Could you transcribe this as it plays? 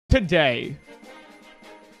today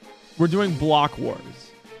we're doing Block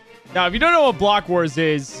Wars. Now, if you don't know what Block Wars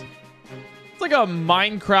is, it's like a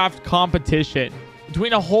Minecraft competition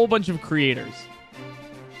between a whole bunch of creators.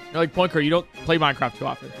 You're like, PointCrow, you don't play Minecraft too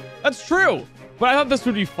often. That's true, but I thought this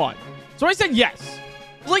would be fun. So I said yes.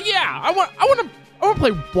 I was like, yeah, I want to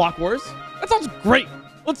play Block Wars. That sounds great.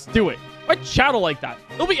 Let's do it. Why chattel like that?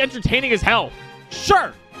 It'll be entertaining as hell.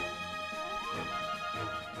 Sure.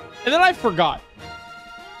 And then I forgot.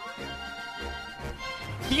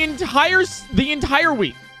 The entire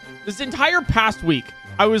week, this entire past week,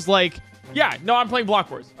 I was like, yeah, no, I'm playing Block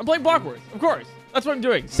Wars. I'm playing Block Wars. Of course. That's what I'm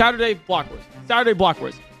doing. Saturday, Block Wars. Saturday, Block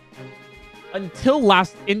Wars. Until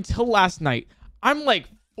last night, I'm like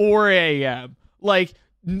 4 a.m. Like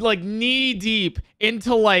knee deep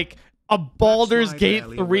into like a Baldur's Gate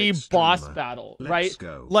 3 boss battle, right?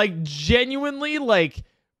 Like genuinely like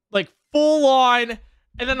full on.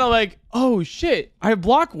 And then I'm like, oh shit, I have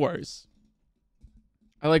Block Wars.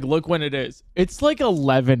 I like look when it is. It's like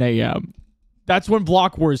 11 a.m. That's when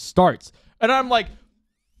Block Wars starts. And I'm like,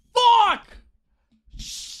 fuck!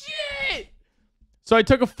 Shit! So I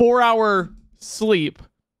took a 4-hour sleep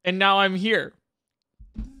and now I'm here.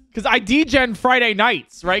 Because I degen Friday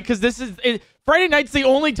nights, right? Because Friday night's the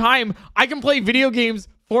only time I can play video games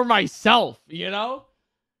for myself, you know?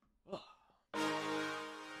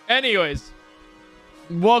 Anyways,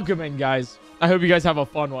 welcome in, guys. I hope you guys have a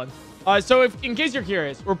fun one. So in case you're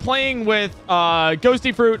curious, we're playing with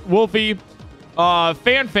Ghosty Fruit, Wolfie,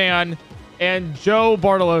 Fan, and Joe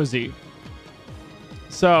Bartolozzi.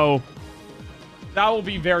 So that will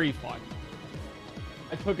be very fun.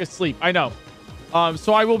 I took a sleep. I know.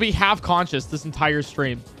 So I will be half conscious this entire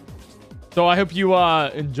stream. So I hope you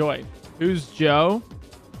enjoy. Who's Joe?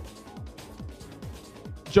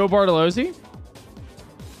 Joe Bartolozzi?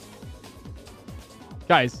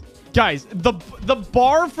 Guys, the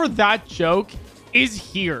bar for that joke is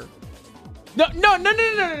here.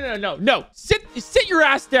 No. Sit your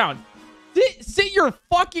ass down. Sit your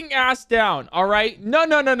fucking ass down. All right.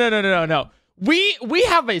 No. We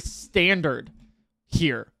have a standard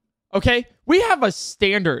here. Okay. We have a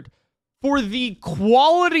standard for the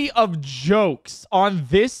quality of jokes on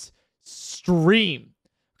this stream.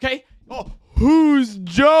 Okay. Oh, who's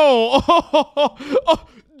Joe?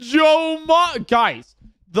 Joe guys,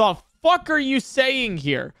 the fuck are you saying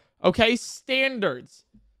here? Okay, standards.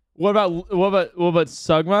 What about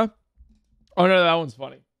Sugma? Oh no, that one's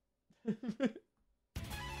funny. No,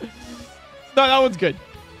 that one's good.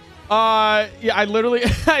 Yeah, I literally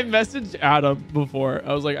I messaged Adam before.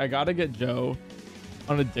 I was like, I gotta get Joe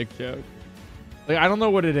on a dick joke. Like, I don't know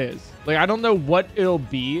what it is. Like, I don't know what it'll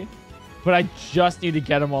be, but I just need to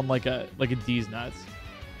get him on like a D's nuts.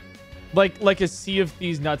 Like a Sea of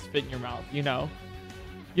Thieves nuts fit in your mouth, you know?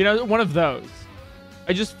 You know, one of those.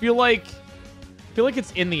 I just feel like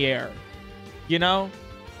it's in the air. You know?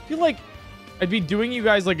 I feel like I'd be doing you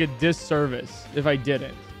guys like a disservice if I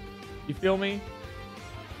didn't. You feel me?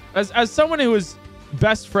 As someone who is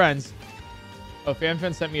best friends. Oh,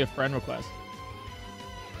 Fan sent me a friend request.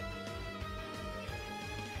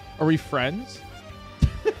 Are we friends?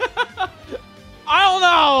 I don't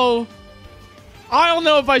know. I don't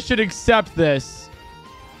know if I should accept this.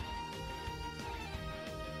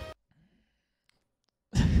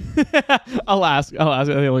 I'll ask. I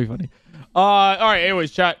think it'll be funny. All right.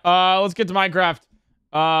 Anyways, chat. Let's get to Minecraft.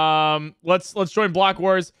 Let's join Block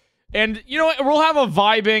Wars. And you know what? We'll have a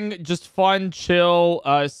vibing, just fun, chill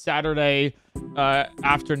Saturday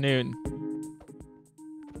afternoon.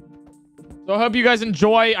 So I hope you guys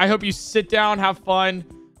enjoy. I hope you sit down, have fun,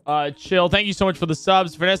 chill. Thank you so much for the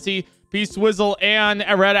subs. Vanessa, Peace Swizzle, and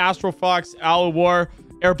Red Astro Fox, Alu War,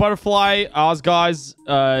 Air Butterfly, Ozgaz,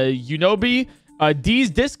 Unobi, D's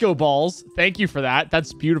Disco Balls. Thank you for that.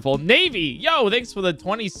 That's beautiful. Navy, yo, thanks for the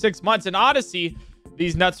 26 months. And Odyssey,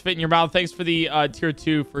 these nuts fit in your mouth. Thanks for the tier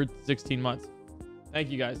 2 for 16 months. Thank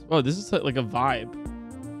you guys. Oh, this is like a vibe.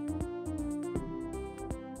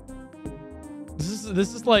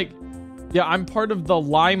 This is like, yeah, I'm part of the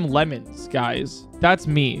Lime Lemons, guys. That's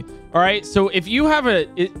me. All right. So if you have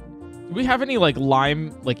do we have any like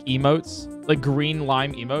lime, like emotes, like green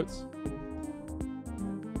lime emotes?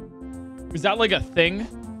 Is that like a thing?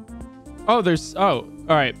 Oh, all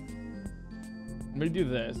right. Let me do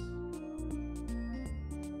this.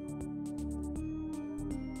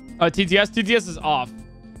 TTS is off.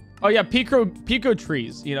 Oh yeah, Pico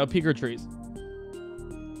trees, you know, Pico trees.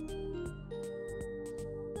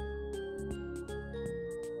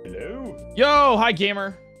 Hello. Yo, hi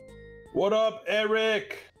gamer. What up,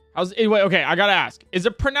 Eric? Anyway, okay, I gotta ask. Is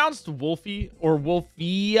it pronounced Wolfie or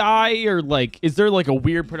Wolfie or like, is there like a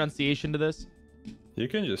weird pronunciation to this? You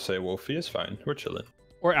can just say Wolfie is fine. We're chilling.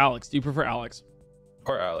 Or Alex. Do you prefer Alex?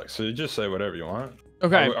 Or Alex. So you just say whatever you want.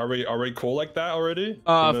 Okay. Are we cool like that already? You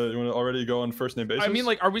wanna already go on first name basis? I mean,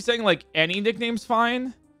 like, are we saying like any nickname's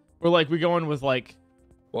fine, or like we going with like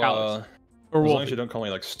Alex or as Wolfie? long as you don't call me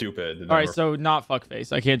like stupid. All right, so not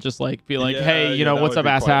fuckface. I can't just like be like, Yeah, hey, you know, that what's would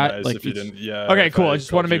up, be quite asshat? nice Like, if you didn't. Yeah. okay, if cool. I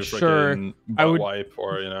just want to called make you sure. frickin' I would wipe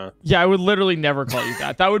or you know. Yeah, I would literally never call you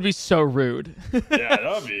that. That would be so rude. Yeah,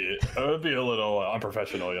 that would be a little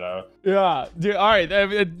unprofessional, you know. Yeah, dude. All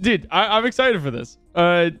right, dude. I'm excited for this.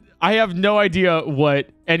 I have no idea what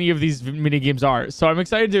any of these mini games are, so I'm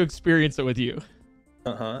excited to experience it with you.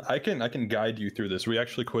 I can guide you through this. We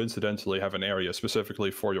actually coincidentally have an area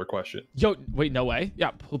specifically for your question. Yo, wait, no way.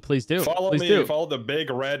 Yeah, please do. Follow please me. do. Follow the big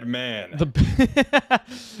red man.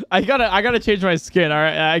 I gotta change my skin. All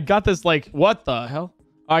right, I got this like what the hell?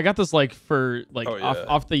 I got this like for like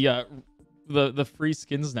off the free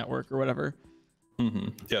skins network or whatever.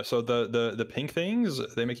 Yeah. So the pink things,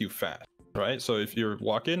 they make you fat, right? So if you're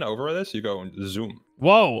walking over this, you go and zoom.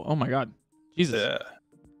 Whoa! Oh my god, Jesus. Yeah.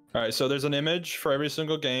 All right, so there's an image for every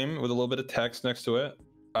single game with a little bit of text next to it.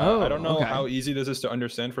 I don't know how easy this is to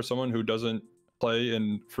understand for someone who doesn't play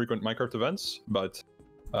in frequent Minecraft events, but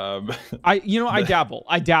I dabble.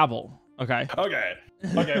 Okay. Okay,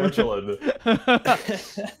 we're chilling.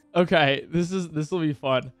 Okay, this will be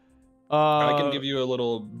fun. I can give you a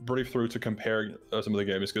little brief through to compare some of the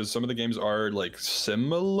games, because some of the games are like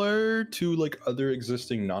similar to like other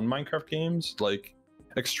existing non-Minecraft games, like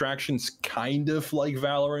Extraction's kind of like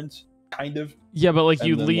Valorant, kind of. Yeah, but like and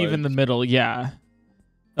you then, leave like, in the middle, yeah.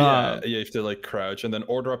 Yeah, you have to like crouch, and then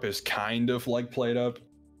Order Up is kind of like Played Up.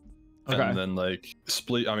 Okay. And then like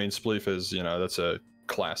Spleef is, you know, that's a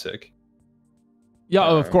classic. Yeah,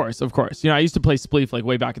 of course. You know, I used to play Spleef like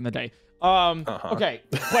way back in the day. Okay,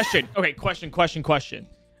 question. Okay, question.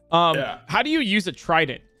 How do you use a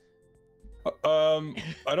trident? I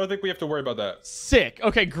don't think we have to worry about that. Sick.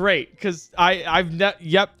 Okay, great. Because I'm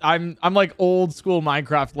like old school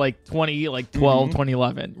Minecraft, like 2012,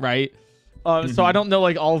 2011, right? So I don't know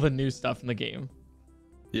like all the new stuff in the game.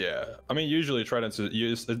 Yeah, I mean, usually tridents,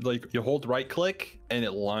 you hold right click and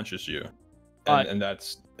it launches you, and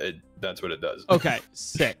that's it. That's what it does. Okay,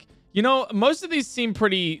 sick. You know, most of these seem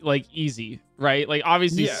pretty like easy, right? Like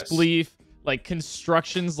obviously Spleef, like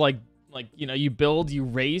constructions, like you know, you build, you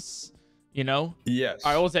race. You know? Yes.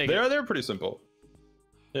 I will take they're pretty simple.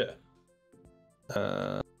 Yeah.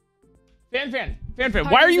 Fan.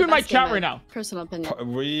 Why are you in my chat right now? Personal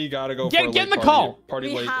opinion. We gotta go. Get in the call.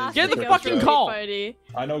 Party late. Get in the fucking call. Party.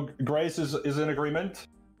 I know Grace is in agreement.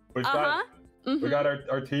 We've got we got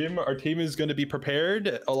our team. Our team is going to be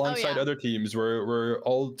prepared alongside other teams. We're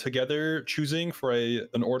all together choosing for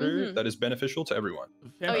an order that is beneficial to everyone.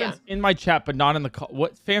 Fan's in my chat, but not in the call.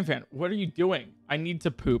 What Fan? What are you doing? I need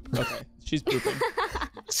to poop. Okay, she's pooping.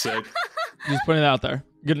 Sick. Just putting it out there.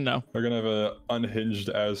 Good to know. We're gonna have a unhinged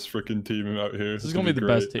ass freaking team out here. This is gonna be the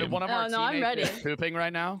best team. One of our I'm ready. teammates is pooping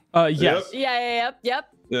right now. Yes. Yep.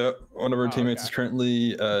 Yeah, one of our teammates is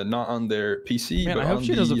currently not on their PC. Man, but I hope on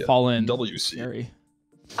she doesn't fall in. WC. Scary.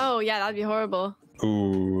 Oh yeah, that'd be horrible.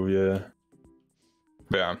 Ooh, yeah.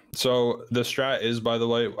 Yeah. So the strat is, by the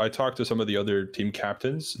way, I talked to some of the other team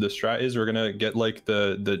captains. The strat is we're gonna get like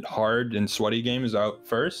the hard and sweaty games out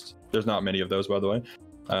first. There's not many of those, by the way.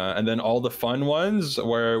 And then all the fun ones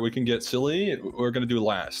where we can get silly, we're gonna do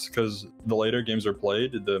last, because the later games are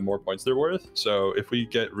played, the more points they're worth. So if we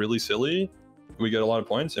get really silly, we get a lot of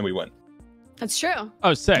points and we win. That's true.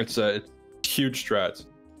 Oh, sick. It's huge strats.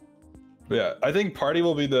 Yeah, I think Party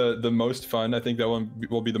will be the most fun. I think that one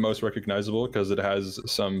will be the most recognizable because it has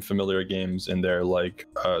some familiar games in there, like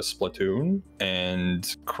Splatoon and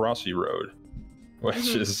Crossy Road,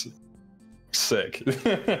 which is sick.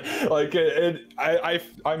 Like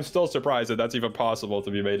I'm still surprised that that's even possible to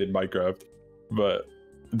be made in Minecraft, but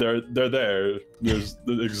they're there. It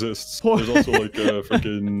exists. There's also like a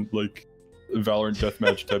freaking like Valorant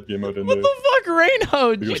deathmatch type game mode in there. What the fuck, Reno?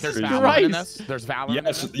 Wait, Jesus there's Valorant Christ. in this? There's Valorant in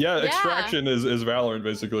this? Yeah, Extraction is Valorant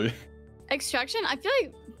basically. Extraction, I feel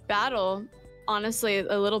like Battle, honestly,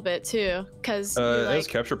 a little bit too, because it has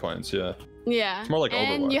capture points. Yeah. Yeah. It's more like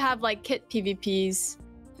and Overwatch. you have like kit PvPs,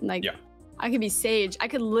 like yeah. I could be Sage. I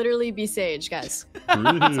could literally be Sage, guys.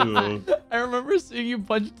 Real. I remember seeing you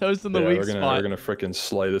punch Toast in the weak spot. We're gonna freaking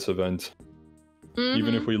slay this event.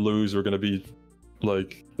 Even if we lose, we're gonna be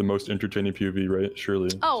like the most entertaining PvP, right? Surely.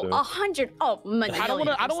 Oh, 100. Oh, I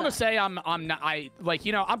don't want to say I'm not,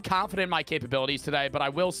 you know, I'm confident in my capabilities today, but I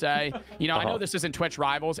will say, you know, I know this isn't Twitch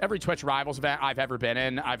Rivals. Every Twitch Rivals event I've ever been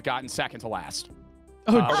in, I've gotten second to last.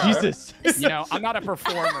 Oh, Jesus. You know, I'm not a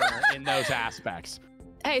performer in those aspects.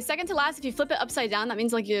 Hey, second to last. If you flip it upside down, that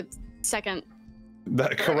means like you're second.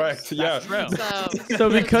 That correct. Yeah. That's true. So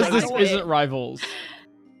because So this that's isn't it. Rivals.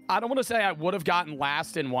 I don't want to say I would have gotten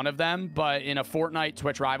last in one of them, but in a Fortnite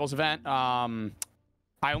Twitch Rivals event,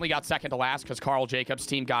 I only got second to last because Carl Jacobs'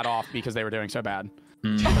 team got off because they were doing so bad.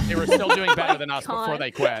 But they were still doing better than us before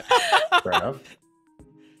they quit. Fair enough.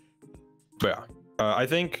 But yeah, I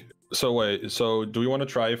think so. Wait, so do we want to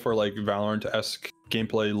try for like Valorant-esque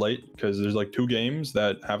gameplay late? Because there's like 2 games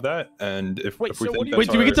that have that, and if we think that's Wait,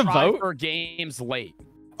 do we get to try vote for games late?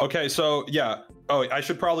 Okay, so yeah. Oh, I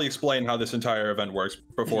should probably explain how this entire event works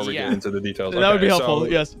before we get into the details. That would be Okay, helpful. so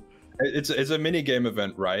Yes. it's a mini game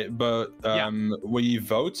event, right? But we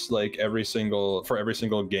vote like for every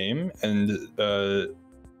single game, and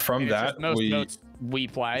from And it's that just most votes we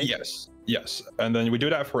play. Yes, and then we do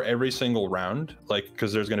that for every single round, like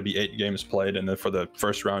because there's going to be 8 games played, and then for the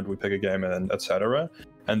first round we pick a game, and then etc.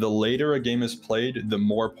 And the later a game is played, the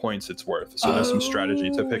more points it's worth. So there's some strategy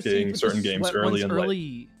to picking certain games early and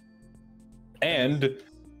late. And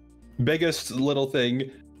biggest little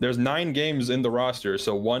thing, there's 9 games in the roster,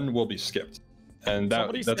 so 1 will be skipped. And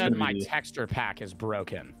Somebody that's said gonna my be... texture pack is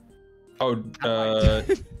broken. Oh,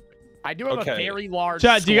 I do have a very large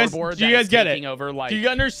Chat, do you scoreboard guys that is get it? taking over, like, Do you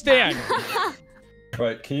understand?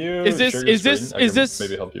 Right, can you Is this- share your is this- screen? I is can this-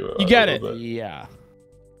 maybe help you? you get a it? little bit. Yeah.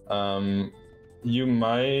 You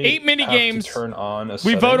might 8 mini have games. to turn on a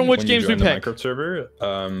We vote on setting which when games you we join the pick. Minecraft server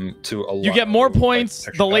to allow, You get more like, points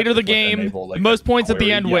texture the pack later the to, like, game. enable, like, The most points at the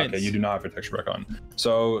query. end Yeah, wins. okay, you do not have your texture pack on.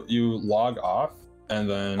 So you log off, and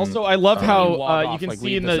then Also, I love how log you off, can like, see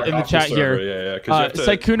leave in the the server. chat here. Yeah, 'cause you have to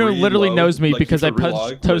Saikuno literally reload, knows me like, because you I have to punched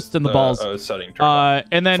relog toast with in the balls. setting turned on.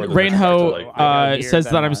 And then for the texture pack to, Rainho like, says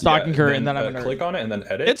that I'm stalking her, then, and then I'm gonna. click on it and then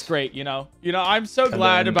edit. It's great, you know. I'm so And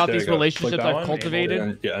glad then, about there these you go. Click relationships that I've one, cultivated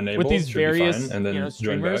and, enable with these should be various, fine, and then join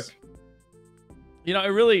streamers. back. It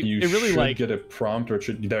really, You it really should like, get a prompt, or it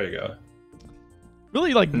should. There you go.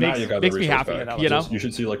 really like Now makes you got the makes me resource happy, back. you know. You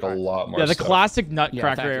should see like a lot more. Yeah, the stuff. classic Yeah,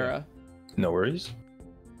 Nutcracker thank you. era. No worries.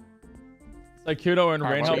 Saikuno and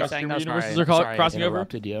Alright, what Rainho, were you my saying? streamer No, universes sorry. are Sorry, I crossing over.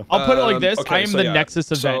 interrupted you. I'll put it like this: okay, I am so the yeah.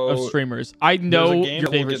 Nexus event of So streamers. I There's a know game your that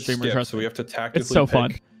will favorite get streamer. skipped, Trust so we me. have to tactically so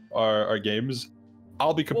fun. pick our games.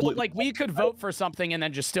 I'll be Well, completely. like, we could vote for something and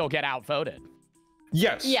then just still get outvoted.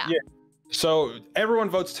 Yes. Yeah. So everyone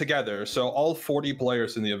votes together. So all 40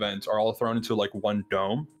 players in the event are all thrown into like one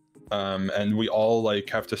dome. And we all like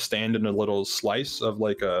have to stand in a little slice of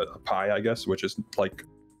like a pie, I guess, which is like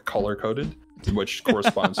color coded, which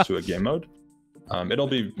corresponds to a game mode. It'll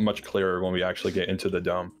be much clearer when we actually get into the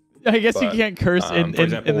dome. I guess you But, can't curse in for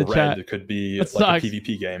example, the red chat. could be That like sucks. a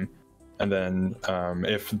PvP game, and then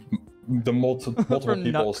if the multiple From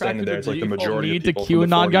people standing there, it's like the Nutcracker to majority of Default, me to people from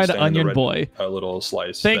the QAnon 40 guy to stand in the Onion red, Boy. little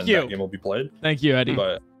slice. Thank then you. That game will be played. Thank you, Eddie.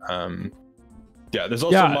 But yeah, there's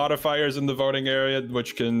also Yeah. modifiers in the voting area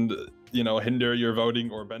which can hinder your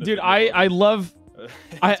voting or benefit. Dude, your I voting. love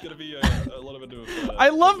It's gonna be a little bit of. I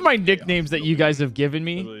love my nicknames that you guys have given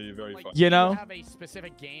me. It'll be very Like, fun. You do know? have a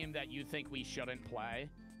specific game that you think we shouldn't play?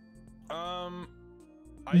 I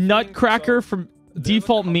think Nutcracker so. from There's a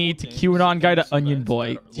default couple me to games QAnon guy in to this Onion event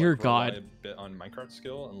Boy. that, like, Dear rely God. a bit on Minecraft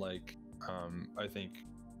skill, and like I think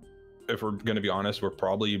if we're gonna be honest, we're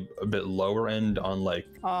probably a bit lower end on like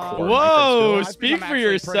core Whoa, Minecraft I think speak I'm for actually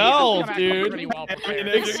yourself, pretty- I think I'm dude. pretty well prepared.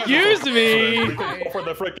 Excuse me. For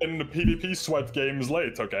the freaking PvP sweat games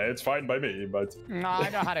late, okay, it's fine by me, but No, I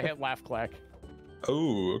know how to hit left click.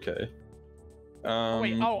 oh, okay.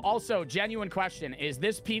 Wait, also, genuine question. Is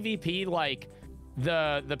this PvP like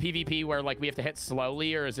the PvP where like we have to hit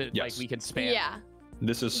slowly, or is it Yes. like we can spam? Yeah.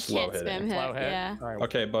 This is You slow can't hitting. spam hit. Slow hit. Yeah. All right.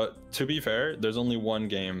 Okay, but to be fair, there's only one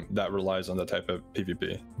game that relies on that type of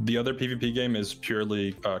PvP. The other PvP game is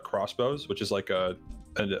purely crossbows, which is like an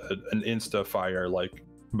insta fire like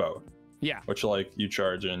bow, Yeah. which like you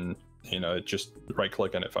charge and just right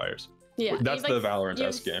click and it fires. Yeah. That's You, the Valorant you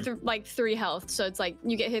S game. have like 3 health, so it's like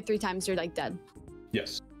you get hit 3 times, you're like dead.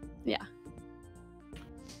 Yes.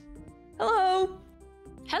 Hello.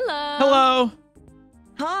 Hello. Hello.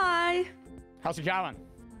 Hi. How's it going?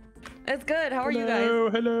 It's good. How are you guys?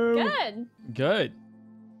 Hello. Good. Good.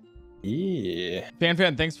 Yeah.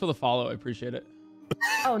 Fan, thanks for the follow. I appreciate it.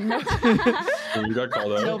 Oh no. You got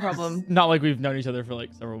called out. No problem. Not like we've known each other for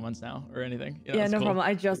like several months now or anything. Yeah, it's no cool. problem.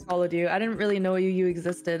 I just followed you. I didn't really know you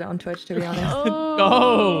existed on Twitch, to be honest.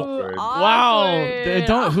 Oh, wow. awkward.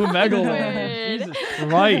 Don't who Awkward. Megalon. Jesus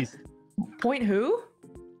Christ. Point who?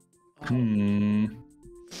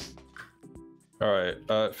 All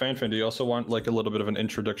right, Fan, do you also want like a little bit of an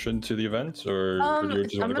introduction to the event, or do you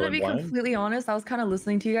just I'm want to go gonna in be blind? completely honest. I was kind of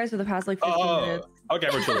listening to you guys for the past like 15 minutes. Okay,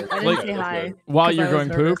 we're chilling. I didn't Like- say hi. While 'cause you're I was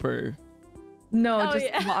going nervous. poop or No, Oh, just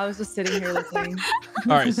yeah. well, I was just sitting here listening.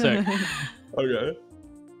 All right, sick. Okay.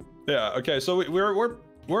 Yeah. Okay. So we're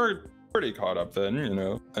pretty caught up then, you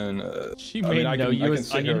know. And She may know you as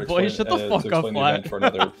sit here Onion Boy. Shut the fuck up, explain the event Flat. for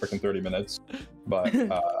another freaking 30 minutes. But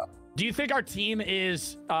Do you think our team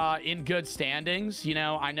is in good standings? You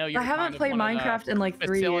know, I know you're I haven't kind of played one of the Minecraft in like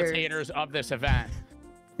 3 years. facilitators of this event.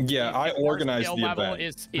 yeah, I organized Skill the level event.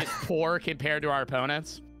 is poor compared to our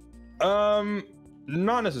opponents.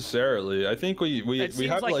 Not necessarily. I think we It seems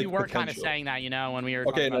have like like you were kind of potential. saying that, you know, when we were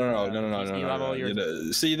Okay, talking about no, PC level, You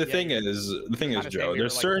know, see, the thing is, kinda saying Joe, we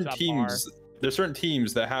there's were, like, certain subpar. teams. There's certain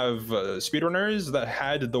teams that have speedrunners that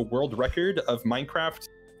had the world record of Minecraft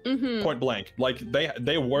point blank. Like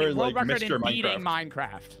they were like Mr. beating Minecraft.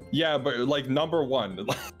 Minecraft. Yeah, but like #1,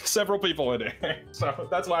 like, several people in it. So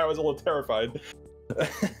that's why I was a little terrified.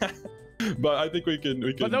 But I think we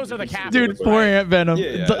can. But those are the captains. Dude, poor Ant Venom.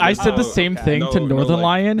 Yeah, I said the same okay. thing to No, Northern like-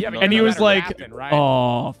 Lion, Yeah, but and he you're was better like, rapping, right?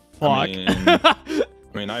 "Oh fuck." I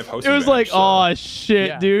mean, I've hosted. It was like, so "Oh shit,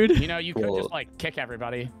 Yeah. dude." You know, you could Cool. just like kick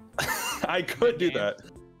everybody. I could do that.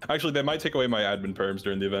 Actually, they might take away my admin perms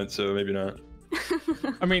during the event, so maybe not.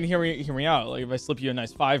 I mean, hear me out. Like, if I slip you a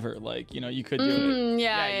nice $5, like, you know, you could do it.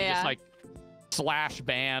 Yeah, you yeah. just like slash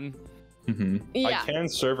ban. Yeah. I can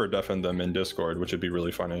server deafen them in Discord, which would be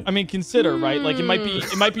really funny. I mean, consider, right? Like, it might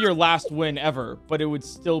be your last win ever, but it would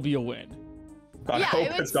still be a win. I Yeah, hope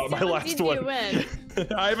it would it's not my still last be a one. win.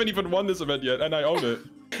 I haven't even won this event yet, and I own it.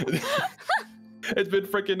 It's been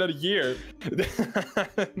freaking a year.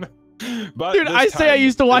 But Dude, this I say I time,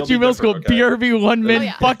 used to watch it'll you be in middle school. different, okay? BRB one man Oh,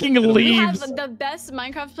 yeah. fucking It'll be- We have leaves. the best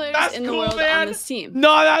Minecraft players That's in the cool, world man. on this team.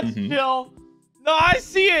 No, that's Mhm. chill. No, I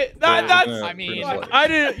see it. That's. I mean, I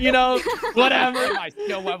didn't. You know, whatever. my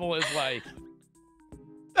skill level is like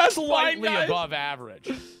That's line slightly guys. above average.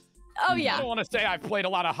 Oh I yeah. don't want to say I've played a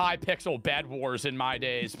lot of high pixel bed wars in my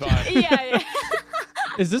days, but Yeah.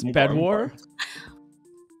 Is this Bed War?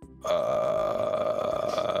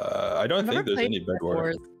 I don't I've never think there's played any bed war.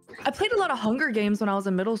 Wars. I played a lot of Hunger Games when I was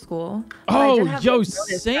in middle school. but I did Oh, have, yo, like, notice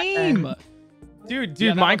back same. then. Dude,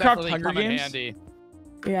 yeah, that'll Minecraft definitely Hunger come in Games. handy.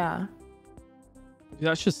 Yeah. Dude,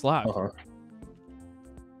 that should slap. Uh-huh.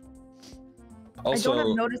 I don't Also, have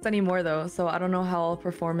notice anymore though, so I don't know how I'll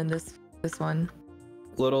perform in this one.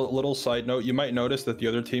 little side note, you might notice that the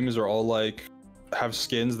other teams are all like have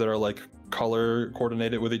skins that are like color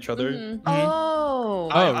coordinated with each other. Mhm. Oh.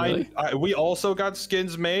 Oh, really? We also got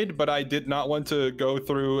skins made, but I did not want to go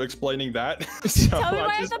through explaining that. So Tell me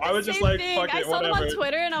why I was just same like, thing. fuck I it, saw them whatever. on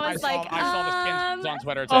Twitter and I was like, I saw the skins on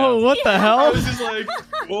Twitter too. Oh, what the I hell? was just like,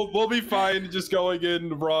 we'll be fine just going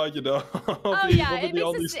in raw, you know. Oh yeah, we'll be the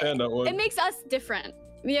only standout one. it makes us different.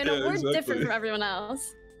 You know, Yeah, we're exactly. different from everyone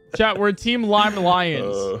else. Chat, we're Team Lime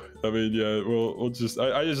Lions. I mean, yeah, we'll just.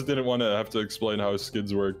 I just didn't want to have to explain how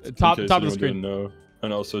skins work. Top in case of the anyone screen. didn't know.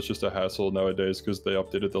 And also, it's just a hassle nowadays because they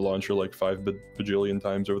updated the launcher like 5 bajillion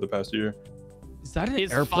times over the past year. Is that an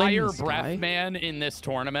Is airplane in Fire the sky? Breath Man in this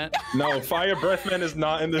tournament? No, Fire Breathman is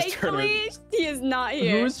not in this tournament. Thankfully, he is not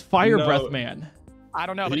here. Who is Fire No. Breath Man? I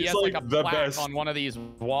don't know, but he He's has like like a the plaque best. on one of these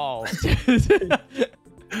walls.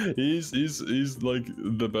 He's like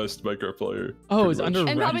the best Minecraft player. Oh, pretty it's much. under-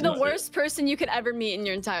 And probably the Right. worst person you could ever meet in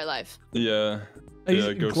your entire life. Yeah. He's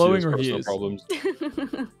Yeah, go see glowing his personal reviews. problems.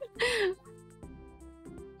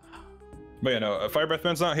 But yeah, no, Fire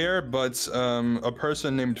Breathman's not here, but a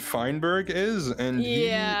person named Feinberg is, and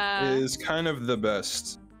Yeah. he is kind of the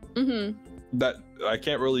best. Mhm. That I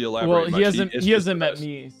can't really elaborate. Well, much. he hasn't. is He just hasn't the met best.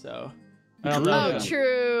 me, so. I don't True. know. Oh, Yeah.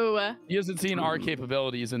 true. He hasn't seen our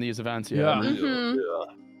capabilities in these events yet. Yeah. Mhm.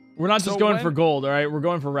 Yeah. We're not just So going when- for gold, all right? We're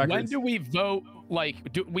going for When records. do we vote?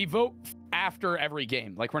 Like, do we vote after every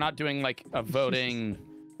game? Like, we're not doing like a voting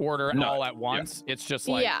order No, all at once. It's just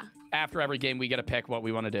like Yeah. after every game we get to pick what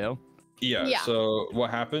we want to do. Yeah. Yeah. So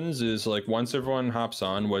what happens is like once everyone hops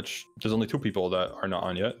on, which there's only 2 people that are not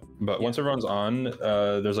on yet, but once everyone's on,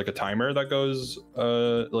 there's like a timer that goes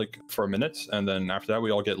like for a minute, and then after that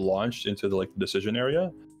we all get launched into the like decision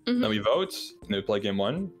area. Mhm. Then we vote, and we play game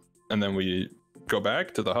 1, and then we go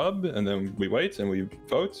back to the hub, and then we wait and we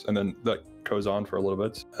vote, and then that goes on for a little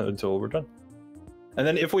bit until we're done. And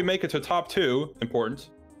then if we make it to top 2,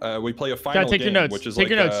 important, we play a final Chat, take game, your notes. which is Take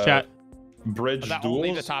like your notes, chat. bridge Is that duels.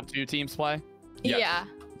 only the top 2 teams play? Yes. Yeah.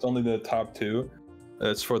 It's only the top 2.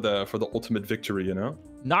 It's for the ultimate victory, you know.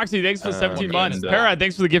 Noxy, thanks for 17 and, months. Para,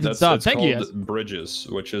 thanks for the gifted sub. That's Thank you. called Guys. bridges,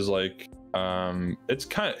 which is like it's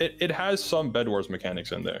kind of it has some Bed Wars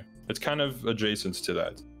mechanics in there. It's kind of adjacent to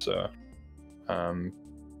that. So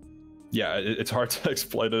yeah, it's hard to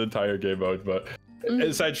explain an entire game mode, but Mhm.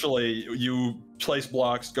 essentially you place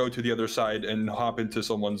blocks, go to the other side, and hop into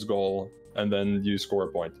someone's goal, and then you score a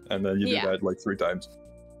point, and then you do that like 3 times.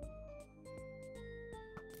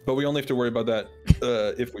 But we only have to worry about that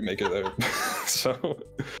if we make it there. So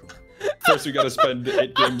first we gotta spend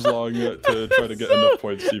 8 games long to try to get enough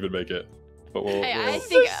points to even make it. But I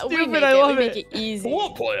think we make I make it easy. We'll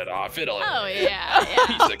play it off. Oh yeah.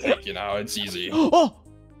 Piece of cake, you know, it's easy. Oh,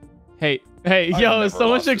 hey, yo,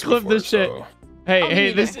 someone should clip this shit. So.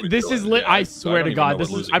 Hey, this is lit. I swear to God,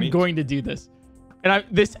 I'm going to do this, and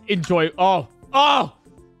this enjoy. Oh. Oh,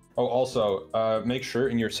 also, make sure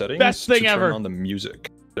in your settings Best thing to turn ever on the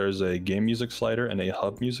music. There's a game music slider and a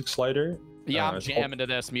hub music slider. Yeah, I'm jamming to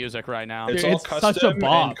this music right now. It's Dude, all it's custom such a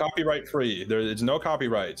bop. and copyright free. There's no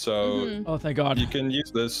copyright, so Oh, thank God. you can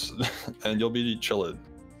use this and you'll be chillin'.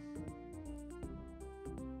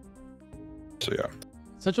 So yeah.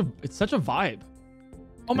 It's such a vibe.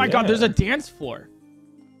 Oh my God, there's a dance floor.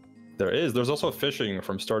 There is. There's also fishing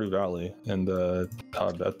from Stardew Valley and the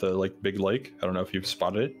hub at the like big lake. I don't know if you've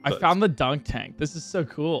spotted it. I found the dunk tank. This is so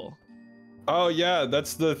cool. Oh yeah,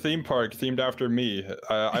 that's the theme park themed after me.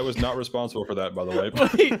 I was not responsible for that, by the way.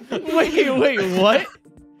 Wait, what?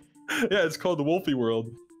 Yeah, it's called the Wolfie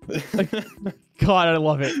World. God, I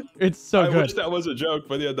love it. It's so good. I wish that was a joke,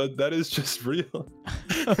 but yeah, that is just real.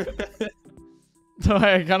 So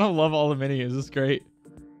I kind of love all the menus. It's great.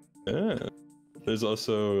 Yeah. There's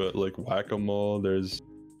also like whack-a-mole. There's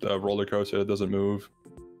a roller coaster that doesn't move.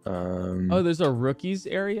 Oh, there's a rookies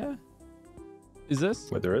area. Is this?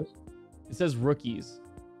 Wait, there is? It says rookies,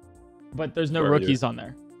 but there's no Where are rookies on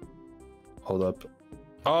there. Hold up.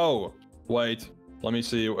 Oh, wait. Let me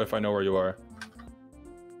see if I know where you are.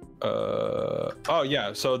 Oh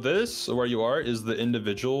yeah. So this where you are is the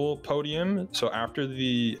individual podium. So after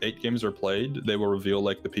the 8 games are played, they will reveal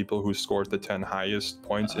like the people who scored the 10 highest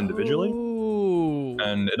points individually. Ooh.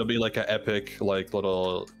 And it'll be like an epic like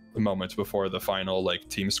little moments before the final like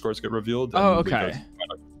team scores get revealed. Oh, okay.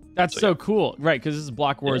 That's so cool, right? Because this is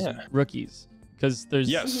Block Wars rookies. Because there's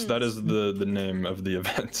that is the name of the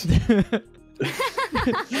event.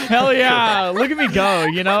 Hell yeah! Look at me go.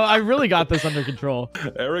 You know, I really got this under control.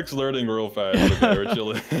 Eric's learning real fast. Okay, we're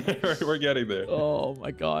chilling. We're getting there. Oh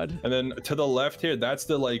my God. And then to the left here, that's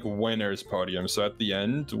the like winners podium. So at the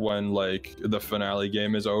end, when like the finale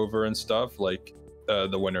game is over and stuff, like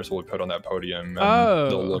the winners will be put on that podium.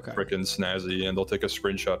 And they'll look freaking snazzy, and they'll take a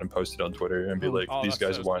screenshot and post it on Twitter and be like, "These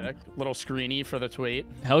guys won." Sick. Little screeny for the tweet.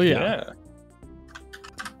 Hell yeah.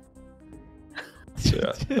 So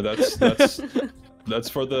yeah, that's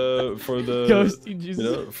for the Ghosty Jesus.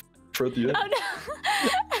 You know, for the end. Oh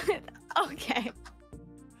no. Okay.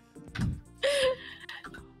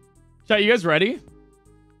 Chat, you guys ready?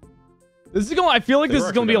 This is gonna. I feel like this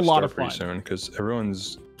is gonna be a lot of fun. Pretty soon, because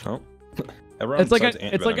everyone's. It's like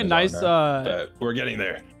a nice. We're getting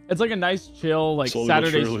there. It's like a nice chill like Slowly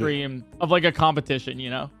Saturday stream of like a competition,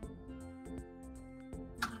 you know.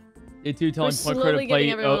 Day 2 telling PointCrow to play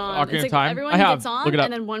Ocarina of Time. Everyone I have. gets on, Look it up.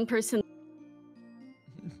 and then one person.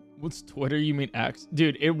 What's Twitter? You mean X?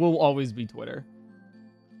 Dude, it will always be Twitter.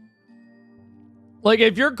 Like,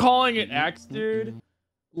 if you're calling it X, dude,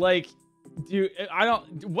 like, dude, I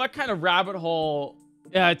don't. What kind of rabbit hole?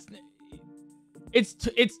 Yeah, it's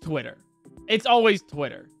Twitter. It's always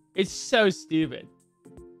Twitter. It's so stupid.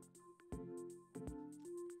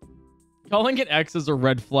 Calling it X is a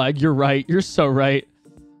red flag. You're right. You're so right.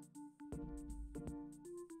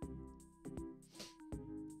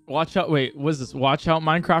 Watch out. Wait, what is this? Watch out,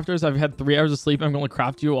 Minecrafters. I've had 3 hours of sleep. I'm going to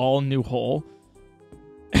craft you all a new hole.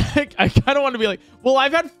 I kind of want to be like, well,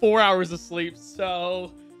 I've had 4 hours of sleep,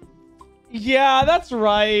 so yeah, that's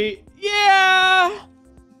right. Yeah,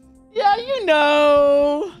 you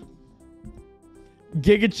know.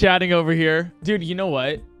 Giga chatting over here. Dude, you know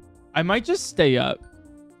what? I might just stay up.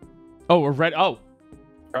 Oh, we're ready. Oh.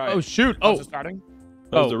 Right. Oh, shoot. Oh. Is it starting?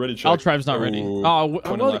 Oh, Altribe's not ready. Oh, way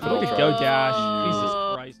to go, Dash. Jesus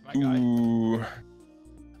Christ, my guy. Ooh.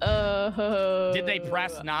 Did they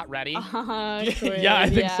press not ready? Yeah, I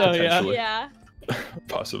think so. Yeah.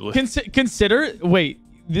 Possibly. Consider. Wait,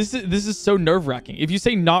 this is so nerve-wracking. If you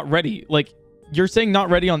say not ready, like you're saying not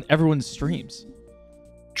ready on everyone's streams.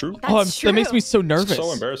 True. That makes me so nervous.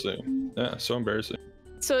 So embarrassing. Yeah, so embarrassing.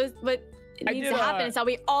 So what needs to happen is that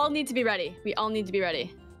we all need to be ready. We all need to be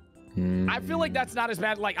ready. I feel like that's not as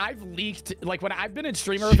bad. Like I've leaked, like when I've been in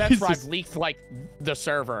streamer events where I've leaked like the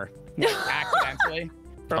server accidentally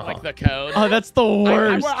or like the code. Oh, that's the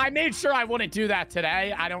worst. I made sure I wouldn't do that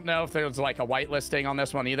today. I don't know if there's like a whitelisting on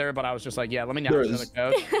this one either, but I was just like, yeah, let me know the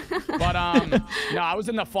code. But no, I was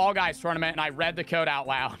in the Fall Guys tournament and I read the code out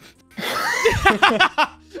loud.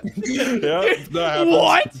 Yeah, that happens.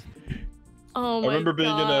 What? Oh I my remember being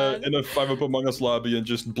God. in a 5-Up Among Us lobby and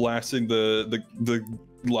just blasting the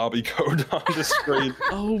lobby code on the screen.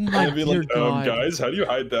 Oh my and being dear like, God. guys, how do you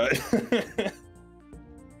hide that?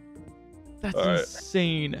 That's All right.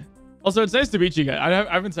 insane. Also, it's nice to meet you guys.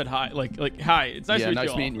 I haven't said hi. Like hi. It's nice to meet nice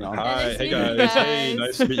you all. meeting you all. Hi, nice hey meeting you guys. Hey, guys.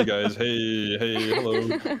 nice to meet you guys. Hey, hello.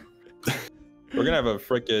 We're gonna have a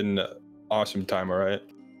freaking awesome time, all right?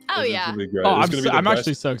 Oh This is yeah. gonna be great. Oh, This is gonna be the I'm best-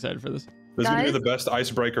 actually so excited for this. This is gonna be Guys? the best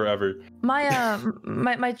icebreaker ever. My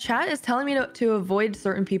my chat is telling me to avoid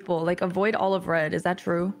certain people, like avoid Olive Red. Is that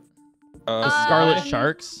true? Scarlet Um,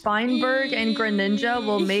 Sharks. Feinberg and Greninja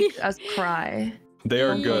will make us cry. They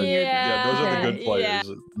are good. Yeah, those are the good Yeah.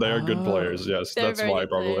 players. They are good Oh. players. Yes, They're that's very why good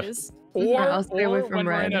probably. players. Or, I'll stay away or from when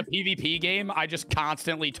we're in a red. PvP game, I just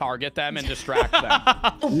constantly target them and distract them.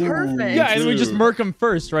 Oh, perfect. Yeah, and we just Dude. murk them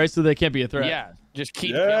first, right? So they can't be a threat. Yeah, just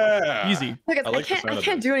keep Yeah. Easy. Look, I like the sound I of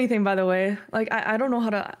can't this. do anything, by the way. Like I don't know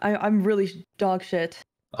how to. I'm really dog shit.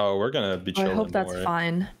 Oh, we're gonna be chilling. I hope don't that's worry.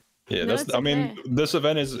 fine. Yeah, No, that's. it's I mean, okay. this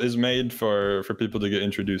event is made for people to get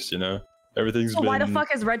introduced. You know, everything's So been. why the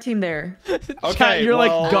fuck is red team there? Okay, you're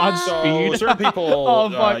well, like So Godspeed. certain people, Oh,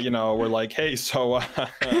 fuck. you know, were like, "Hey, so I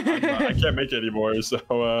can't make it anymore." So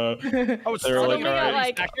Oh, it's They were still like, we alright. only got 30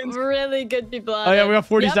 like seconds? really good people. Oh yeah, we got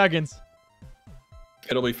 40 Yep. seconds.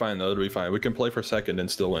 it'll be fine though. It'll be fine. We can play for second and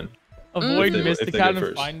still win. Avoid If they Mysticat get and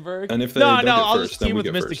first. Feinberg. And if they No, don't no, get I'll first, just then team we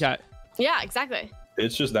with get first. Mysticat. Yeah, exactly.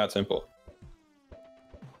 It's just that simple.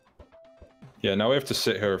 Yeah, now we have to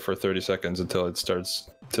sit here for 30 seconds until it starts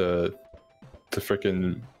to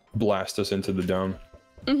freaking blast us into the dome.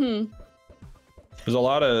 Mm-hmm. There's a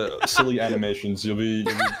lot of silly animations. You'll be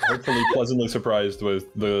hopefully pleasantly surprised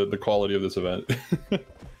with the quality of this event.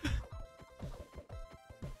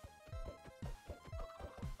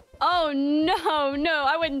 Oh no,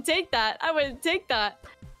 I wouldn't take that. I wouldn't take that.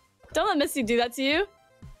 Don't let Missy do that to you.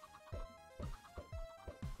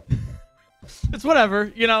 It's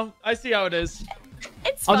whatever, you know. I see how it is.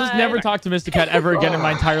 It's I'll just fine. never talk to Mysticat ever again in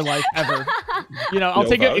my entire life, ever. You know, I'll Yo,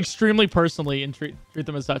 take it vouch. extremely personally and treat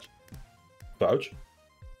them as such. Vouch.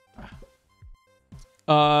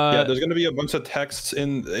 Yeah, Yeah, there's gonna be a bunch of texts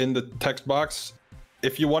in the text box.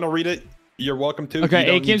 If you want to read it, you're welcome to. okay, You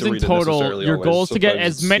don't 8 need games to in read it total. necessarily Your always. goal is to get Sometimes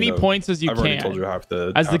as it's, many you know, points as you I've already told you can. half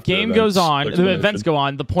the As the half game event's goes on, the events explanation. go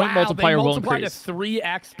on, the point Wow, multiplier they will multiplied increase. to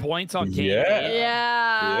 3x points on game Yeah. 8.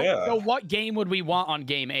 Yeah. Yeah. So what game would we want on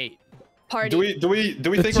game 8? Party. Do we The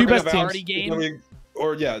think two we're good best at teams. Party game?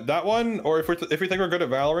 Or yeah, that one. Or if we think we're good at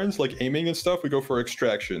Valorant, like aiming and stuff, we go for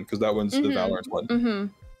Extraction because that one's the Mhm. Valorant one. Mm-hmm.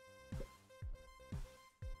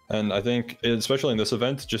 And I think, especially in this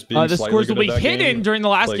event, just being The slightly scores good will be at that hidden game, during the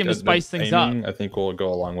last like, game to at spice things up. aiming, I think will go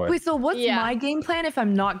a long way. Wait, so what's Yeah. my game plan if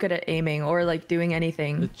I'm not good at aiming or like doing The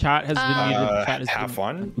anything? chat has been muted. The chat has have been...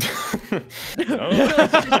 fun.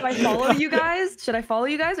 Should I follow you guys? Should I follow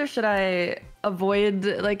you guys or should I avoid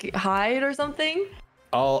like hide or something?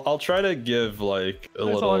 I'll try to give like a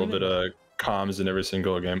That's all I little need. bit of comms in every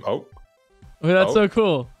single game. Oh, Oh, that's Oh. so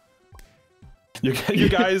cool. you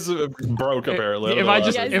guys broke apparently. Am I You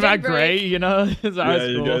just guys am I did break. gray? You know, that's Yeah,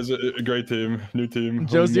 you cool. guys, a great team, new team.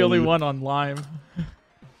 Joe's the only Holy one on Lime.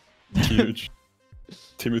 Huge.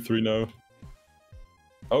 Team of 3 now.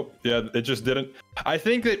 Oh yeah, it just didn't. I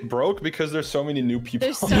think it broke because there's so many new people.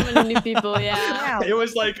 There's so many new people. Yeah. Wow. It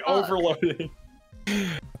was like Fuck. overloading.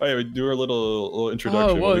 Oh yeah, we do our little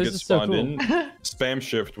introduction whoa, when we this get is so spawned cool. in. Spam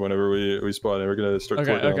shift whenever we spawn in. We're gonna start.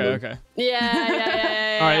 Okay, clicking on okay, them. okay.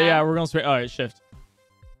 Yeah. All right, yeah, we're gonna switch. All right, shift.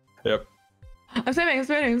 Yep. I'm swimming. I'm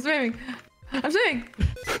swimming. I'm swimming.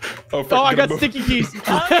 Oh, Oh, I got sticky keys.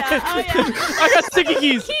 Oh yeah. Oh yeah. I got sticky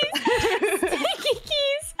keys. Sticky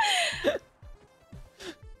keys.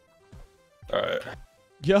 All right.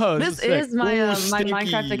 Yo, This sick. is my Ooh, my stinky.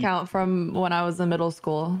 Minecraft account from when I was in middle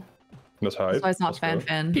school. That's high. That's why it's not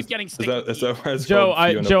fan. He's getting Is sticky. that why it's Joe. called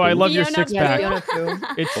Fiona Joe, I Pooh? love your Fiona six Pooh. Yeah, pack. Fiona too.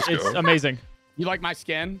 It's Let's go. amazing. You like my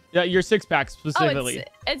skin? Yeah, your six pack Oh, specifically.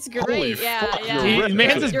 it's Holy great. Yeah. fuck, Yeah. you're ripped.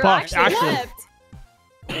 Man's is You're buffed, actually. ripped.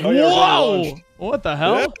 Oh, yeah, we're Whoa! launched. What the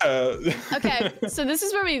hell? Yeah. Okay, so this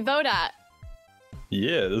is where we vote at.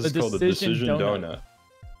 Yeah, this is The called the decision decision donut. donut.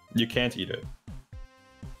 You can't eat it.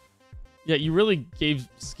 Yeah, you really gave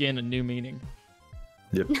skin a new meaning.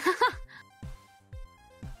 Yep.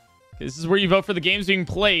 This is where you vote for the games being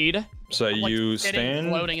played. So I'm, like, you sitting, stand.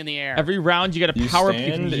 floating in the air. Every round, you get a You power up you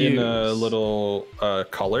can stand use. in a little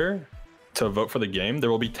color to vote for the game. There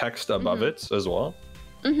will be text above it as well.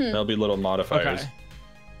 Mm-hmm. There'll be little modifiers. Okay.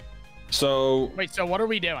 So Wait, so what are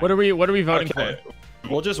we doing? What are we voting okay,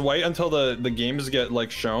 we'll just wait until the games get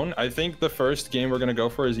like shown. I think the first game we're gonna go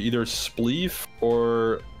for is either Spleef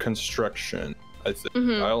or Construction. I think.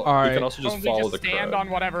 Mhm. All right. We can also just We follow just the stand crowd. on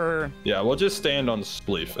whatever. Yeah, we'll just stand on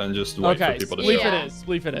Spleef and just wait Okay, for people to Spleef show it up. is.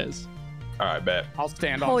 Spleef it is. All right, bet. I'll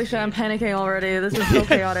stand on. Holy shit, I'm panicking already. This is so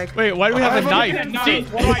chaotic. Wait, why do we have a I'm knife? looking at See-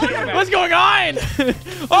 knives. What do I do with it? What's going on?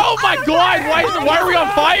 Oh my god! Why are we on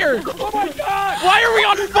fire? Oh my god! Why are we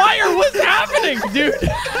on fire? What's happening, dude?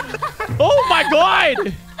 Oh my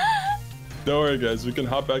god! Don't worry, guys. We can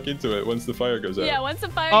hop back into it once the fire goes out. Yeah, once the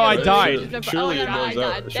fire Oh, I goes died. out- Surely oh, it no, I goes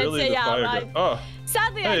died. out. Surely the yeah, fire I- goes. Oh,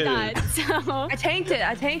 Sadly, Hey. I died, so... I tanked it.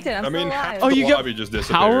 I'm I mean, still half alive. Oh, the you get lobby just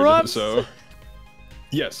disappeared. power-ups? So,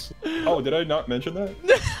 yes. Oh, did I not mention that?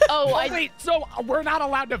 Oh, Oh, wait, so we're not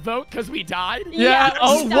allowed to vote because we died? Yeah.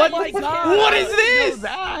 Oh, we what? died. What is this?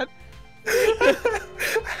 That.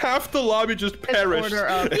 Half the lobby just perished. Order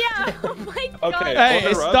up. Yeah, oh my god. Okay. Hey,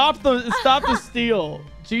 Order up. stop the steal.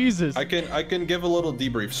 Jesus. I can give a little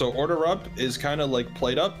debrief. So Order Up is kind of like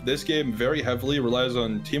Played Up. This game very heavily relies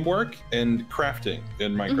on teamwork and crafting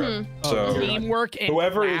in Minecraft. Mm-hmm. So Oh, Teamwork and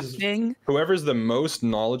crafting. whoever's the most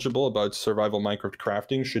knowledgeable about survival Minecraft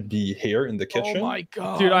crafting should be here in the kitchen. Oh my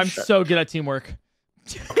god. Dude, I'm so good at teamwork.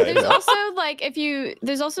 Okay, There's also like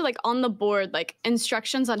there's also like on the board like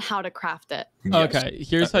instructions on how to craft it. yes. Okay,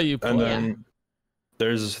 here's how you And play. then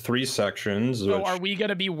there's 3 sections. So which, are we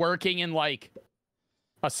gonna be working in like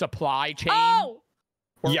a supply chain? Oh,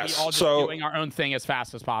 Or are Yes, we all just so- doing our own thing as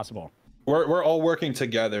fast as possible? we're all working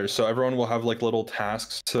together, so everyone will have like little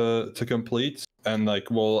tasks to complete, and like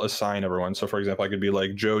we'll assign everyone. So for example, I could be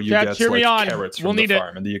like, Joe, you Chat, get cheer me like on. carrots We'll from the need it.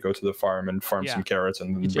 farm, and then you go to the farm and farm Yeah. some carrots,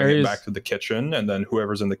 and then Each bring area it is- back to the kitchen, and then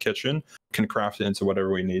whoever's in the kitchen can craft it into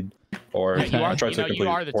whatever we need, or Okay. You are, try you to know, complete you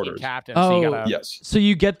are the orders. team captain, so you Oh. gotta. Yes. So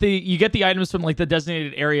you get the items from like the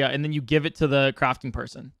designated area, and then you give it to the crafting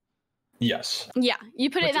person. Yes. yeah. You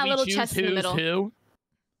put it But in do that we little choose chest in the who's middle. who?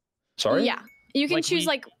 Sorry. Yeah. You can Like, choose we-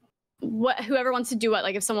 like whoever wants to do what.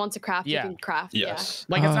 Like if someone wants to craft, Yeah. you can craft. Yes.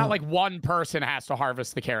 Like it's Oh. not like one person has to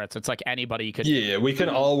harvest the carrots. It's like anybody could. Yeah, we can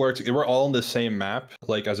all work. We're all on the same map,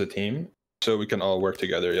 like as a team, so we can all work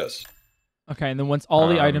together. Yes. Okay, and then once all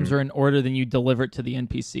the items Um, are in order, then you deliver it to the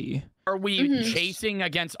NPC. Are we Mhm. chasing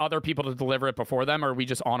against other people to deliver it before them, or are we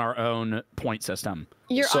just on our own point system?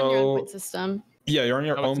 Yeah. You're on your So- own point system. Yeah, you're on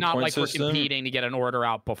your So own it's not point like system. we're competing to get an order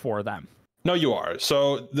out before them. No, you are.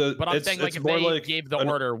 So But I'm it's, saying like it's if more they like gave the an-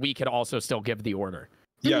 order, we could also still give the order.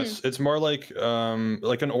 Yes, it's more like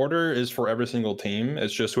an order is for every single team.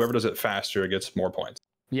 It's just whoever does it faster gets more points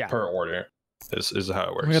Yeah. per order. Is how it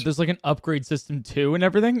Oh works. my god, there's like an upgrade system too and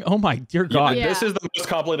everything. Oh my dear Yeah, god. Yeah. This is the most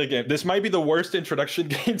complicated game. This might be the worst introduction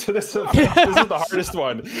game to this event. This is the hardest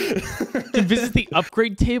one. To visit the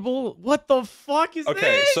upgrade table? What the fuck is Okay,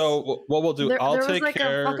 this? so what we'll do, There I'll was take like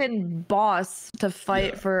care. a fucking boss to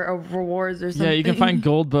fight Yeah. for a rewards or something. Yeah, you can find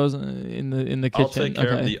gold bows in the kitchen. I'll take care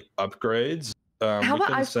of Okay. the upgrades. How we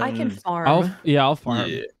about I can send- farm? I'll farm.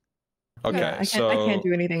 Yeah. Okay, Yeah, I so can't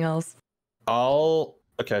do anything else. I'll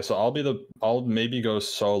maybe go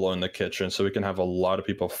solo in the kitchen so we can have a lot of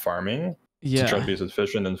people farming to try to Yeah. be as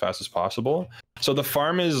efficient and fast as possible. So the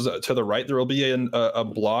farm is to the right. There will be a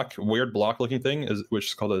block, weird block looking thing, which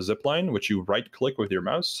is called a zip line, which you right click with your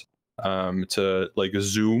mouse to like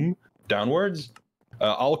zoom downwards.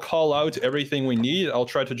 I'll call out everything we need. I'll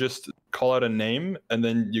try to just call out a name, and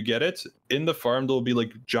then you get it. In the farm, there'll be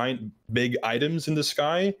like giant, big items in the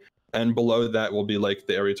sky, and below that will be like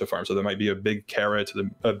the area to farm. So there might be a big carrot,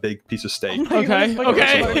 a big piece of steak. Okay,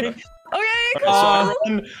 okay. Okay. Okay, so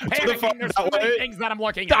everyone to the farm Panicking, there's that so many way. things that I'm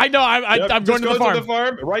looking at. I know. Yep, I'm just going to the go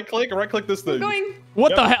farm. farm. Right click this thing. Going. What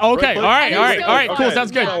Yep, the hell? Okay. right All click. right. All right. Okay, All right. Cool. okay,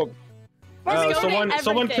 Sounds good. so, Let's go someone to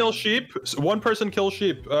someone everything. kill sheep. One person kill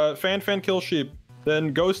sheep. Fan kill sheep.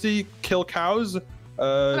 Then Ghosty kill cows.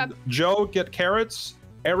 Joe get carrots.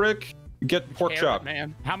 Eric get pork Carrot, chop.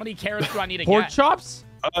 man. How many carrots do I need to Pork get? chops?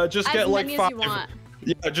 Just As get like many 5. as you want.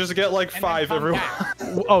 Yeah, just get like And then 5 come everyone. back.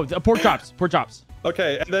 Oh, pork chops. Pork chops.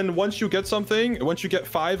 Okay, and then once you get something, once you get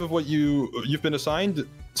 5 of what you've been assigned,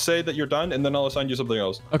 say that you're done, and then I'll assign you something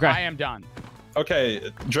else. I Okay. am done.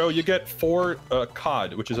 Okay, Joe, you get 4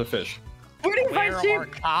 cod, which is a fish. Where do you Where find sheep? are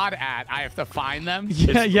cod at? I have to find them.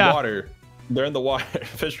 Yeah. It's Yeah. water. They're in the water.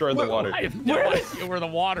 Fish are in the water. I have no idea where the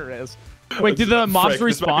water is. Wait, did the mobs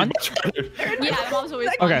Frick, this might respawn? be much harder. Yeah, the mobs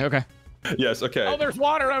always spawn. Okay. Okay. Yes, okay. Oh, there's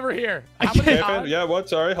water over here. How Okay. many Okay, cod? yeah, what?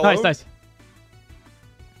 Sorry, hello? Nice. Nice.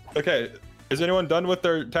 Okay, is anyone done with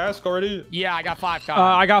their task already? Yeah, I got 5 cod.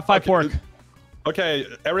 I got 5 Okay. pork. Okay,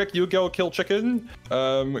 Eric, you go kill chicken.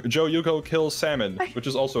 Joe, you go kill salmon, which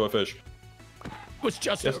is also a fish. was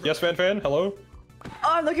just Yes, over. yes, Fan, hello? Oh,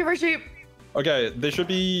 I'm looking for sheep. Okay, they should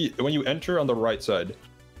be when you enter on the right side.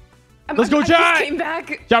 Let's go, I just chat. came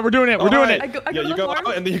back. Chat, we're doing it. We're doing I it. go Yeah, to you the go farm.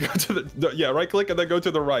 out and then you go to the right click and then go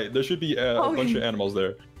to the right. There should be a bunch of animals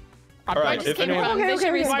there. I'm All I right, just if came anyone, around. They should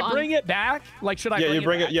Okay. Do I respawn. bring it back? Like, should I? yeah, you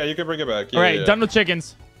bring back? it. Yeah, you can bring it back. Yeah, All right, yeah. done with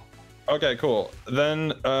chickens. Okay, cool.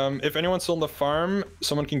 Then, if anyone's still on the farm,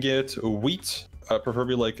 someone can get wheat,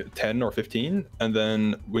 preferably like 10 or 15, and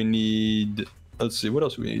then we need. Let's see, what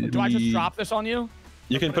else we need. Do I just drop this on you?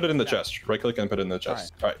 You can put it in the chest. Right click and put it in the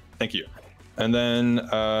chest. All right, thank you. And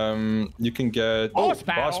then you can get Boss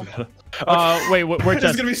battle. Wait, we're There's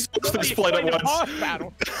just. gonna be so much split at Boss once.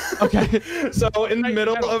 battle. Okay. So in the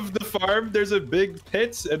middle of the farm, there's a big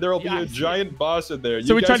pit, and there will be Yeah, I a see giant boss in there.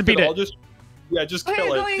 So we guys try to beat could it. all just Okay,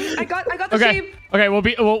 kill it. going. I got the Okay. sheep. Okay, we'll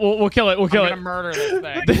kill it. We'll kill I'm it. gonna murder this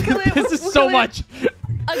thing. Kill it. This is We'll so kill it. much.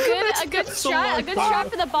 A good strat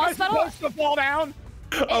for the boss Am I battle. supposed to fall down?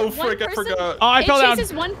 Oh One frick, I person- forgot. Oh, I It fell down.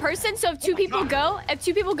 chases one person, so if two people go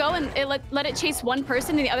and it let it chase one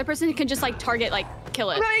person, and the other person can just like target, like kill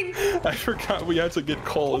it. Running. I forgot we had to get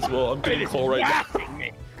coal as well. I'm getting coal right now. Whacking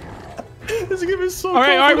me. This game is so All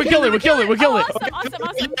right, cool. we kill it. We kill it. We kill Oh, it. awesome.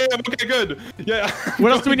 Yeah, okay, good. Yeah.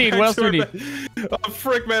 What else do we need? What else do we need? Oh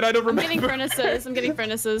frick, man, I don't I'm remember. getting furnaces. I'm getting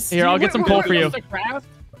furnaces. Here, I'll get some coal for you.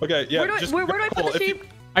 Okay, yeah. Where do just I put coal. the If you- sheep?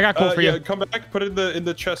 I got coal for yeah, you. come back. Put it in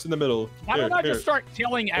the chest in the middle. Why Here, don't I here. just start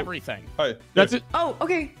killing everything? Hi. That's here. it. Oh,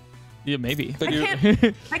 okay. Yeah, maybe. Thank I you.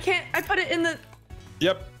 can't. I can't. I put it in the.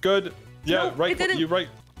 Yep. Good. Yeah. No, right. it didn't. You right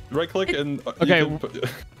click and. Okay, You can put,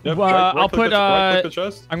 yep, I'll click put, right click the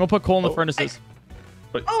chest. I'm gonna put coal in the Oh. furnaces.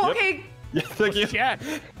 Right, Oh, yep. okay. Yeah. Thank you. Shit.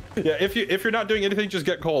 Yeah. If you're not doing anything, just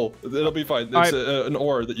get coal. It'll be fine. It's Alright. an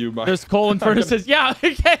ore that you mine. There's coal in furnaces. Yeah.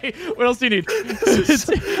 Okay. What else do you need?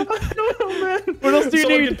 I don't know, man. What else do you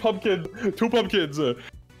Someone need? get pumpkin. 2 pumpkins.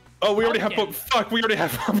 Oh, we already have Pumpkin. fuck. We already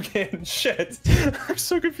have pumpkin. Shit. I'm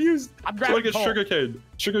so confused. I'm Someone grabbing get coal. sugarcane.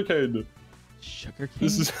 Sugarcane. Sugar cane.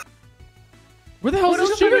 This is. Where the hell What is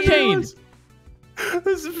else the do we sugar cane? use?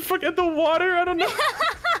 This is fucking the water. I don't know.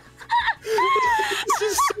 This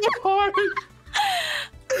is so hard.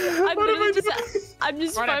 I'm What am I literally doing? I'm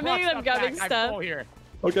just All right, I farming brought and I'm stuff grabbing back. I have stuff. coal here.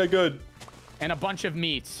 Okay, good. And a bunch of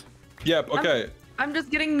meats. Yep. Okay. I'm just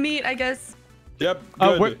getting meat, I guess. Yep.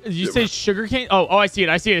 Good. Where, did you say sugar cane? Oh, I see it.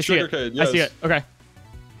 I see it. I see it. Sugarcane, I see yes. it. Okay.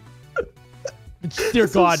 Dear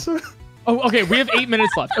God. Oh, okay. We have 8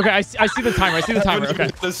 minutes left. Okay, I see the timer. I see the timer. Okay.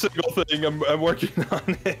 The single thing. I'm working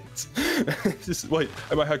on it. Just wait.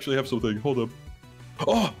 I might actually have something. Hold up.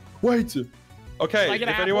 Oh, wait. Okay. Can I get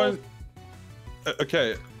If apples? anyone.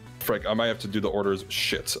 Okay. Frick, I might have to do the orders.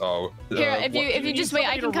 Shit. Oh. Here, if you you need just wait,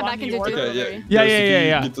 I somebody can to come run back and the do order? Okay. delivery. Yeah, Yes, yeah, if yeah, you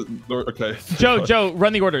yeah. get the- okay. Joe,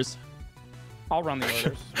 run the orders. I'll run the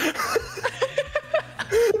orders.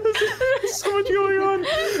 There's so much going on.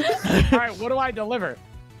 All right, what do I deliver?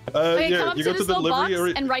 Okay, Yeah, come up you to go to this the little delivery box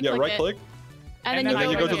area. and right yeah, click right it. click. And And then then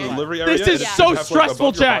you you go go to over the here. delivery area. This is and so you have, stressful,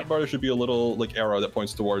 above your chat. hotbar, there should be a little like arrow that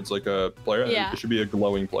points towards like a player. Yeah. There should be a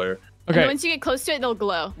glowing player. And then Okay. once you get close to it, they'll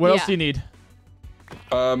glow. What yeah. else do you need?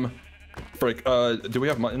 Frick. Do we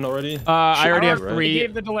have mutton already? I already have Right. I 3.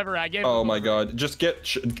 gave the delivery. I gave. Oh the my delivery. god. Just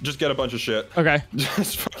get a bunch of shit. Okay.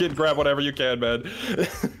 Just fucking grab whatever you can, man.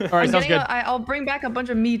 All right, sounds good. I'll bring back a bunch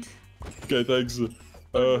of meat. Okay, thanks. What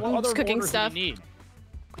I'm other just cooking orders do you stuff. need?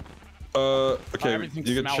 Okay, everything's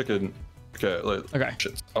you get smelted. chicken. Okay, like, Okay.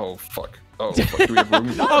 shit. Oh fuck. Oh fuck. Do we have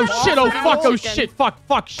room? Oh shit! Oh fuck! Oh Chicken. shit!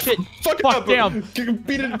 Fuck! Shit! Fuck it Fuck! up. Damn!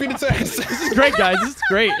 Beat its ass. This is great, guys. This is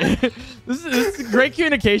great. this is great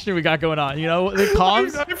communication we got going on. You know, the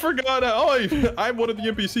comms. I forgot. Oh, I'm one of the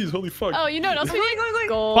NPCs. Holy fuck. Oh, you know what else we need? Going.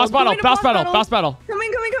 Gold. Boss battle! Going to Boss boss battle! battle. Boss battle!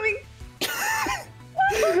 Coming.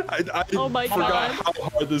 I Oh my forgot God. how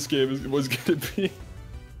hard this game was going to be.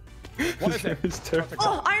 What This is it? game is terrible.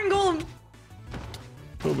 Oh, iron golem.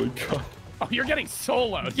 Oh my god. Oh, you're getting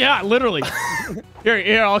soloed. Yeah, literally.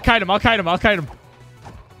 Here, I'll kite him.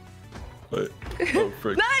 Wait. Oh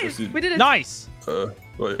frick. Nice. We did it. Nice. Wait,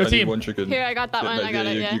 Good I team. need one chicken. Here, I got that one. I got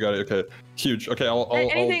it. Yeah. You got it. Okay. Huge. Okay, I'll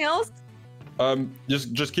Anything else?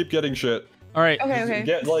 just keep getting shit. All right. Okay.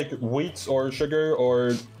 Get like wheats or sugar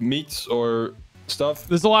or meats or stuff.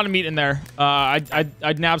 There's a lot of meat in there.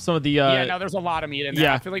 I'd nab some of the. Yeah, no, there's a lot of meat in there.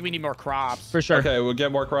 yeah. I feel like we need more crops. For sure. Okay, we'll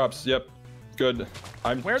get more crops. Yep. Good.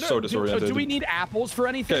 I'm Where so disoriented. do we need apples for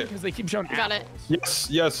anything? Okay. Because they keep showing Got it. apples.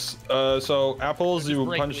 Yes. So apples, you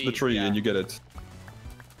break punch the leaves, tree yeah. and you get it.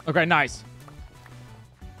 Okay. Nice.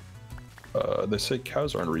 They say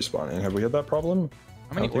cows aren't respawning. Have we had that problem?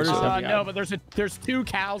 How many I don't think orders so. have you No, had? but there's 2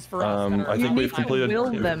 cows for us. that are I think You we've need to completed.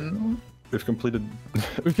 will them. We've completed.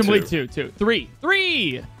 We've completed two. Three.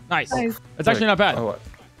 Nice. Nice. That's actually not bad. Oh,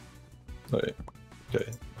 wait.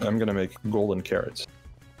 Okay. I'm gonna make golden carrots.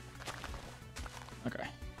 Okay.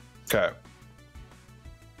 Okay.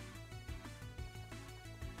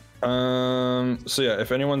 So yeah,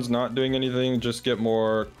 if anyone's not doing anything, just get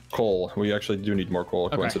more coal. We actually do need more coal,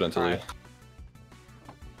 coincidentally. Right.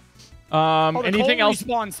 Oh, the Anything coal else?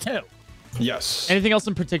 respawns too. Yes. Anything else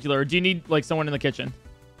in particular? Or do you need like someone in the kitchen?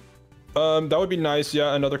 That would be nice.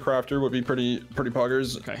 Yeah, another crafter would be pretty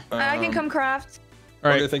poggers. Okay. I can come craft. All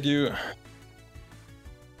right. Okay, thank you.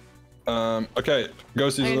 Okay,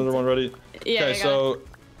 Ghosty, is another one ready? Yeah. Okay, so,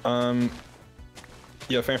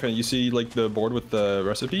 yeah, Fan, you see like the board with the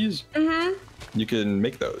recipes? Mm-hmm. You can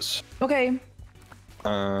make those. Okay. You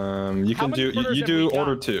can many do orders you have do we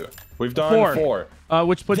order done? 2. We've done 4.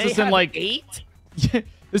 Which puts us in have like 8.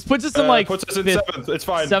 this puts us in like puts us in fifth- 7th. It's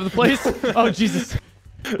fine. 7th place. Oh Jesus.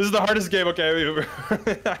 This is the hardest game. Okay,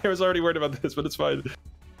 I was already worried about this, but it's fine.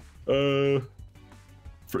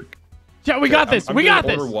 Frick. Yeah, we got this. I'm We doing got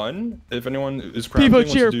this. Order 1. If anyone is crafting, People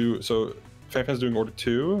wants cheer. to do so. Fan's doing order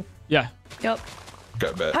 2. Yeah. Yep.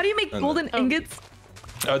 Okay, bet. How do you make And golden ingots?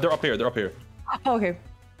 they're up here. They're up here. Oh, okay.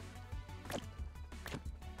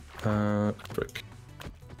 Frick.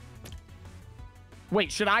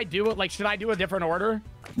 Wait, should I do it? Like, should I do a different order?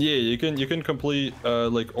 Yeah, you can complete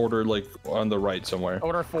like order like on the right somewhere.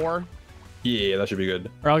 Order 4. Yeah, that should be good.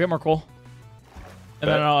 Or I'll get more coal. And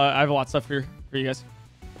Bet. then I have a lot of stuff for you guys.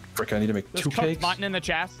 Frick, I need to make There's 2 cooked cakes. mutton in the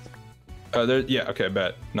chest. Yeah, okay,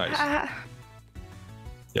 bet. Nice. Ah,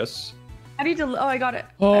 Yes. how do you oh, I got it.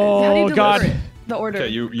 Oh, How do you deliver God. it? The order. Okay,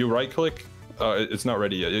 you right click. It's not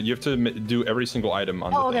ready yet. You have to do every single item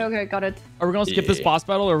on Oh, the okay, thing. okay, got it. Are we gonna skip this Yeah. boss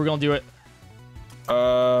battle or are we gonna do it?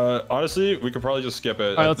 Honestly, we could probably just skip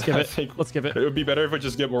it. All right, let's skip I it. think Let's skip it. it would be better if we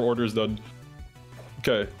just get more orders done.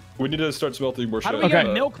 Okay, we need to start smelting more How shit. do we get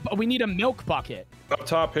Okay. milk? We need a milk bucket. Up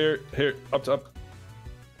top here, up top.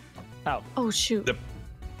 Oh. Oh shoot. Yep.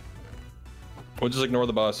 We'll just ignore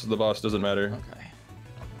the boss. The boss doesn't matter. Okay.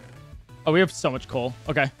 Oh, we have so much coal.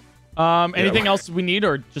 Okay. Anything else we need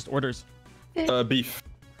or just orders? Beef.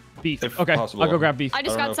 Beef. If Okay. possible. I'll go grab beef. I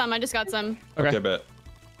just I don't got know. some. I just got some. Okay. Okay, bet.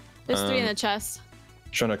 There's 3 in the chest.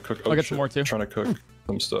 Trying to cook. I'll get some more, too. Trying to cook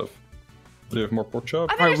some stuff. Do you have more pork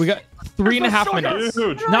chop? All right, we got 3.5 minutes.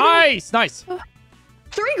 Huge. Nice, nice.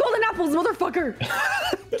 3 golden apples, motherfucker!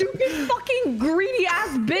 Stupid fucking greedy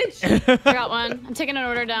ass bitch! I got one. I'm taking an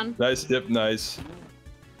order down. Nice dip, nice.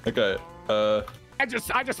 Okay. I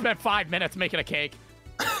just spent 5 minutes making a cake.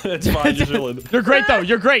 It's fine. You're chilling. You're great though.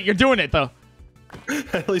 You're great. You're doing it though.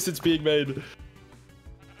 At least it's being made.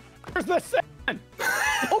 Where's the sand?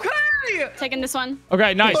 Okay! Taking this one.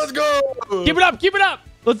 Okay, nice. Let's go. Keep it up. Keep it up.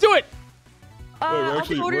 Let's do it. we're I'll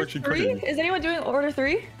actually- do we're order actually 3. cooking. Is anyone doing order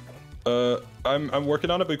 3? I'm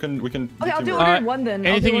working on it, but we can. Okay, I'll do teamwork. order 1 then.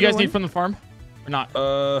 I'll Anything do you guys order need 1. from the farm or not?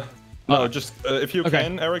 No, just if you okay.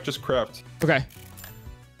 can, Eric, just craft. Okay.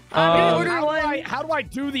 I'm gonna order How do 1. how do I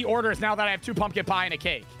do the orders now that I have 2 pumpkin pie and a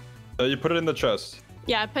cake? You put it in the chest.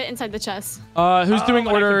 Yeah, I put it inside the chest. Who's Oh, doing but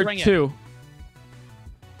I can order bring it. 2?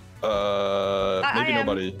 Maybe am.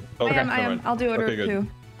 nobody. I Okay, am. never mind. I'll do order Okay, good. 2.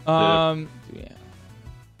 Yeah.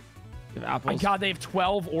 You have My apples. God, they have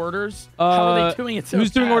 12 orders. How are they doing it so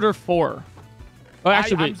Who's doing fast? order 4? Oh,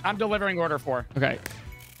 actually, I'm delivering order 4. okay.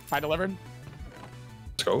 I delivered.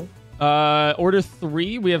 Let's go. Order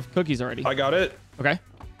 3, we have cookies already. I got it. Okay.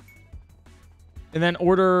 And then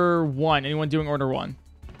order 1. Anyone doing order 1?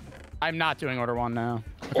 I'm not doing order 1 now.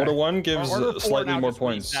 Order 1 gives Order 4 slightly now more just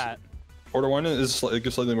points. reset. Order 1 it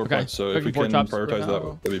gives slightly more Okay. points. So if Cooking we pork can chops prioritize for that,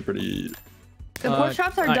 now. that'd be pretty The pork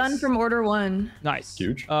chops are nice. done from order 1. Nice.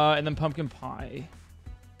 Huge. And then pumpkin pie.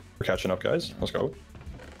 We're catching up, guys. Let's go.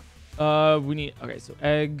 We need. Okay, so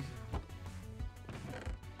egg.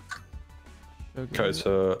 Okay,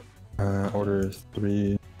 so order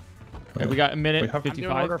 3. Okay, we got a minute We have- I'm doing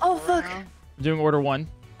 55. order Oh, 4 fuck. now. I'm doing order 1.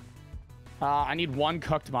 I need 1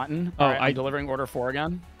 cooked mutton. Oh, All right, I- I'm delivering order 4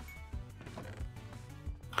 again.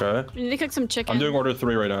 Okay. We need to cook some chicken. I'm doing order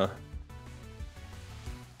 3 right now.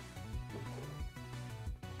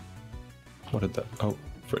 What did that? Oh,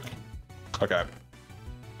 frick. Okay.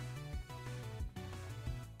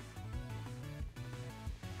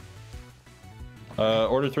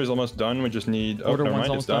 Order 3 is almost done. We just need. Oh, Order never 1's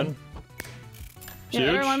mind. It's almost done. Yeah, Huge.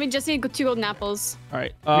 everyone, we just need 2 golden apples. All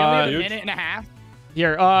right. We only have a Huge. minute and a half.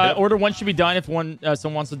 Here. Yep. Order 1 should be done if someone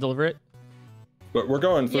wants to deliver it. But we're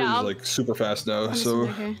going through Yeah, I'll- like super fast now. I'm just So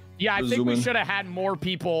over here. Yeah, I think Zoom we in. should have had more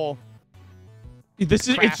people. This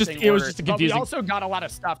is. It's just. crafting It was orders. just But confusing. we also got a lot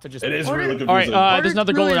of stuff to just. it is Order- really confusing. All right. Order There's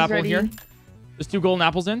another 2 golden is apple ready. here. There's 2 golden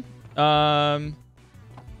apples in.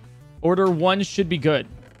 Order 1 should be good.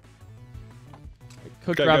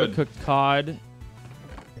 Cooked Okay, rabbit, good. cooked cod.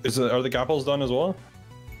 Are the gapples done as well?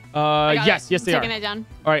 I got Yes, it. yes they I'm are. taking it down.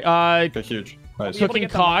 All right. Okay, huge. Nice. Able to Cooking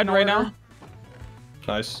get the cod mutton right order?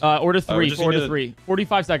 Nice. Order three. just Order need to- 3.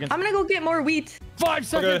 45 seconds. I'm gonna go get more wheat. 5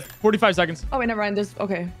 seconds. 45 seconds. Oh wait, never mind. There's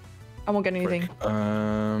okay. I won't get anything.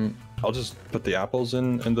 I'll just put the apples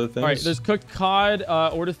in the things. All right, there's cooked cod.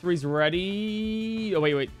 Order 3's ready. Oh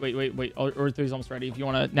wait. Order 3's almost ready. If you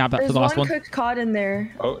want to nab that There's for the last one. cooked cod in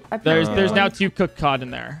there. Oh, I put There's one. now 2 cooked cod in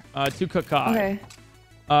there. 2 cooked cod. Okay.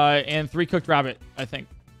 And 3 cooked rabbit, I think.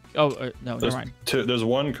 Oh no, never mind. There's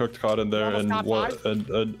 1 cooked cod in there, Almost and got what? 5.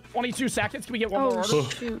 And 22 seconds. Can we get one more Oh order?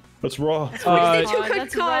 shoot. that's raw. Two God, cooked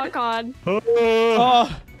that's raw cod. cod.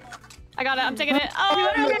 Oh, I got it. I'm taking it.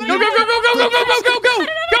 Oh, go, go.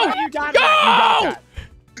 You got that.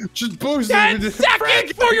 Just boost 10 it.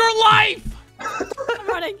 seconds for your life. I'm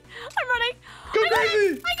running. Go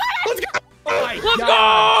crazy. Let's go. Oh my Let's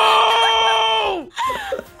God. go.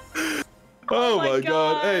 Oh my my god.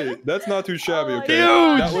 God. Hey, that's not too shabby, Oh my okay?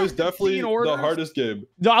 God. That was definitely 15 the orders? hardest game.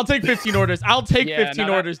 No, I'll take 15 orders. I'll take Yeah, 15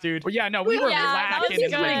 no, that- orders, dude. Well, yeah, no, we were Yeah, that was lacking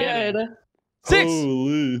in the good. beginning. 6.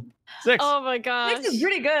 Holy. 6. Oh my gosh. This is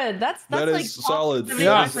pretty good. That's That like is top solid. 75%.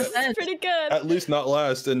 Yeah. That's pretty good. At least not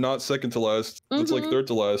last and not second to last. It's like Mhm. third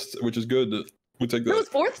to last, which is good. We take No, that. it's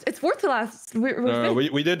fourth. It's fourth to last. We're No,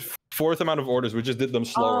 fifth. we did 4th amount of orders. We just did them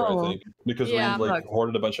slower, Oh. I think, because Yeah. we like Fuck.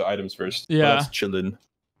 hoarded a bunch of items first. But Yeah. that's chilling.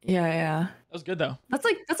 Yeah. That was good though. That's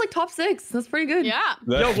like top 6. That's pretty good. Yeah.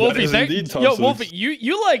 That, Yo, that Wolfie, is indeed top yo, six. Wolfie,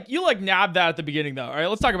 you like nabbed that at the beginning though. All right,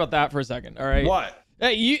 let's talk about that for a second. All right. What?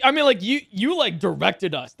 Hey, you like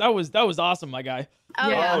directed us. That was awesome, my guy. Oh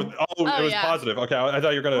Yeah. yeah. Oh, it was yeah. positive. Okay, I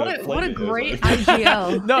thought you were gonna. What a flame me. great It was like-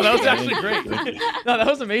 IGL. No, that was actually great. No, that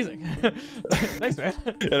was amazing. Thanks, man.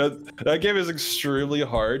 Yeah, that game is extremely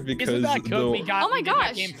hard because Isn't that good? We the got Oh my we did that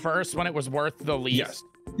gosh. game first when it was worth the least.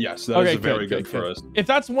 yes, that is Okay, very good for us. If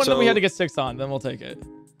that's one that we So- had to get 6 on, then we'll take it.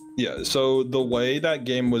 Yeah, so the way that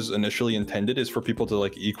game was initially intended is for people to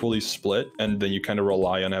like equally split, and then you kind of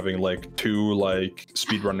rely on having like 2 like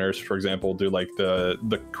speedrunners, for example, do like the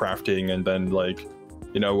crafting, and then like,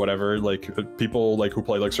 you know, whatever, like people like who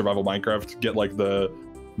play like survival Minecraft get like the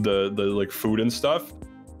like food and stuff.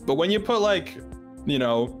 But when you put like, you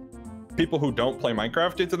know, people who don't play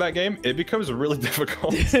Minecraft into that game, it becomes really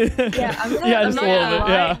difficult. Yeah, I'm Yeah, I'm just not a little gonna bit, lie.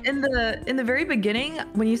 yeah. In the very beginning,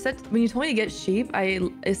 when you told me to get sheep, I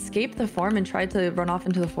escaped the farm and tried to run off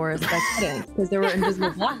into the forest, but I couldn't because there were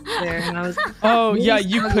invisible blocks there, and I was Oh really yeah,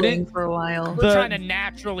 you struggling couldn't. for a while. We're The- trying to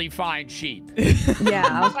naturally find sheep. Yeah,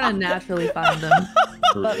 I was trying to naturally find them,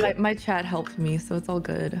 but my chat helped me, so it's all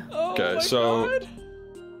good. Oh Okay, my so- God.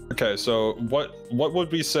 Okay, so what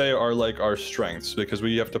would we say are like our strengths? Because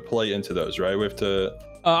we have to play into those, right? We have to.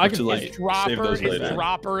 I to, can like, play. save Dropper those is later.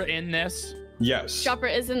 Dropper in this. Yes. Dropper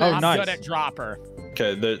isn't Oh, us. I'm nice. good at Dropper.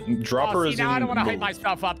 Okay, the dropper Oh, see, is now in. I don't want to hype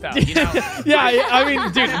myself up though. You know? Yeah, I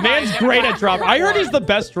mean, dude, man's great at dropper. I heard he's the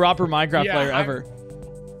best dropper Minecraft Yeah, player I'm- ever.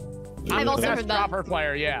 I've the also best heard that. Dropper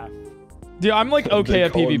player, yeah. Dude, I'm like okay They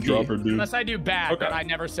at call him PvP. Dropper, dude. Unless I do bad, Okay. but I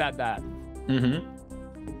never said that. Mm-hmm.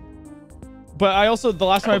 But I also the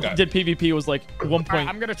last time I Okay. did PvP was like 1.2. All right,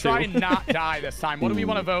 I'm gonna try and not die this time. What do we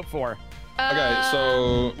want to vote for? Okay,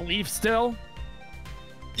 so Leaf still?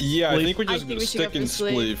 yeah, I Spleef. think we I just think we should go stick in for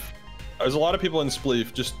Spleef. Spleef. There's a lot of people in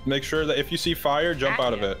Spleef. Just make sure that if you see fire, jump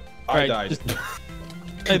out of it. I Alright, died. just-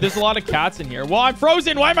 Hey, there's a lot of cats in here. Well, I'm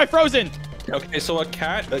frozen. Why am I frozen? Okay, so a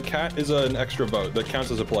cat is an extra vote that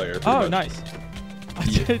counts as a player. pretty Oh, much. nice.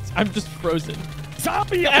 I'm just frozen.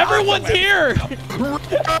 Zombie! Everyone's here. Run!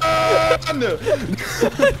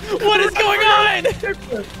 What is going on?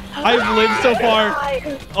 I've lived so far.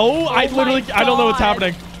 Oh, I literally, I don't know what's God.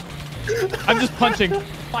 happening. I'm just punching. Oh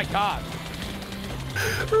my god.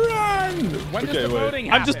 Run! When does Okay, the wait.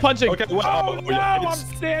 voting I'm just happen? punching. Okay, wow. Oh no, yeah, I'm it's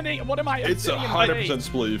standing. What am I? I'm it's sitting in 100% lane.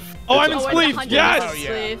 Spleef. Oh, I'm It's in a- Spleef. 100% Yes. Oh, yeah.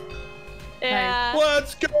 Spleef. Yeah.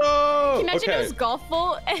 Let's go! Can you imagine Okay. it was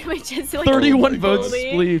golfful and we just like 31 my votes. God.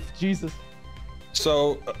 Spleef. Jesus.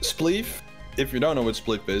 So, Spleef, if you don't know what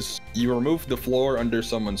Spleef is, you remove the floor under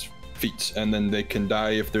someone's feet, and then they can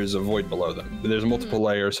die if there's a void below them. There's multiple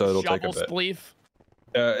layers, so it'll take a Shovel bit. spleef.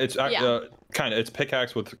 It's Yeah. kind of it's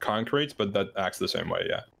pickaxe with concrete, but that acts the same way,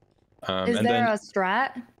 yeah. Is and there then a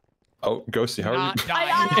strat? Ghosty, how are you? Not dying.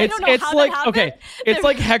 I It's don't know it's how that like happened. okay, it's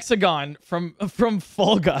like Hexagon from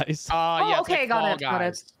Fall Guys. Yeah, it's okay, like got Fall it, got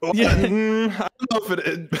it. Guys. Yeah. I don't know if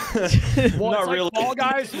it. Well, Not it's like really. Fall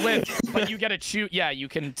Guys with, but you get to shoot. Yeah, you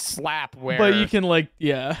can slap where. But you can like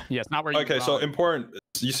yeah. Yeah, it's not where you. Okay, so run. important.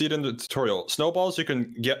 You see it in the tutorial. Snowballs you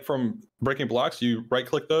can get from breaking blocks. You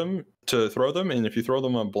right-click them to throw them, and if you throw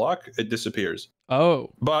them on a block, it disappears. Oh.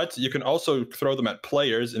 But you can also throw them at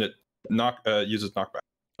players, and it uses knockback.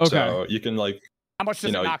 Okay. So you can like How much does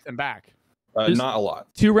you know, it knock them back? Not a lot.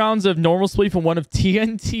 2 rounds of normal spleef and 1 of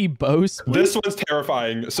TNT bow spleef. This one's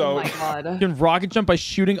terrifying. So Oh my god. You can rocket jump by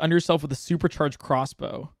shooting under yourself with a supercharged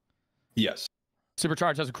crossbow. yes.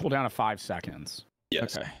 Supercharge has a cooldown of 5 seconds.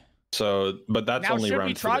 Yes. Okay. So, but that's Now, only should round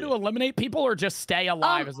we try 3. to eliminate people or just stay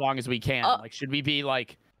alive as long as we can? Like, should we be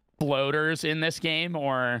like bloaters in this game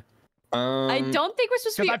or? I don't think we're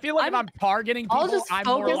supposed to Because be. I feel like if I'm targeting I'll people, just I'm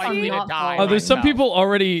more focus on likely to not die. falling. Oh, there's some No. people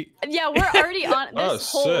already. Yeah, we're already on. There's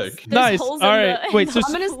holes. sick. There's Nice. holes All in right. the- Wait, so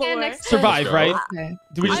I'm gonna stand next to survive, go. right? Okay.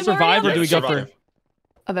 Do we just I'm survive or already do we go for? Survive.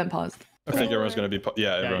 Event paused. I think everyone's gonna be.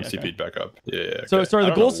 Yeah, everyone's okay. TP'd back up. Yeah. So okay. sorry, I the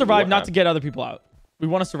don't goal know is survive, what not to happened. get other people out. We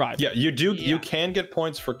want to survive. Yeah, you do. Yeah. You can get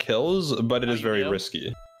points for kills, but it Oh, is you very do?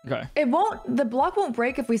 risky. Okay. It won't. The block won't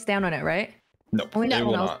break if we stand on it, right? No, Only it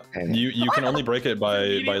will someone else- not. okay. You can only break it by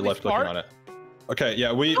Immediately left clicking start? on it. Okay,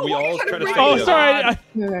 yeah, we Oh, why all are you try to trying to stick Oh, together.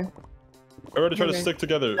 sorry. Okay. Everyone try to Okay. stick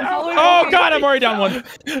together. Oh god, I'm already down 1.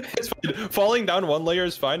 It's fine. Falling down 1 layer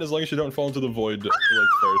is fine as long as you don't fall into the void like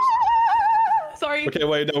first. Sorry. Okay,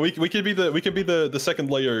 wait, no, we could be the second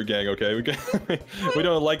layer gang. Okay, we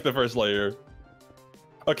don't like the first layer.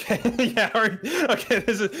 Okay, yeah, okay,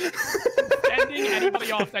 this is. Sending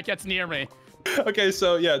anybody off that gets near me. Okay,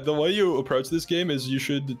 so yeah, the way you approach this game is you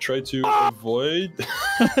should try to avoid.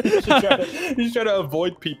 you should try to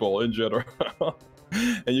avoid people in general,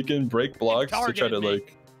 and you can break blocks to try to targeted me.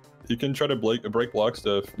 like. You can try to break blocks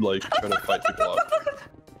to like try to fight people off.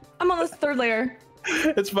 I'm on this 3rd layer.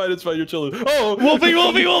 It's fine. You're chilling. Oh,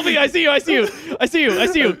 Wolfie! I see you!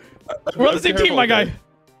 We're on the same team, my guy.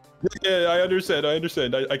 Yeah, I understand. I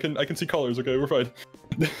can see colors. Okay, we're fine.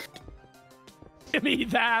 Give me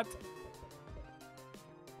that.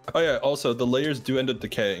 Oh yeah. Also, the layers do end up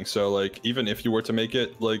decaying. So like, even if you were to make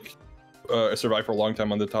it like survive for a long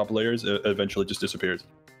time on the top layers, it eventually just disappears.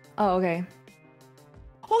 Oh, okay.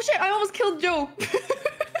 Oh shit! I almost killed Joe.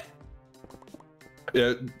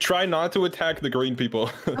 Yeah. Try not to attack the green people.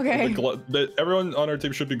 Okay. Everyone on our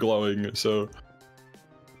team should be glowing. So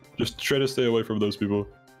just try to stay away from those people.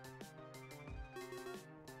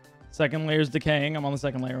 Second layer's decaying. I'm on the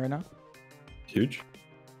second layer right now. Huge.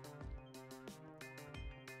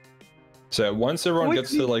 So once everyone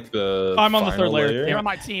gets to like the I'm on the final 3rd layer. You're on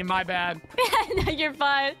my team. My bad. No, you're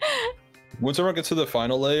fine. Once everyone gets to the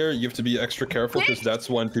final layer, you have to be extra careful because that's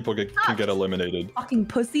when people can get eliminated. Fucking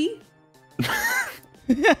pussy.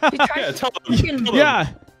 Yeah, tell them. Yeah.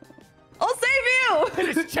 I'll save you.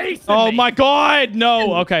 It's chasing Oh me. my god,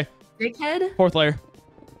 no. Okay. Dickhead. 4th layer.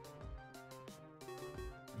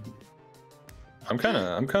 I'm kind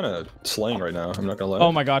of slaying right now. I'm not gonna lie.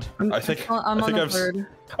 Oh my god. I think I'm I think on the I've 3rd.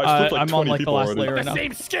 I've flipped like I'm 20 on like the people last already. layer right The now.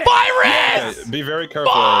 same skin. Virus! Yeah, be very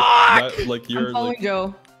careful. Fuck! Like I'm you're following like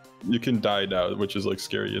Joe. you can die now, which is like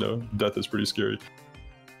scary. You know, death is pretty scary.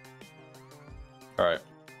 All right,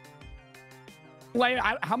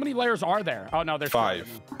 How many layers are there? Oh no, there's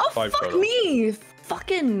 5. Oh 5 fuck total. me.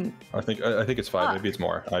 Fucking. I think it's 5. Maybe it's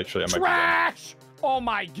more. Actually, I might be wrong. Trash! Oh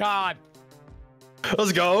my god.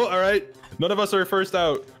 Let's go. All right. None of us are first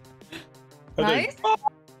out. I think. Nice.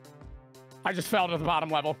 I just fell to the bottom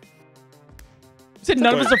level. You said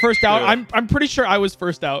none of us are first out. Yeah. I'm pretty sure I was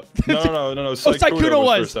first out. No. Oh, Saikuno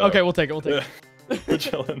was. first out. Okay, we'll take it. We'll take Yeah. it. We're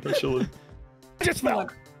chilling. I just fell.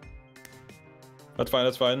 That's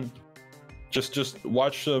fine. Just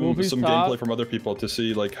watch some Wolfie's top. gameplay from other people to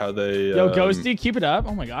see like how they. Yo, Ghosty, keep it up.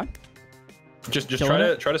 Oh my god. Just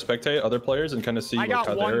killing try to spectate other players and kind of see I like, got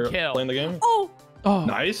how 1 they're kill. playing the game. Oh, Oh.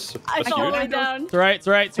 Nice. I That's fell all the way huge. down. It's right. It's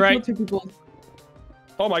right. It's I right. killed 2 people.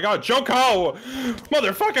 Oh my god, Joko!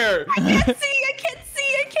 Motherfucker! I can't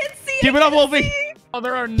see. Keep it up, Wolfie. Oh,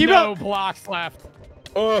 there are Keep no up. blocks left.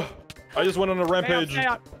 Oh, I just went on a rampage. Stay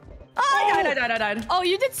up. Oh, I died. Oh,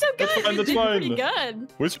 you did so good. That's fine, You that's did fine. pretty good.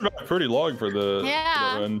 We survived pretty long for the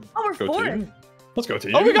Yeah. for the run. Oh, we're Go 4th. team. Let's go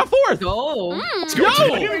team. Oh, we got 4th. Go. Let's Yo. go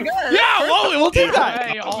team. Here we go. Yeah, we'll take that.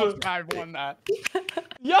 Hey, I won that.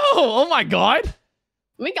 Yo, oh my god.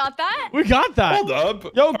 We got that. We got that. Hold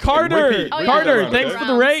up. Yo, Okay, Carter. repeat Oh, yeah, Carter, that round, thanks okay? for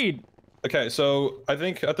the raid. Okay, so I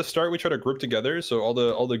think at the start we try to group together. So all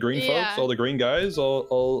the green Yeah. folks, all the green guys,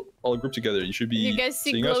 all group together. You should be You guys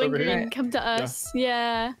see seeing us glowing over green? here. Come to us.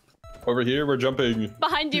 Yeah. Over here, we're jumping.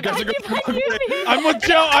 Behind you. You guys Behind you. are gonna- Behind you. I'm with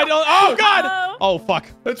Joe. I don't. Oh god. Oh. Oh fuck.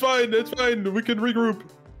 It's fine. We can regroup.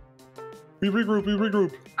 We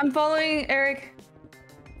regroup. I'm following Eric.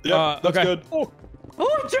 Yeah, that's okay. good.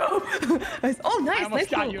 Oh, Joe. Nice. Oh, I nice. almost Nice.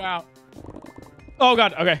 got kill. you out. Oh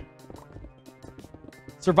god. Okay.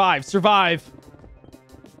 Survive.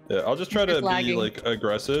 Yeah, I'll just try It's to be lagging. like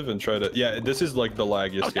aggressive and try to. Yeah, this is like the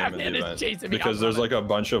laggiest Oh, game man, in the it's event chasing me. because I'm there's coming. like a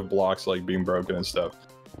bunch of blocks like being broken and stuff.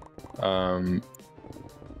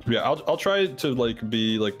 Yeah, I'll try to like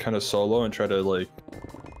be like kind of solo and try to like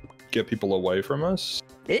get people away from us,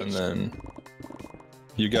 Bitch. and then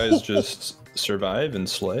you guys just survive and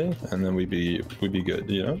slay, and then we'd be good,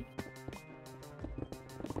 you know?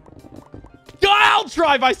 I'll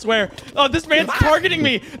drive, I swear. Oh, this man's targeting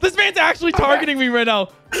me. This man's actually targeting me right now.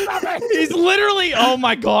 He's literally, oh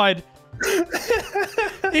my God.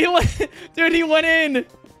 Dude, he went in.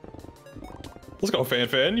 Let's go,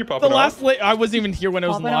 Fan. You're popping The off. last I wasn't even here when it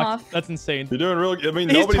was Popping locked. off. That's insane. You're doing real. I mean,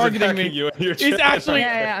 He's nobody's targeting attacking me. you. And you're He's chat. actually,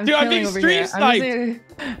 I'm dude, I'm being chilling over stream here. sniped.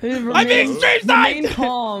 I'm being stream Remain sniped.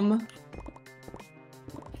 calm.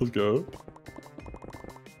 Let's go.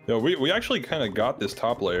 Yeah, we actually kind of got this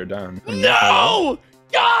top layer down. No!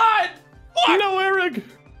 God! Fuck! No, Eric!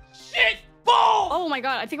 Shit! Ball! Oh my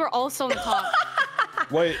god, I think we're all still on the top.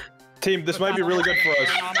 Wait, team, this might be really good for us.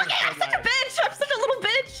 Bitch! I'm such a little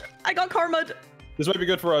bitch! I got karma'd. This might be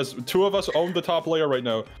good for us. 2 of us own the top layer right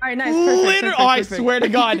now. All right, nice. Perfect, Oh, I perfect. swear to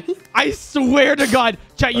God. I swear to God.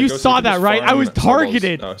 Chat, you Go saw see that, this right? I farm was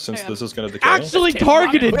targeted. snowballs. Since this is gonna decay. Actually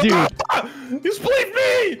targeted, dude. You split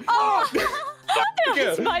me! Oh, that Yeah.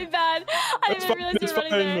 was my bad. I That's didn't realize you it's were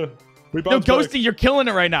running there. We No, bounced back. Ghosty, you're killing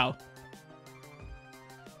it right now.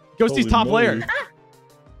 Ghosty's Holy top moly. layer.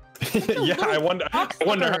 Yeah, I wonder how.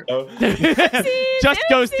 Just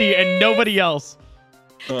Ghosty and nobody else.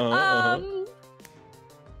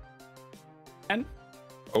 And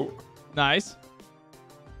Oh, Nice.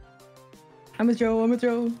 I'm with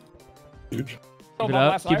Joe. huge. Keep it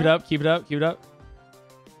up. Keep it up. Keep it up. Keep it up.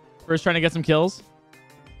 First, trying to get some kills.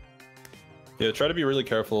 Yeah, try to be really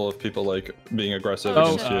careful of people like being aggressive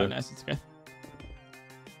Oh, against you. Nice. It's okay.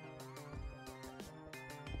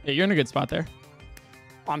 Yeah, you're in a good spot there.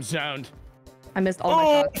 I'm zoned. I missed all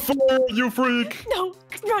my shots. Fire, you freak! No,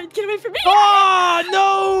 Ryan, get away from me. Oh,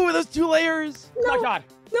 no! Those 2 layers. Oh my God.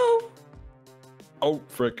 No. Oh,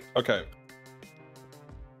 frick. Okay.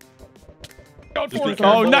 Go Just for be it. careful.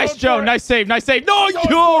 Oh, nice, Go Joe. for it. Nice save. Nice save. No, Go for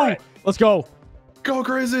yo! it. Let's go. Go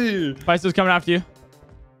crazy! Paiso's coming after you.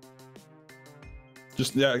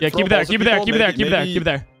 Just, yeah. Yeah, throw keep it there. balls at Keep it there. people. Keep it there. Maybe- Keep it there. maybe- Keep it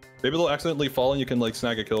there. Maybe they'll accidentally fall and you can like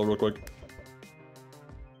snag a kill real quick.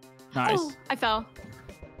 Nice. Oh, I fell.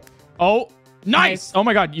 Oh, nice. Oh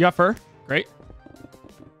my God, you got fur. Great.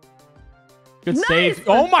 Good Nice. save.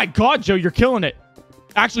 Oh my God, Joe, you're killing it.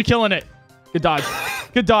 Actually killing it. Good dodge.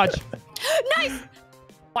 Good dodge. Nice.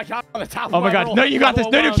 My God, on the top Oh my God. level. No, you got this.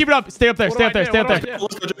 No, no, keep it up. Stay up there. What Stay do up there. I do? Stay up What there. do I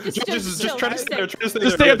do? Let's go. Just chill, try to just stay there. chill. Try to stay there.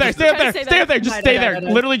 Just stay up there. Stay up Try there. to stay Stay up there. Just there. stay No, there. no,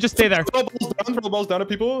 no. Literally just stay there. Throw the balls down at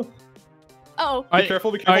people. Oh. All Be right.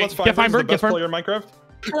 careful. Be All careful. right, That's fine. get Feinberg, the get best Fern. player in Minecraft.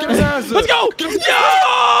 Let's go.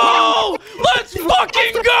 Yo! Let's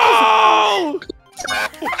fucking go!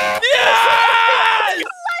 Yes!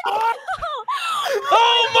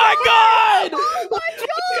 Oh my God! Oh my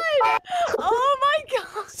god! Oh my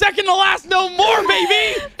god! Second to last, no more,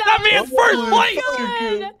 baby! That means first place!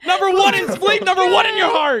 God. Number 1 in sleep, number 1 in your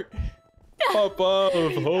heart! Pop up.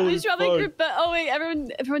 We Holy should probably fuck. group up. Oh wait,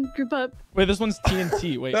 everyone group up. Wait, this one's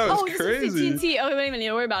TNT. Wait. That was Oh, this crazy. is TNT. Oh wait a minute,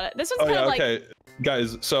 don't worry about it. This one's Oh kind yeah, of like. okay.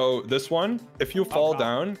 Guys, so this one, if you fall God.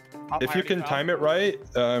 down, if I you already can fell. time it right,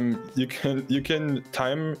 you can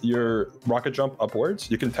time your rocket jump upwards.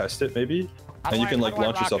 You can test it maybe, How and do you I- can how like do I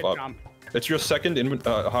launch yourself rocket up. jump? It's your second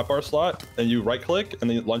hotbar slot, and you right click, and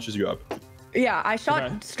then it launches you up. Yeah, I shot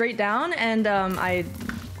Okay. straight down and I.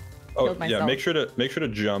 Oh Killed yeah, myself. make sure to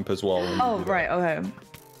jump as well. when you Oh do that. right. Okay.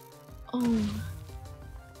 Oh.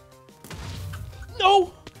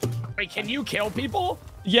 No! Wait, can you kill people?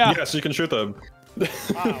 Yeah. Yes, you can shoot them. Oh,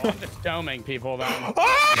 I'm just doming people then.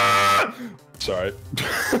 Sorry.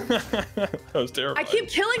 That was terrible. I keep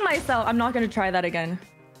killing myself. I'm not gonna try that again.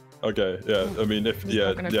 Okay, yeah. I mean, if Just yeah,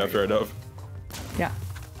 not gonna yeah, try fair it. enough. Yeah.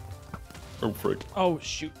 Oh frick. Oh,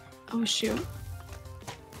 shoot. Oh shoot.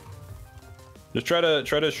 Just try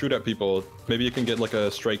to shoot at people. Maybe you can get like a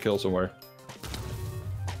stray kill somewhere.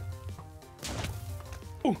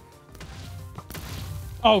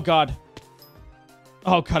 Oh, God.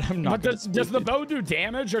 Oh, God, I'm not But gonna does the sleep. bow do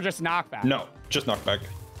damage or just knockback? No, just knockback.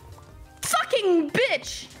 Fucking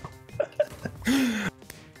bitch!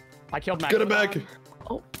 I killed Max. Get it back.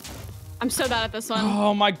 I'm so bad at this one.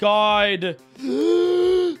 Oh, my God.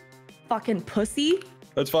 Fucking pussy.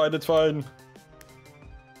 That's fine. It's fine.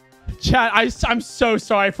 Chat, I'm so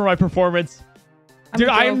sorry for my performance. Dude,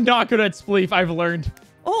 a I girl. am not good at spleef, I've learned.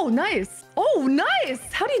 Oh nice. Oh nice.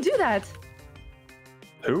 How do you do that?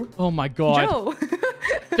 Who? Oh, my God. Joe.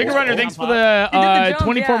 Sticker Runner, thanks for the You did the jump,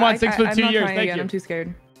 24 yeah, months, thanks for the I'm 2 not years. trying Thank again. you. I'm too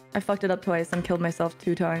scared. I fucked it up twice and killed myself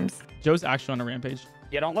 2 times. Joe's actually on a rampage.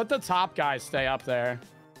 Yeah, don't let the top guys stay up there.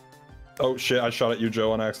 Oh shit! I shot at you,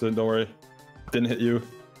 Joe, on accident. Don't worry. Didn't hit you.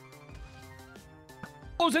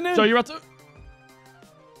 Closing in. So you're about to.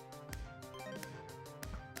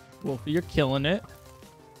 Wolfie, you're killing it.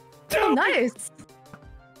 Oh, nice.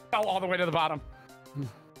 Fell all the way to the bottom.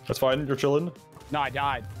 That's fine. You're chilling. No, I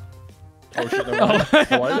died. Oh shit! Never mind.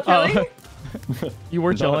 What? Oh, you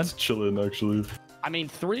were No, chilling. it's chilling actually. I mean,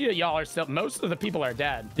 3 of y'all are still. Most of the people are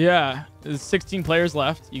dead. Yeah, there's 16 players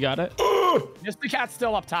left. You got it. Just the cat's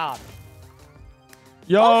still up top.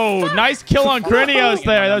 Yo, nice kill on Krinios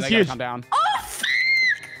there. That was They gotta huge. Come down.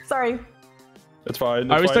 Sorry. It's fine. All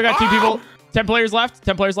right, we it's still fine. got 2 people. 10 players left.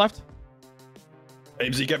 10 players left.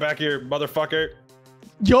 Amesy, get back here, motherfucker.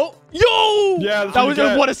 Yo. Yeah, that's that what was you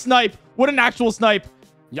get. what a snipe. What an actual snipe.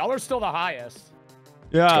 Y'all are still the highest.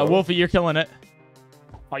 Yeah, Go. Wolfie, you're killing it.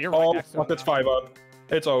 Oh, you're right Oh, next to fuck, him. it's 5 up.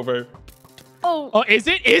 It's over. Oh, Is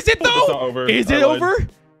it? Is it It's though? not over. Is I it lied. over?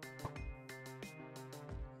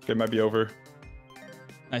 It might be over.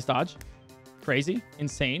 Nice dodge. Crazy.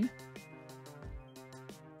 Insane.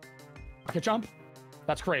 Rocket jump.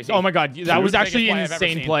 That's crazy. Oh my god, that was the actually an biggest play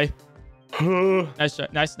I've ever insane seen. play. Nice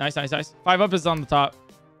shot. Nice. 5 up is on the top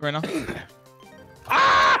right now.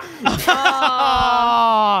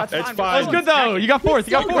 That's It's fine. fine. That was good though. You got fourth.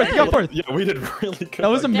 You got fourth. You got fourth. Yeah, we did really good. That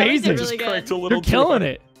was Like, Yeah, we did amazing. really good. cracked a little You're too killing hard.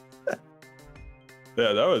 it.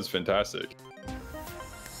 Yeah, that was fantastic.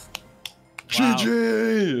 Wow.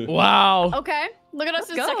 GG. Wow. okay. Look at us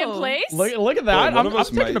in Let's second go. place. Look at Well, that. one I'm of us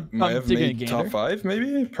taking might a have taking a made gander. top 5,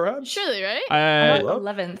 maybe, perhaps. Surely, right? I'm Well,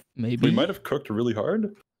 11th. Maybe. We might have cooked really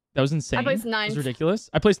hard. That was insane. I placed That was 9th. ridiculous.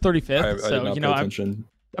 I placed 35th, I so did not you pay know attention.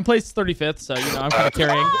 I'm placed 35th, so you know I'm kind of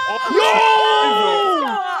carrying. Oh,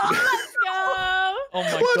 let's go. Oh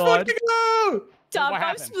my Let's god. fucking go! Top What 5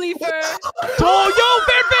 happened? spleefer. Oh, yo,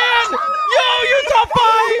 Fair Fan! Yo, you're top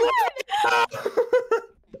 5!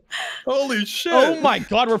 Holy shit! Oh my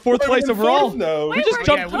god, we're 4th place We're in overall. fourth now. We just we're-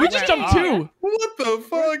 jumped. yeah, We we just went jumped 2. What the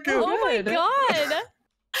fuck? Oh my Good. god.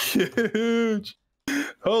 Huge.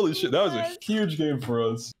 Holy shit, that was a huge game for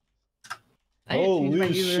us. I need to change my Holy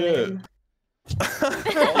username. shit.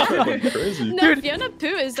 That went crazy. No, Dude. Fiona Pooh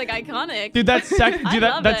is like iconic. Dude, that I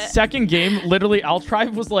love that it. second game, literally,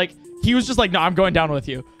 Altrive was like, he was just like, no, I'm going down with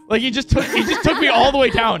you. Like he just took me all the way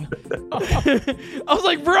down. I was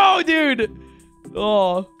like, bro, dude.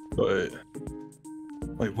 Oh.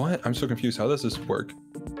 Wait, what? I'm so confused. How does this work?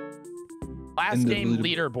 Last In the game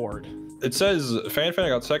leaderboard. It says Fan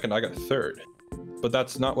got second, I got third. But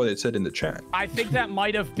that's not what it said in the chat. I think that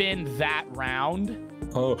might have been that round.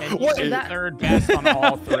 Oh, And you wait, did that- third best on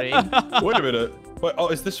all 3. wait a minute. Wait, oh,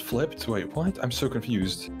 is this flipped? Wait, what? I'm so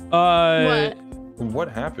confused. What?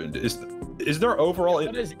 What happened? Is there overall...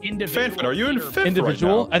 What is individual? Fanfan, are you in leaderboard? fifth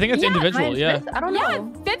Individual? right I think it's Yeah, individual, Mine's yeah. 5th? I don't Yeah,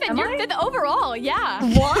 know. 5th, and Am you're I? 5th overall.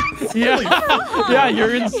 Yeah. What? Yeah. yeah,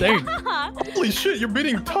 you're insane. now? Holy shit, you're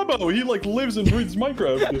beating Tubbo. He like lives and breathes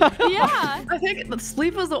Minecraft. Yeah. I think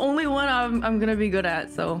sleep was the only one I'm gonna be good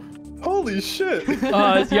at. So Holy shit. Yeah,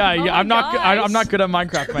 Oh my I'm not gosh. I'm not good at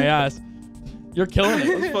Minecraft, my ass. You're killing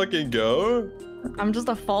it. Let's fucking go. I'm just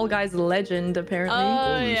a Fall Guys legend apparently.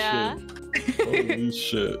 Oh Holy yeah. shit. Holy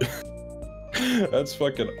shit. That's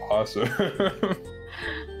fucking awesome.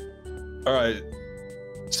 All right.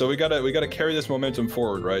 So we gotta carry this momentum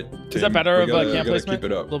forward, right? Is that team? better We of a gotta- camp we gotta placement?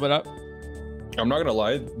 Keep it A up. little bit up. I'm not gonna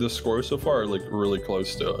lie, the scores so far are like really close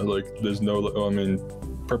still. Like there's no, I mean,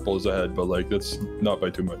 purple is ahead, but like that's not by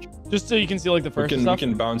too much. Just so you can see like the We first can stuff.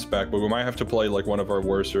 bounce back, but we might have to play like one of our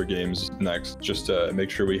worser games next, just to make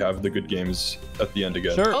sure we have the good games at the end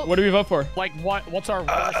again. Sure. Oh. What do we vote for? Like what's our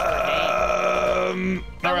worst game?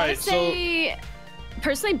 All I right. want to say,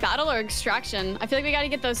 personally, battle or extraction. I feel like we got to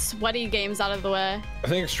get those sweaty games out of the way. I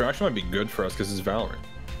think extraction might be good for us because it's Valorant.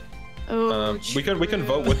 Oh, We can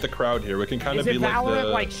vote with the crowd here. We can kind Is of it be like Valorant the.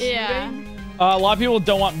 like shooting? Yeah. A lot of people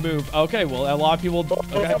don't want move. Okay, well, a lot of people.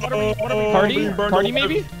 Okay. What are we Party? being burned Party alive.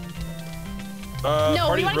 maybe? No, we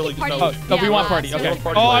party's want to really keep party. Oh, no, we want last. party, We okay. want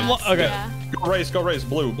Party Oh, last. okay. Yeah. Go race,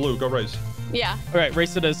 blue, go race. Yeah. All right,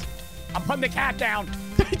 race it is. I'm putting the cat down.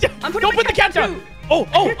 Don't put the cat down. Oh,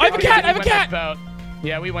 I have a cat. I have a We win this cat. vote.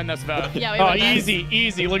 Yeah, we win this vote. Yeah. We Oh, won this.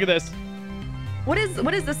 easy. Look at this. What is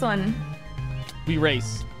this one? We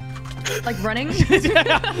race. Like running?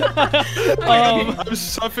 I'm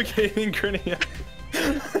suffocating Grinny.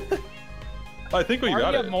 I think we Are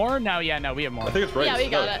got we it. have more? No, yeah, no, we have more. I think it's race. Yeah, we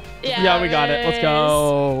got it. Yeah, we got it. Let's race.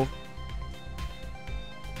 go.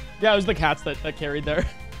 Yeah, it was the cats that carried there.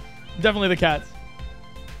 Definitely the cats.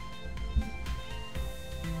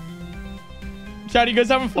 Chad, you guys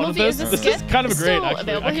having fun with Wolfie, this? is This skip is kind of still great, actually.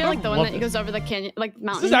 available I here, kind like of the one love that this. goes over the canyon, like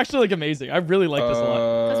mountain. This is actually like amazing. I really like this a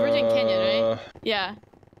lot. Because we're doing canyon, right? Yeah.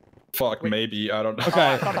 Fuck, maybe. I don't know.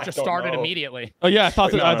 Okay. I thought it just don't started know. immediately. Oh yeah, I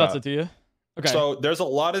thought No, I no, thought no. so too. Yeah. Okay. So there's a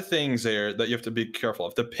lot of things there that you have to be careful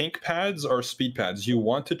of. The pink pads are speed pads. You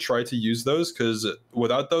want to try to use those because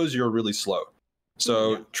without those, you're really slow.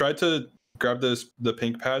 So try to grab the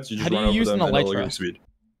pink pads. You just How do run you over use them an and it'll elytra? give you speed.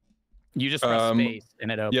 You just press space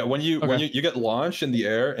and it opens. Yeah, when you you get launched in the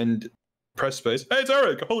air and press space. Hey, it's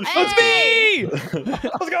Eric. Holy shit. Hey!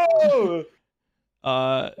 Let's go.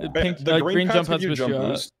 Pink, the green jump pads pads give you with jump you.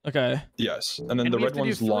 boost. Okay. Yes, and then And the we have red to do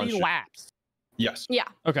one's 3 launch. laps. Yes. Yeah.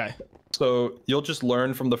 Okay. So you'll just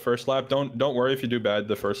learn from the first lap. Don't worry if you do bad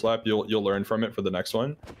the first lap. You'll learn from it for the next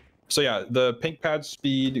one. So yeah, the pink pad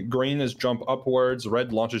speed, green is jump upwards,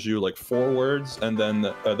 red launches you like forwards, and then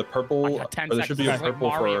the purple. I got 10 there should be a seconds, like purple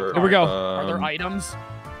Mario for. Here we go. Are there items?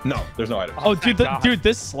 No, there's no items. Oh, dude, thank God. dude,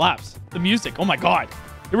 this slaps. The music. Oh my god.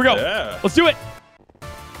 Here we go. Yeah. Let's do it.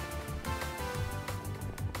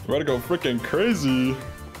 We're gonna go freaking crazy.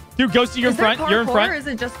 Dude, Ghosty, you're in Is there front. You're in parkour, front. Or is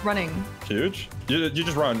it just running? Huge. You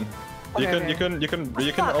just run. Okay, You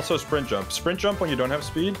can also sprint jump. Sprint jump when you don't have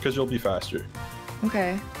speed because you'll be faster.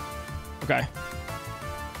 Okay. Okay.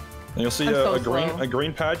 And you'll see I'm so a slow.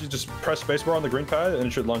 green pad. You just press spacebar on the green pad and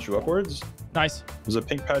it should launch you upwards. Nice. There's a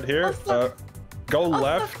pink pad here. Oh, fuck. Go Oh,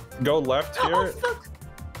 left. Go left here. Oh, fuck.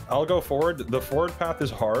 I'll go forward. The forward path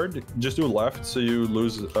is hard. Just do left so you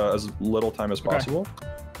lose as little time as possible.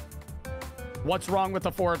 What's wrong with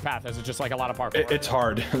the forward path? Is it just like a lot of parkour? It's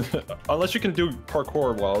hard. Unless you can do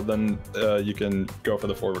parkour well, then you can go for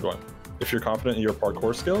the forward one. If you're confident in your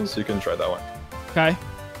parkour skills, you can try that one. Okay.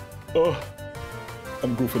 Oh,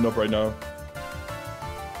 I'm goofing up right now.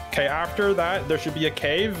 Okay, after that, there should be a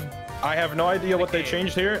cave. I have no idea what they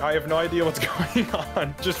changed here. I have no idea what's going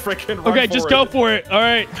on. Just freaking run Okay, just go for it. All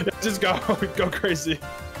right. Just go. Go crazy.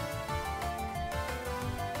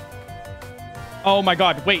 Oh my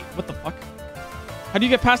god. Wait, what the fuck? How do you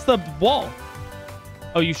get past the wall?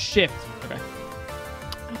 Oh, you shift. Okay.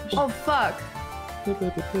 Oh, fuck. I'm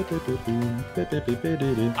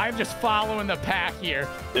just following the pack here.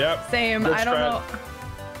 Yep. Same. Good I don't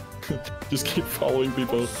strat. know. Just keep following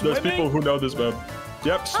people. There's Swimming? people who know this map.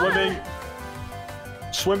 Yep, swimming.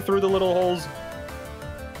 Swim through the little holes.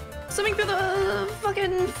 Swimming through the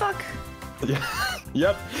fucking fuck. Yeah.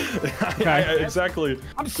 Yep. Okay. Exactly.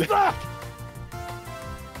 I'm stuck.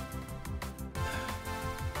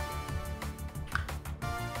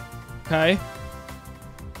 Okay.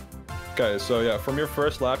 Okay, so yeah, from your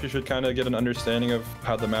first lap, you should kind of get an understanding of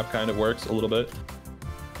how the map kind of works a little bit.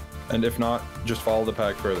 And if not, just follow the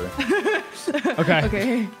pack further. Okay.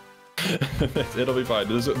 Okay. It'll be fine.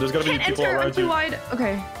 There's gonna be Can't people enter. I'm around too you. wide.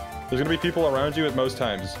 Okay. There's gonna be people around you at most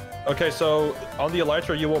times. Okay, so on the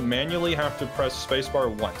elytra, you will manually have to press spacebar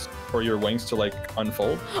once for your wings to like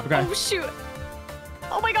unfold. Okay. Oh shoot.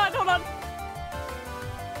 Oh my god, hold on.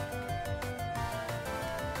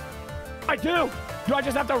 I do. Do I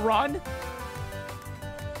just have to run?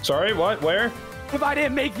 Sorry, what? Where? If I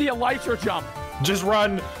didn't make the elytra jump. Just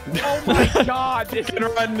run. Oh my god, this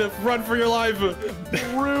is Run for your life.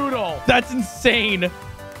 brutal. That's insane.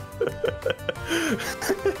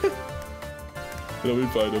 It'll be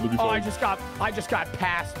fine. It'll be Oh, fine. I just got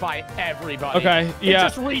passed by everybody. Okay, yeah. It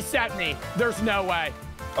just reset me. There's no way.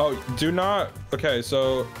 Oh, do not. Okay,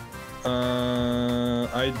 so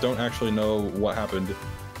I don't actually know what happened.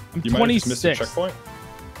 I'm You might have just missed a 26. checkpoint.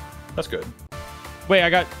 That's good. Wait, I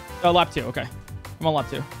got lap 2. Okay. I'm on lap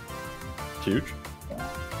 2. Huge.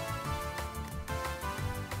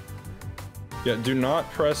 Yeah, do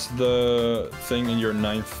not press the thing in your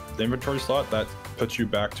 9th inventory slot. That puts you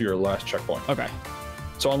back to your last checkpoint. Okay.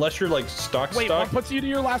 So unless you're like stuck, Wait, what puts you to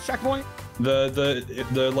your last checkpoint?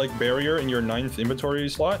 the like barrier in your 9th inventory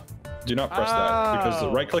slot, do not press that because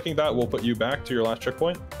Oh. right-clicking that will put you back to your last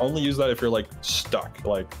checkpoint. Only use that if you're like stuck,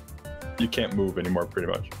 like you can't move anymore, pretty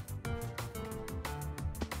much.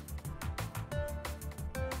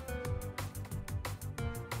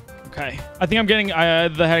 Okay. I think I'm getting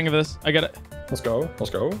the hang of this. I get it. Let's go. Let's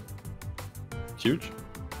go. Huge.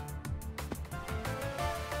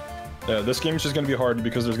 Yeah, this game's just gonna be hard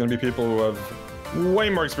because there's gonna be people who have way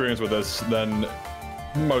more experience with this than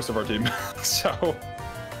most of our team. So,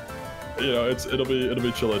 you know, it'll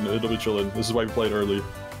be chilling. It'll be chilling. This is why we played early.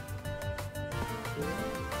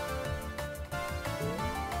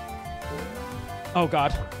 Oh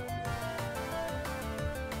god.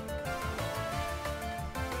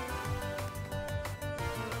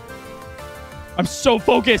 I'm so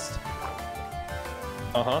focused.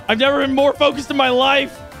 Uh-huh. I've never been more focused in my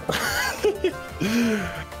life.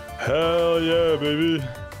 Hell yeah, baby.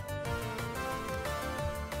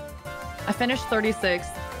 I finished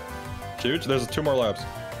 36th. Huge. There's 2 more laps.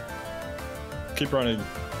 Keep running.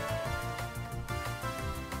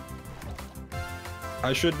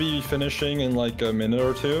 I should be finishing in like a minute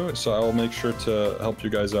or two, so I'll make sure to help you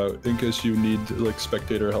guys out in case you need like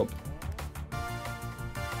spectator help.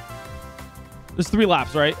 There's 3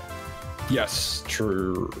 laps, right? Yes,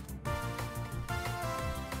 true.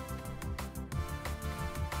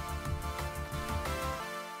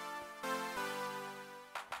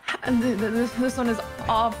 And this one is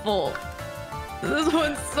awful. This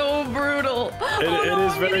one's so brutal. It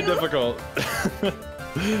is very difficult.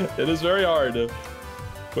 It is very hard,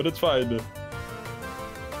 but it's fine.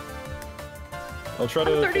 I'll try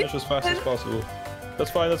to finish as fast as possible.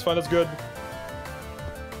 That's fine. That's fine. That's good.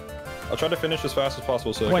 I'll try to finish as fast as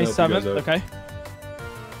possible so I can help you guys out. Okay.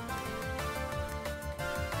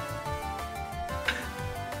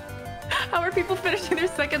 How are people finishing their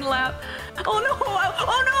second lap? Oh no!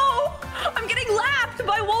 Oh no! I'm getting lapped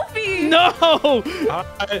by Wolfie. No!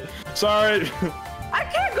 Sorry. I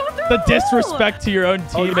can't go through The disrespect to your own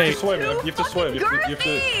Oh, you have to teammate. swim. You have to swim. You have to,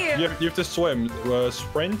 Girthy! you have to swim.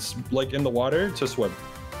 Sprints like in the water to swim.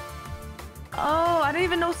 Oh, I didn't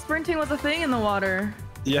even know sprinting was a thing in the water.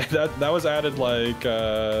 Yeah, that was added like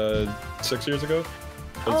 6 years ago.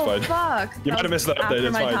 That's oh fine. fuck! You might have missed that update. After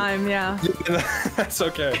It's my fine. time, yeah. That's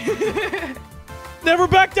okay. Never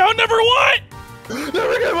back down, never what?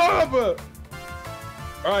 Never give up!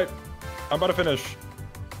 All right, I'm about to finish.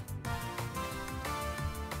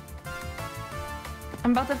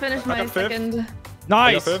 I'm about to finish my got fifth. second. I got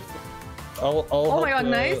Nice. fifth. I'll Oh my help,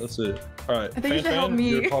 god, nice. Let's see. All right. I think you should help me.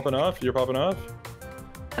 You're popping off. You're popping off.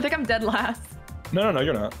 I think I'm dead last. No,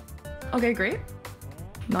 you're not. Okay, great.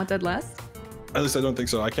 Not dead last. At least I don't think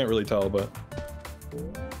so. I can't really tell, but.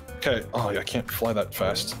 Okay. Oh, I can't fly that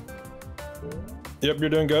fast. Yep, you're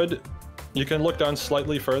doing good. You can look down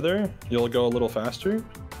slightly further. You'll go a little faster.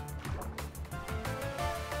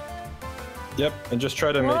 Yep, and just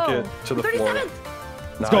try to make it to the floor. 37th.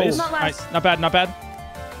 Let's go. Nice. Not last. Nice. Not bad, not bad.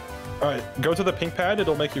 All right, go to the pink pad.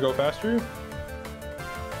 It'll make you go faster.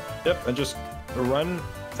 Yep, and just run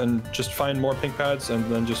and just find more pink pads and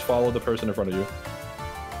then just follow the person in front of you.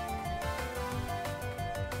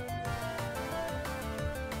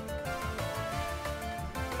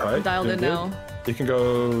 All right, I'm dialed doing in good. now. You can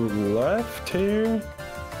go left here.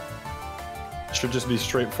 Should just be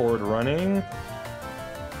straightforward running.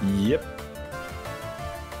 Yep.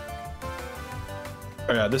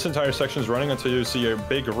 Oh yeah, this entire section is running until you see a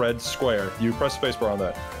big red square. You press spacebar on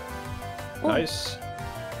that. Ooh. Nice.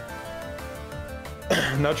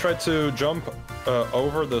 Now try to jump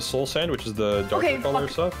over the soul sand, which is the darker Okay, color fuck.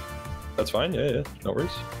 stuff. That's fine. Yeah, no worries.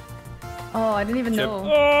 Oh, I didn't even Yep. know.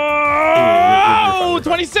 Oh, you're fine.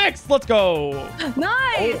 26. Let's go.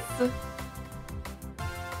 Nice.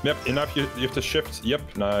 Yep, enough. You have to shift.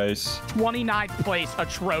 Yep, nice. 29th place,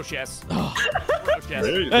 atrocious. Atrocious.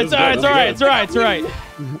 Hey, It's this is all right. good, It's all right. this It's all right. It's all right. is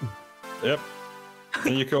good. Yep.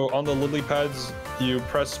 And you go on the lily pads. You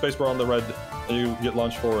press spacebar on the red, and you get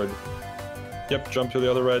launched forward. Yep, jump to the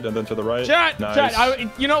other red and then to the right. Chat. Nice. Chat.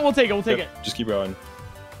 You know what? We'll take it. We'll take Yep, it. just keep going.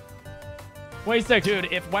 26. Dude,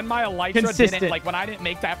 if when my elytra Consistent. didn't, like when I didn't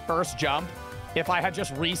make that first jump, if I had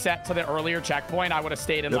just reset to the earlier checkpoint, I would have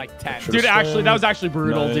stayed in Yep. like 10. Sure. Dude, actually, that was actually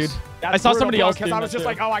brutal, Nice. dude. That's I saw brutal, somebody bro, else because doing I was that just too.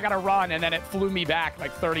 like, oh, I gotta run, and then it flew me back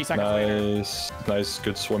like 30 seconds later. Nice,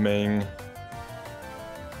 good swimming.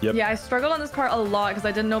 Yep. Yeah, I struggled on this part a lot because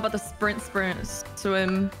I didn't know about the sprint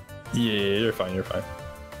swim. Yeah, you're fine. You're fine.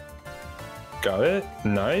 Got it.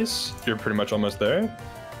 Nice. You're pretty much almost there.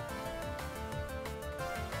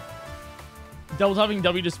 Double tapping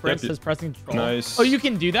W to sprint Yep, says pressing control. Nice. Oh, you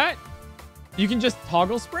can do that? You can just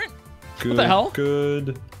toggle sprint? Good, the hell?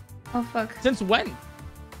 Good. Oh fuck. Since when?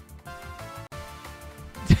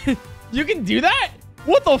 You can do that?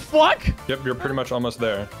 What the fuck? Yep, you're pretty much almost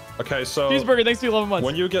there. Okay, so Cheeseburger, thanks for 11 months.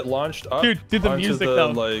 when you get launched up Dude, the onto music the,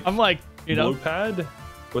 though. like, I'm like, you know. blue pad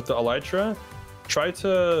with the elytra, try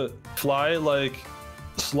to fly like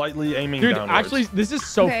slightly aiming Dude, downwards. actually, this is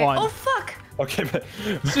so Okay. fun. Oh fuck. Okay, but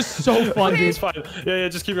This is so fun, it's dude. fine. Yeah,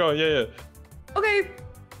 just keep going. Yeah. Okay.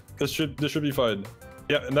 This should be fine.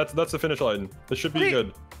 Yeah, and that's the finish line. This should be Okay.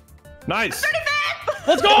 good. Nice.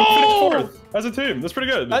 Let's Finished go! fourth as a team. That's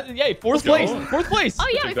pretty good. Yay, fourth Let's place. go. Fourth place. Oh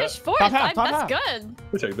yeah, take we that. finished fourth. Top half, top That's half. good.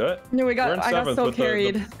 We take that. No, We're in I got seventh, so but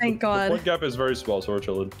carried. Thank The God. point gap is very small, so we're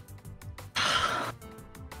chilling.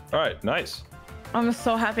 All right, nice. I'm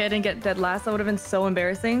so happy I didn't get dead last. That would have been so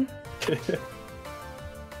embarrassing.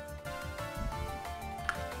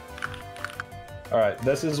 All right,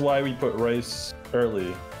 this is why we put race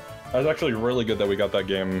early. I was actually really good that we got that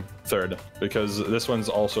game third, because this one's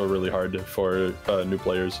also really hard for new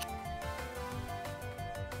players.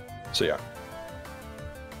 So yeah.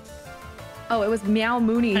 Oh, it was Meow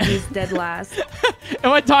Mooney who's dead last.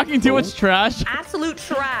 Am I talking too much trash? Absolute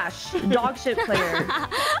trash. Dog shit player.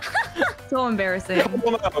 So embarrassing.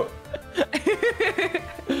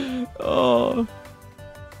 Oh.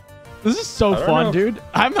 This is so fun, know. dude.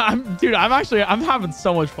 I'm having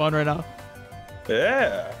so much fun right now.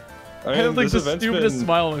 Yeah. I have like the stupidest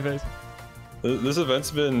smile on my face. This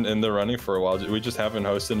event's been in the running for a while. We just haven't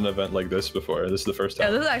hosted an event like this before. This is the first time.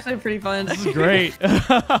 Yeah, this is actually pretty fun. This is great.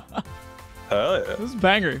 Hell yeah. This is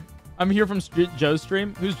banger. I'm here from Joe's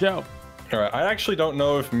stream. Who's Joe? All right. I actually don't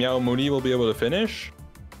know if Meow Mooney will be able to finish.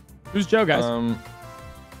 Who's Joe, guys?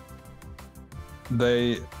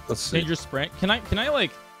 Let's see. Dangerous sprint. Can I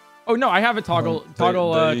like? Oh no, I have a toggle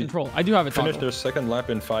control. I do have a toggle. Finished their second lap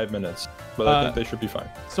in 5 minutes, but I think they should be fine.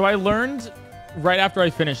 So I learned right after I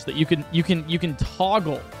finished that you can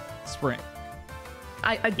toggle sprint.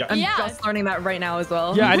 I'm just learning that right now as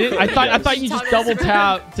well. Yeah, I thought you just double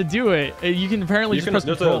tap to do it. You can apparently just press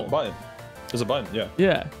control. There's a button. There's a button. Yeah.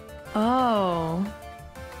 Yeah. Oh.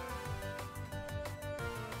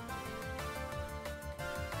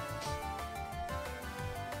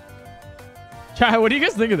 Chat, what do you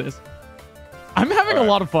guys think of this? I'm having a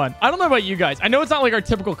lot of fun. I don't know about you guys. I know it's not like our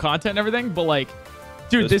typical content and everything, but like,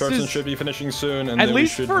 dude, this person should be finishing soon. And at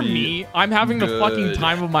least for me, I'm having the fucking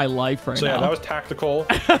time of my life right now. So yeah, that was tactical,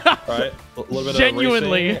 right? A little bit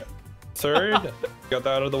genuinely. Of racing. Third, got that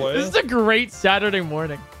out of the way. This is a great Saturday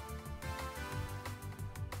morning.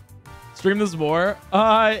 Stream this more.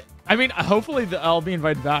 I mean, hopefully I'll be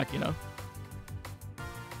invited back. You know,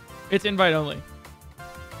 it's invite only.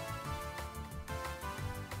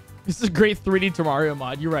 This is a great 3D Terraria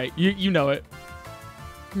mod. You're right. You know it.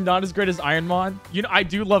 Not as great as Ironmon. You know, I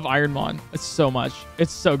do love Ironmon. It's so much.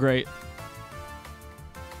 It's so great.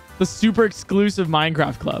 The super exclusive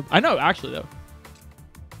Minecraft club. I know, actually, though.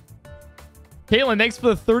 Caitlin, thanks for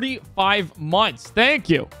the 35 months. Thank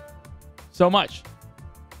you so much.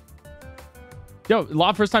 Yo, a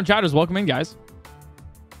lot of first-time chatters. Welcome in, guys.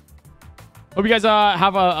 Hope you guys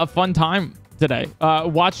have a fun time today.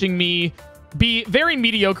 Watching me be very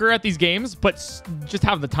mediocre at these games, but just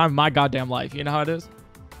have the time of my goddamn life. You know how it is?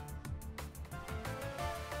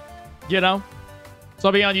 You know? So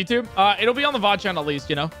I'll be on YouTube. It'll be on the VOD channel at least,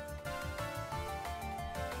 you know?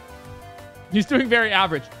 He's doing very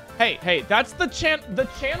average. Hey, that's the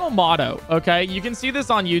channel motto, okay? You can see this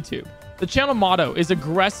on YouTube. The channel motto is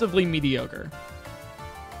aggressively mediocre.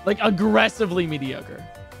 Like, aggressively mediocre.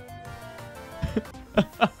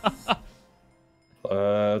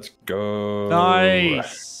 Let's go.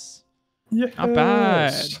 Nice. Yes. Not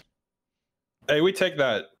bad. Hey, we take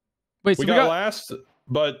that. Wait, so we got last,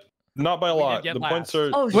 but not by a lot. The points are...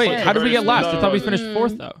 Oh, wait, shit. how did we get last? I thought we finished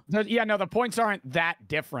fourth, though. Yeah, no, the points aren't that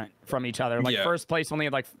different from each other. Like, first place only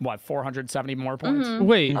had, like, what, 470 more points?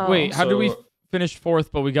 Wait, how did we finish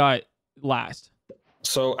fourth, but we got last?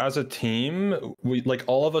 So as a team, we like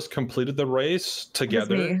all of us completed the race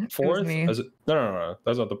together. Fourth? No.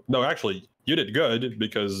 That's not the... No, actually, you did good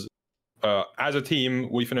because as a team,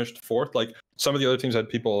 we finished fourth. Like, some of the other teams had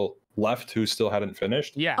people left who still hadn't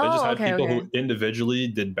finished. Yeah. They just had people who individually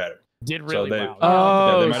did better. Did really well.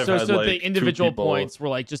 Oh, yeah, so like the individual points were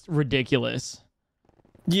like just ridiculous.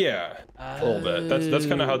 Yeah, a little bit. That's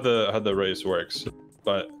kind of how the race works.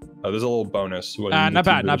 But there's a little bonus. Not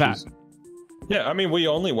bad. Yeah, I mean, we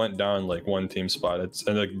only went down like one team spot.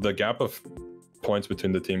 And the gap of points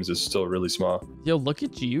between the teams is still really small. Yo, look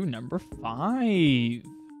at you, number 5.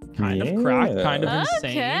 Kind of cracked, kind of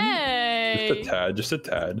insane. Okay. Just a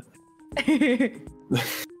tad.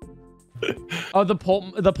 Oh, the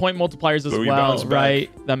point multipliers as well, right?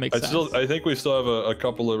 That makes sense. I think we still have a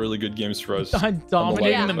couple of really good games for us.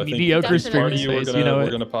 Dominating the mediocre streaming space,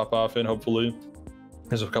 we're gonna pop off in, hopefully.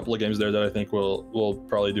 There's a couple of games there that I think we'll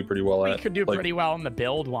probably do pretty well at. We could do pretty well in the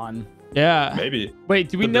build one. Yeah. Maybe. Wait,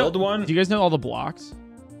 do we know? Build one? Do you guys know all the blocks?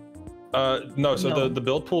 No. So the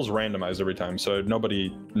build pool's randomized every time, so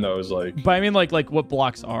nobody knows like. But I mean, like what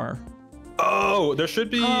blocks are? Oh, there should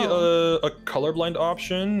be a colorblind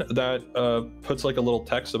option that puts like a little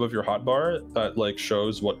text above your hotbar that like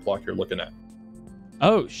shows what block you're looking at.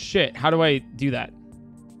 Oh shit! How do I do that?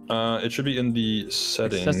 It should be in the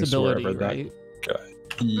settings. Accessibility, wherever right? That guy.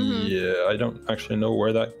 Yeah, I don't actually know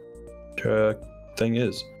where that thing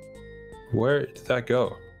is. Where did that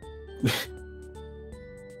go?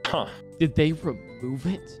 Huh? Did they remove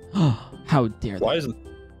it? How dare they? Why isn't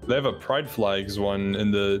they have a pride flags one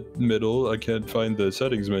in the middle? I can't find the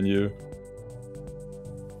settings menu.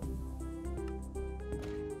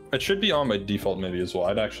 It should be on by default maybe as well.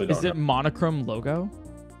 I actually don't know. Is it monochrome logo?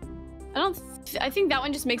 I think that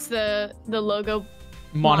one just makes the logo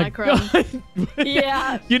Monaco.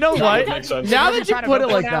 Yeah. You know what? Makes sense. Now that you put it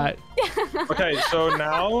like that, Okay, so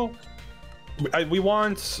now we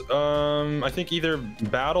want I think either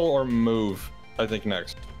battle or move. I think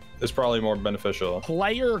next is probably more beneficial.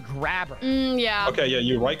 Player grabber. Yeah. Okay, yeah,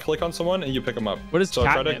 you right click on someone and you pick them up. What is so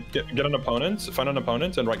try to catnip? get an opponent, find an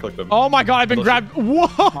opponent, and right click them. oh my god, I've been grabbed. Whoa!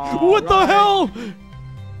 What the hell?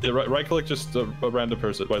 Yeah, right click just a random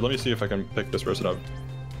person. Wait, let me see if I can pick this person up.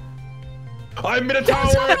 I'm in a tower!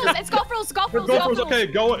 It's golf rules. Golf rules. Golf rules. Okay,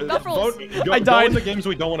 go rules. go I died. go in the games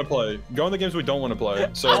we don't want to play. Go in the games we don't want to play.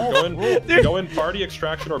 So go in party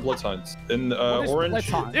extraction or blitz hunt. In orange.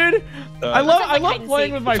 Dude, I love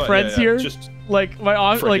playing with my friends here. Just like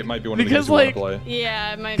my it might be one of the because games we like want to play.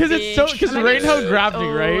 Yeah, it might be. Because Rainho grabbed me,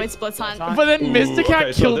 right? It's blitz hunt. But then Mysticat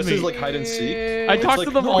okay, so killed this me. is like hide and seek. I talked like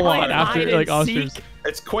to them a lot after like all streams.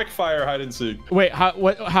 It's quick fire hide and seek. Wait, how?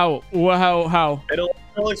 What? How? How?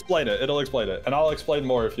 It'll explain it. It'll explain it, and I'll explain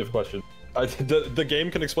more if you have questions. The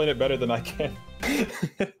game can explain it better than I can.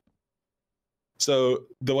 So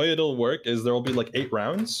the way it'll work is there will be like 8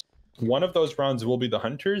 rounds. One of those rounds will be the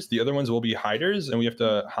hunters. The other ones will be hiders, and we have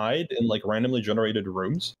to hide in like randomly generated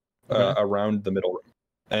rooms around the middle room.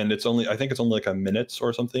 And it's only, I think it's only like a minute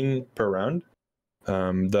or something per round.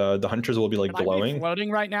 The hunters will be like glowing.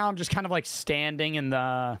 Floating right now. I'm just kind of like standing in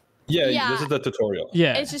the. Yeah. This is the tutorial.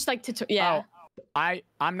 Yeah. It's just like yeah.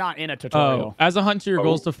 I'm not in a tutorial. As a hunter, your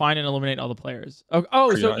goal is to find and eliminate all the players.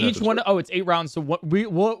 Oh, so each one. Oh, it's 8 rounds. So what we're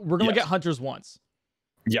gonna get hunters once.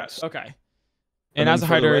 Yes. Okay. And as a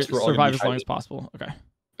hider, survive as long as possible. Okay.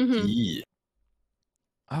 Yeah.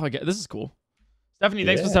 Oh, I get this is cool. Stephanie,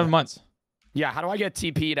 thanks for 7 months. Yeah. How do I get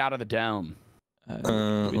TP'd out of the dome? I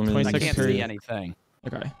can't see anything.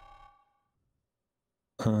 Okay.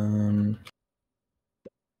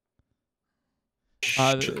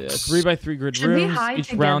 3x3 grid Should we rooms. hide Each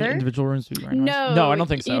together? round, individual rooms. No, I don't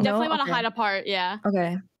think so. You definitely want to Okay. hide apart. Yeah.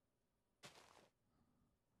 Okay.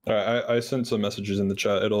 All right, I sent some messages in the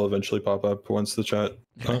chat. It'll eventually pop up once the chat.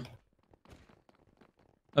 Oh,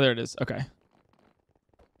 there it is. Okay.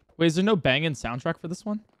 Wait, is there no banging soundtrack for this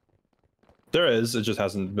one? There is. It just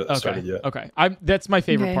hasn't started yet. Okay. That's my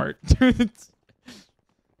favorite part.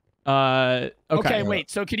 Okay,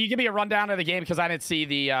 wait. So can you give me a rundown of the game because I didn't see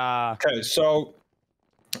the. Okay, so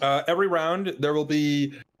every round there will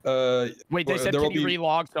be. Wait, they said can you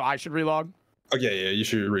relog, so I should relog? Oh yeah, you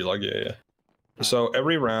should relog. Yeah. So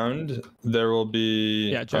every round there will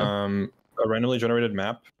be a randomly generated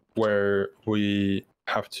map where we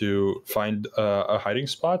have to find a hiding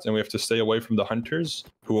spot, and we have to stay away from the hunters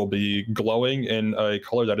who will be glowing in a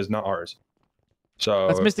color that is not ours. So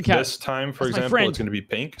that's Mysticat. This time, for example, it's going to be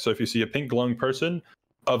pink. So if you see a pink glowing person,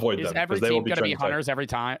 avoid them. Is every team going to be hunters every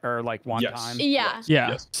time, or like one time? Yeah.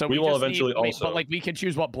 Yes. So we will eventually also. But like we can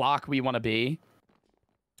choose what block we want to be.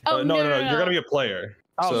 Oh no. You're going to be a player.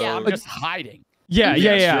 Oh so... yeah, I'm just hiding. Yeah.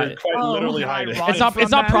 You're quite literally hiding.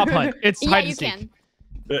 It's not prop hunt. It's hide and seek. seek.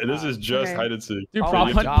 This is just hide and seek. Dude, prop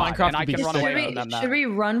hunt, Minecraft, I can run away from them now. Should we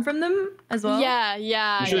run from them as well? Yeah.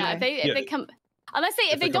 If they come, unless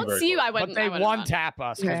if they don't see you, I wouldn't. But they one tap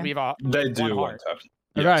us because we have a. They do one tap.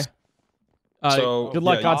 Yes. Okay. So good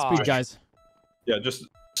luck, Godspeed, guys. Yeah, just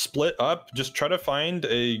split up. Just try to find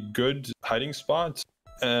a good hiding spot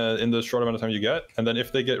in the short amount of time you get, and then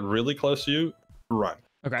if they get really close to you, run.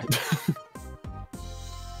 Okay.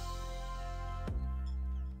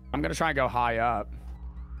 I'm gonna try and go high up.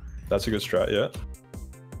 That's a good strat, yeah.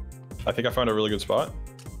 I think I found a really good spot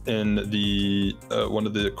in the one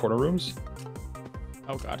of the corner rooms.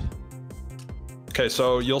 Oh god. Okay,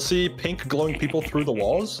 so you'll see pink glowing people through the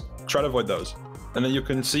walls. Try to avoid those, and then you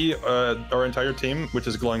can see our entire team, which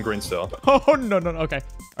is glowing green still. Oh no. Okay.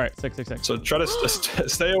 All right. Six. So try to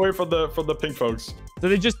stay away from the pink folks. So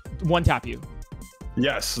they just one tap you.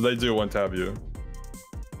 Yes, they do one tap you.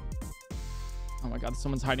 Oh my god,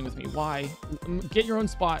 someone's hiding with me. Why? Get your own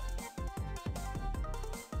spot.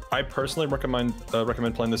 I personally recommend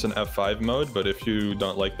playing this in F5 mode, but if you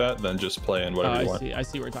don't like that, then just play in whatever you want. I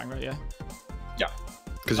see what you're talking about, yeah. Yeah,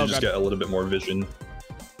 because you just get a little bit more vision.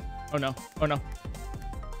 Oh no.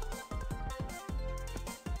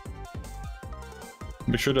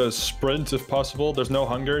 Be sure to sprint if possible. There's no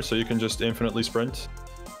hunger, so you can just infinitely sprint.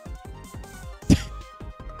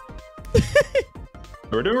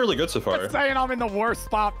 We're doing really good so far. I'm saying I'm in the worst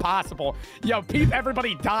spot possible. Yo,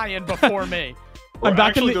 everybody dying before me. I'm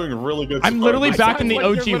actually doing really good. I'm literally back in the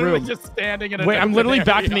OG room. Just standing in a Wait, I'm literally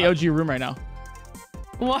back in the OG room right now.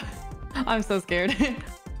 What? I'm so scared.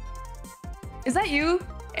 Is that you,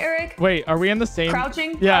 Eric? Wait, are we in the same?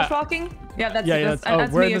 Crouching? Yeah. Crouch walking? Yeah, that's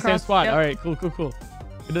that's we're in the same spot. Yep. All right, cool.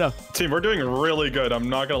 Good to know. Team, we're doing really good. I'm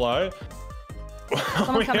not gonna lie.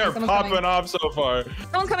 Someone's coming, are someone's popping coming. off so far.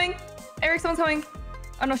 Someone's coming. Eric, someone's coming.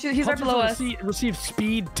 Oh no, he's right below us. Receive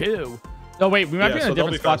speed too. Oh wait, we might be in so a they'll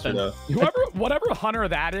different be spot faster then. now. Whatever hunter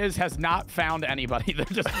that is has not found anybody. They're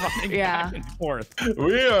just running back and forth.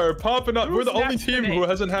 We are popping up. We're Who's the only next to team me? who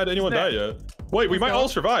hasn't had anyone die yet. Wait, we might all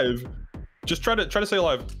survive. Just try to stay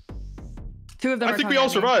alive. 2 of them. I think we all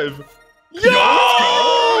survive. Yo! We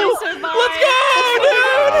survived. Let's go, dude!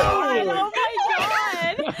 Oh my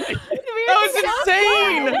god. That was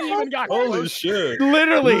insane! Holy shit.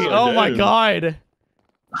 Literally. This is a Oh my game. god.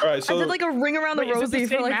 All right, so I did like a ring around the Wait, is it the rosy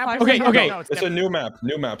for same like map? 5 Okay, seconds. okay. No, it's a new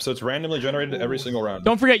map, so it's randomly generated every single round.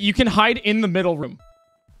 Don't forget, you can hide in the middle room.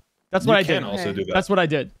 That's what I You did. can also do that. That's what I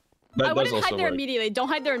did. That I does wouldn't also hide there work. immediately. Don't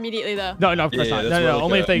hide there immediately though. No, of course Yeah, not. that's No, more like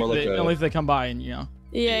only a- if they, more like only if they come by and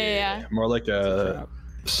Yeah. More like a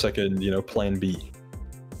second, plan B.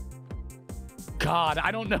 God, I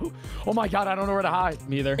don't know. Oh my God, I don't know where to hide.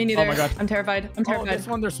 Me either. Me neither. Oh my god. I'm terrified. I'm Oh, terrified. this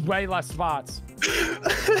one, there's way less spots.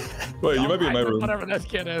 Wait, you might be in my room. Whatever this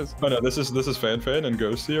kid is. Oh no, this is Fan and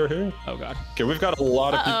Ghosty are here. Oh god. Okay, we've got a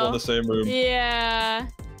lot of people in Uh-oh. the same room. Yeah.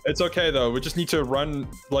 It's okay though. We just need to run.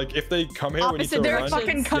 Like if they come here, we need Opposite to They're run.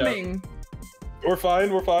 fucking coming. We're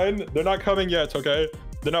fine. We're fine. They're not coming yet. Okay,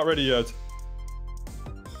 they're not ready yet.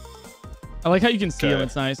 I like how you can see Okay. them.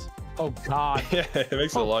 It's nice. Oh God. Yeah, it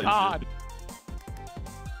makes it a Oh lot God. easier.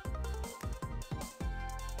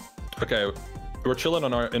 Okay, we're chilling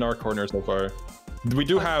in our corner so far. We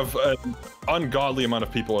do have an ungodly amount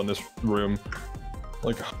of people in this room.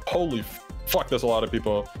 Like, holy fuck, there's a lot of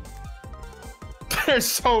people. There's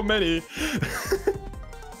so many.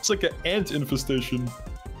 It's like an ant infestation.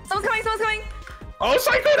 Someone's coming. Someone's coming. Oh,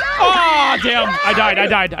 Psycho now! Oh damn!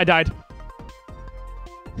 I died.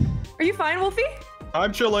 Are you fine, Wolfie?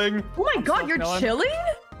 I'm chilling. Oh my god, so you're chilling. chilling?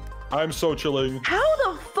 I'm so chilling. How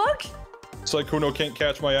the fuck? Sykkuno can't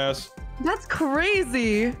catch my ass. That's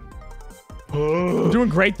crazy. I'm doing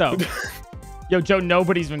great though. Yo, Joe,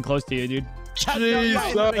 nobody's been close to you, dude. Jesus. In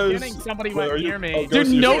the beginning, somebody Wait, went are you- near me. oh, Dude,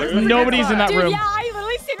 Ghosty, no, you're here? nobody's in that Dude, room. yeah, I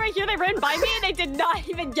literally stayed right here. They ran by me and they did not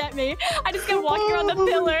even get me. I just kept walking around the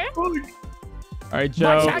pillar. All right, My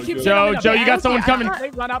Joe. chat keeps Joe, going up. Joe, you got someone coming. They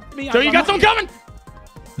run up to me. I Joe, you run got up. someone coming.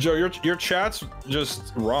 Joe, your chat's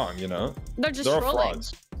just wrong, you know? They're just They're all trolling.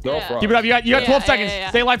 frauds. They're all Yeah. frauds. Keep it up. You got Yeah, 12 yeah, seconds. yeah.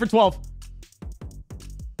 Stay alive for 12.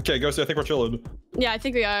 Okay, Ghosty, I think we're chilling. Yeah, I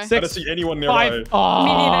think we are. I 6, don't see anyone nearby. 5. Oh,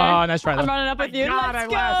 Me neither. nice try I'm though. running up with My you. God,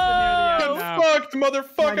 Let's I lasted near the go. end. Fucked, God,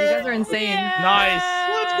 motherfucker! you guys are insane. Nice.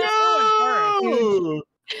 Let's go!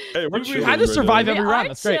 Hey, we're We chilling had to right survive now. every We round. are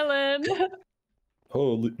That's great. chilling.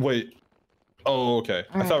 Holy, wait. Oh, okay.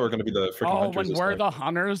 I thought we were gonna be the freaking Oh, hunters when this we're time. the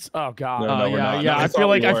hunters? Oh God. No, Oh we're yeah, not. yeah. No, I I thought feel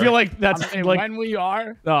we like were. that's I mean, like. when we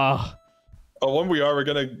are. Oh, when we are, we're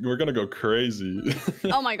gonna go crazy.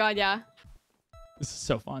 Oh my god, yeah. This is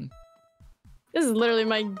so fun. This is literally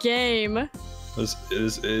my game. This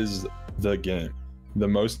is the game, the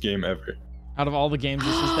most game ever. Out of all the games,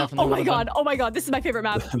 this is definitely. Oh one my of them. god. Oh my god. This is my favorite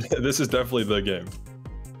map. This is definitely the game.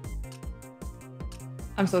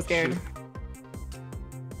 I'm so scared.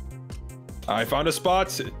 I found a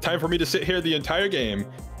spot. Time for me to sit here the entire game.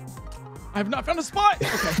 I have not found a spot.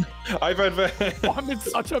 Okay. I've had. Oh, I'm in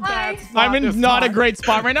such a bad Hi. spot. I'm this in not a time. great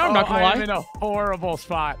spot right now. I'm not gonna I'm lie. in a horrible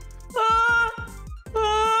spot.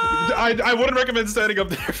 I wouldn't recommend standing up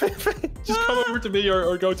there. Just come over to me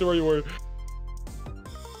or go to where you were.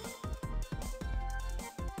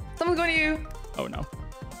 Someone's going to you. Oh no.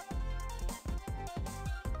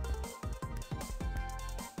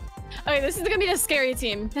 Okay, this is gonna be the scary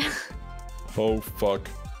team. Oh fuck.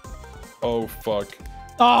 Oh fuck.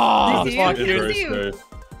 Oh, Did you see fuck, you? dude. Did Very you? scary.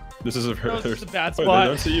 This is a No, it's just a bad Wait, they spot.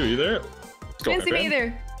 don't see you either. Let's go, Didn't see me man.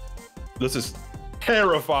 either. This is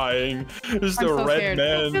terrifying. This is I'm the so red scared.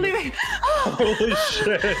 man. Really, really- Holy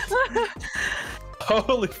shit.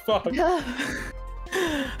 Holy fuck.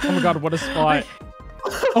 Oh my god, what a spot.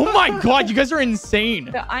 Oh my god, you guys are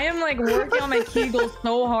insane. I am like working on my Kegels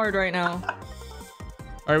so hard right now.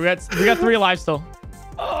 All right, we got 3 alive still.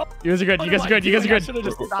 You guys are good. You guys are good. You guys are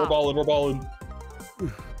good. We're balling. We're balling.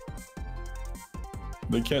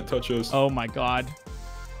 They can't touch us. Oh my god.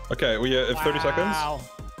 Okay, we have 30 seconds. Wow.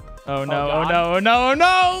 Oh no. Oh God. no. Oh no. Oh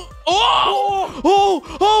no. Oh.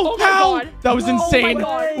 Oh. my How? God. That was Oh my insane.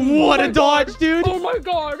 God. What a dodge, dude. Oh my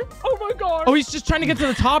god. Oh my god. Oh, he's just trying to get to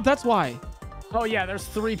the top. That's why. Oh yeah, there's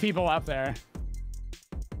 3 people up there.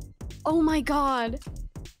 Oh my god.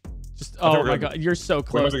 Just. I think Oh we're my good. god. You're so We're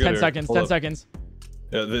close. gonna get 10 here. seconds. Hold 10 up. seconds.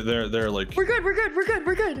 Yeah, they're like. We're good. We're good. We're good.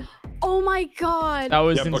 We're good. Oh my god. That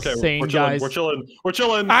was Yep, okay, insane, we're chilling. guys. We're chilling. We're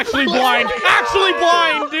chilling. Actually blind. Actually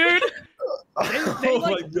blind, dude. They Oh my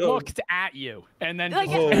like God. looked at you and then Like,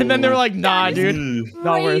 just- Oh. And then they were like, nah, That is dude. Jeez.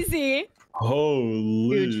 Not worth. Crazy.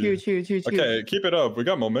 Holy. Huge. Okay, keep it up. We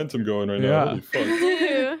got momentum going right now. Holy fuck.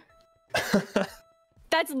 Ew.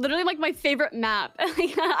 That's literally like my favorite map.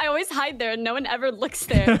 I always hide there and no one ever looks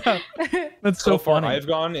there. That's So so far, funny. I've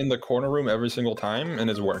gone in the corner room every single time and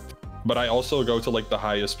it's worked. But I also go to like the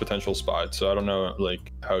highest potential spot, so I don't know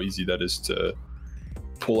like how easy that is to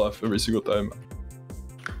pull off every single time.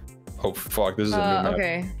 Oh fuck, this is a new map.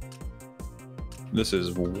 Okay. This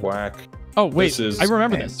is whack. Oh wait, This is I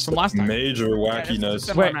remember this from last time. Major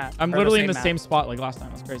wackiness. Wait, I'm literally in the same spot like last time.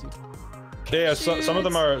 That's crazy. Yeah, some of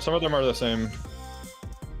them are the same.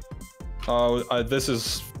 Oh, this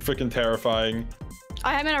is freaking terrifying.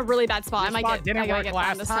 I am in a really bad spot. I might get. Didn't I gotta work get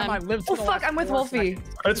last this time. I time. lived. Oh for the fuck, last I'm with 4 Wolfie.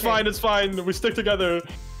 seconds. It's fine, it's fine. We stick together.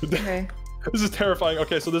 Okay. This is terrifying.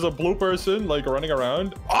 Okay, so there's a blue person like running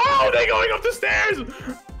around. Oh, they're going up the stairs.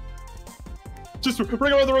 Just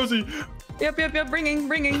bring on the Rosie. Yep. Bringing.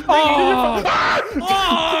 Oh,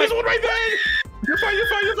 Ah! There's one right there. You're fine.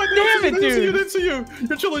 Damn it, They dude. didn't see you.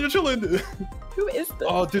 You're chilling. Who is this?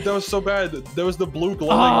 Oh, dude, that was so bad. There was the blue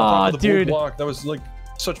glowing Ah, on top of the blue dude. block. That was like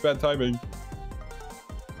such bad timing.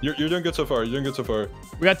 You're doing good so far. we got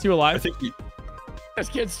 2 I alive. think we, This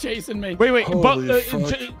kid's chasing me. Wait, Holy but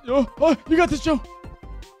fuck. oh, you got this, Joe.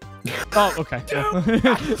 Oh, okay.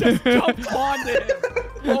 Just jumped on him.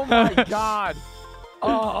 Oh my god. Oh,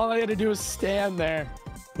 all I had to do was stand there.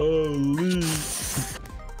 holy.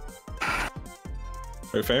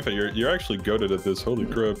 Hey, Fanfa, you're actually goated at this. Holy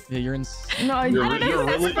crap. Yeah, you're in. No, You're don't know who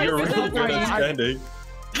really that's supposed good to at be.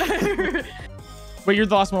 standing. Wait, you're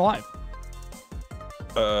the last one alive.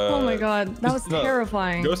 oh my god, that was no,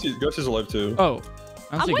 terrifying. Ghost is alive too. Oh,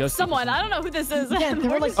 I don't I'm see with Ghost. someone. I don't know who this is. Yeah, they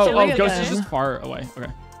were, like, Oh, chilling Ghost again. is just far away.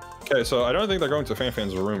 Okay. Okay, so I don't think they're going to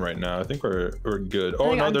Fanfan's room right now. I think we're good. Oh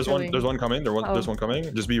think no, I'm there's chilling. one coming. There's one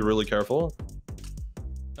coming. Just be really careful.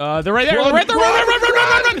 They're right there. Run, They're right there.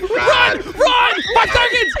 Run! 5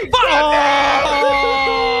 seconds!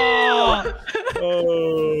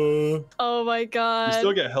 Oh! Oh my You god.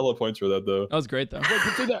 still get hella points for that though. That was great though. Wait,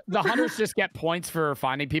 but do the hunters just get points for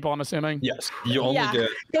finding people, I'm assuming? Yes, you only Yeah. get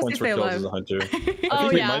Guess points for they kills alive. as a hunter. I Oh,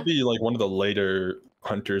 think we yeah. might be like one of the later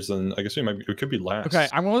hunters, and I guess we could be last. Okay,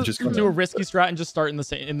 I'm gonna Just do a risky strat and just start in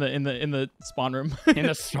the in the spawn room. In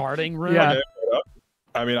the starting room? Yeah. Okay,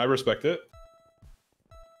 I mean, I respect it.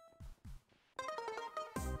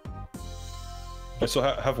 So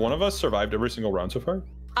have one of us survived every single round so far?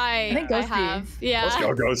 I think Ghosty. have. Yeah. Let's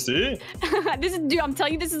go, Ghosty. This is, dude, I'm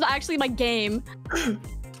telling you, this is actually my game.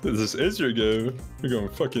 This is your game. You're going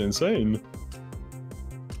fucking insane.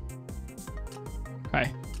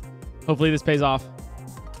 Okay. Hopefully this pays off.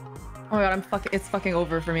 Oh my god, it's fucking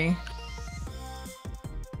over for me.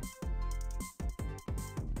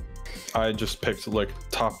 I just picked like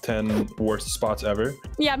top 10 worst spots ever.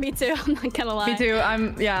 Yeah, me too. I'm not gonna lie. Me too.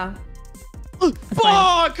 Yeah.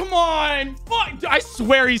 Fuck! Come on! Fuck! I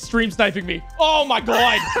swear he's stream sniping me. Oh my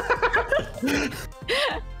god!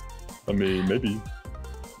 I mean, maybe.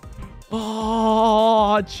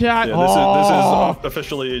 Oh, chat. Yeah, Oh. this is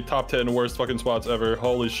officially top 10 worst fucking spots ever.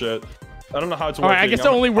 Holy shit. I don't know how it's working. All right, I guess it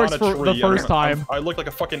I'm only on works a for the tree. first time. I look like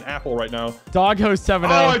a fucking apple right now. Dog host 7-0. Oh,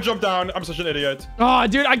 I jumped down. I'm such an idiot. Oh,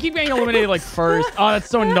 dude, I keep getting eliminated like first. Oh, that's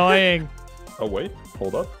so annoying. Oh, wait.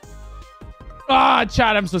 Hold up. Ah,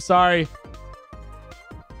 chat, I'm so sorry.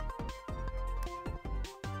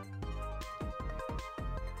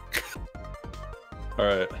 All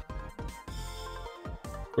right.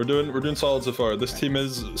 We're doing solid so far. This team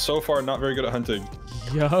is so far not very good at hunting.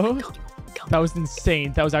 Yo, that was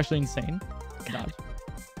insane. That was actually insane. God.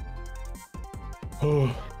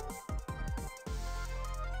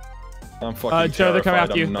 I'm fucking Joe, they're coming terrified,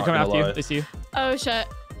 after you. I'm They're not coming gonna after you. lie. They see you. Oh shit.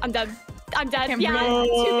 I'm dead. I'm dead. can't Yeah, breathe. 2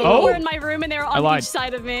 people Oh. were in my room and they were I on lied. each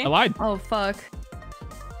side of me. I lied. Oh fuck.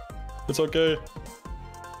 It's okay.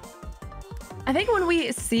 I think when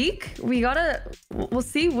we seek, we'll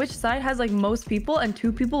see which side has like most people, and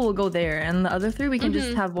 2 people will go there, and the other 3 we can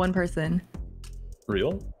just have 1 person.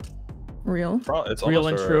 Real? Real. It's Real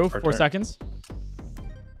almost and true. our 4 turn. seconds.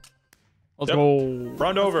 Let's Yep. go.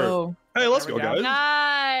 Round over. Oh, Hey, let's There go, we go. guys.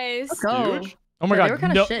 Nice. let's go. Huge. Oh my Yeah, they god. were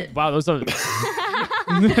kinda No. shit. Wow, those are.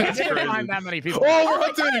 I didn't find that many people. Oh, we're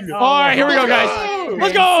hunting. All right, here we go, guys.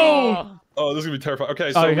 Let's go. Oh, this is gonna be terrifying.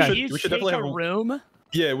 Okay, so Okay. we should definitely have a room.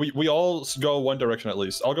 Yeah, we all go one direction at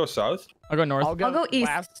least. I'll go south, I'll go north. I'll go east.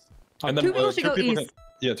 west. and then 2 people should go east.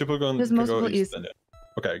 Yeah, 2 people go. There's can most go people east. then, yeah.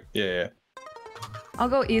 Okay, yeah. I'll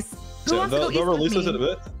go east. Who So wants to go they'll east release with us in a me?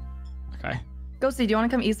 bit. Okay. Ghosty, do you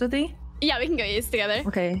want to come east with me? Yeah, we can go east together.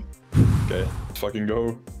 Okay. Okay, let's fucking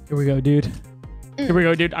go. Here we go, dude. Here we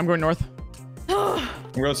go, dude. I'm going north.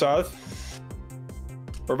 I'm going south.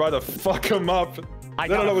 We're about to fuck them up.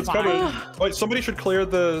 No, it's coming. Wait, somebody should clear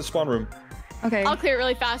the spawn room. Okay. I'll clear it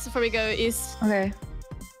really fast before we go east. Okay.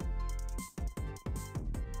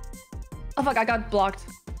 Oh fuck! I got blocked.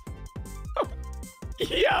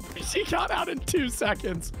 Yeah, she got out in 2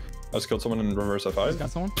 seconds. I just killed someone in reverse F5. Got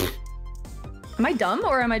someone? Am I dumb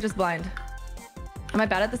or am I just blind? Am I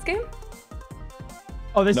bad at this game?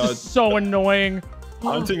 Oh, this No, is so annoying.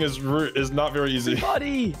 Hunting is not very easy.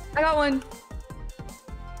 Buddy. I got one.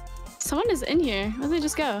 Someone is in here. Where did they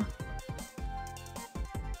just go?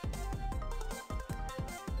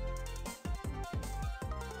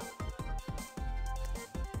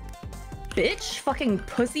 Bitch, fucking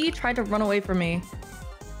pussy tried to run away from me.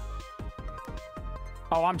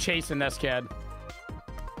 Oh, I'm chasing this kid.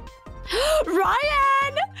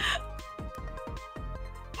 Ryan!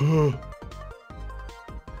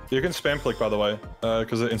 You can spam click, by the way,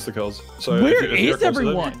 because it insta kills. So Where if you're is close to them-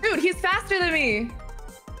 everyone? Dude, he's faster than me.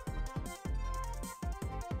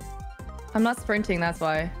 I'm not sprinting, that's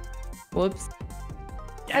why. Whoops.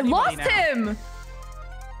 I Anybody lost now? him.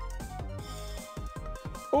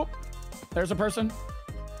 Oh, there's a person.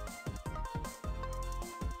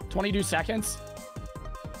 22 seconds.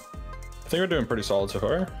 I think we're doing pretty solid so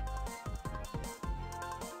far.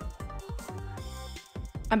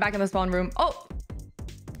 I'm back in the spawn room. Oh,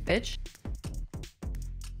 bitch.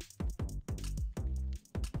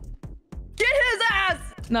 Get his ass.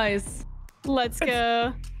 Nice. Let's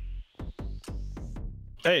go.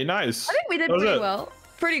 Hey, nice. I think we did That was pretty it. well.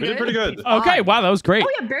 Pretty We good. did pretty good. Okay, wow, that was great. Oh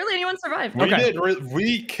yeah, barely anyone survived. We Okay. did.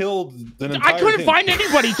 We killed an entire I couldn't team. find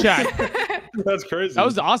anybody, chat. That's crazy. That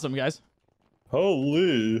was awesome, guys.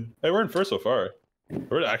 Holy. Hey, we're in first so far.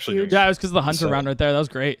 We're actually doing Yeah, it was because of the hunter So- round right there. That was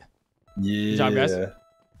great. Yeah. job, guys.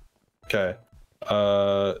 Okay.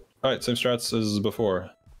 All right, same strats as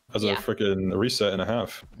before. As Yeah. a freaking reset and a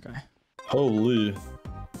half. Okay. Holy.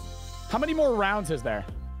 How many more rounds is there?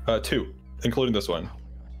 2, including this one.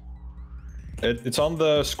 It's on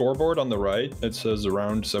the scoreboard on the right. It says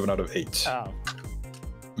around 7 out of 8. Oh.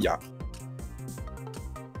 Yeah.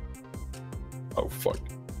 Oh, fuck.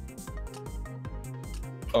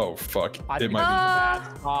 Oh, fuck. I It think might be. it's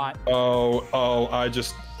a bad spot. Oh, I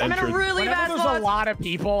just I'm in a entered. really Whenever bad there's spot. a lot of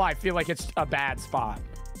people, I feel like it's a bad spot.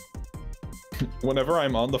 Whenever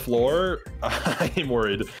I'm on the floor, I'm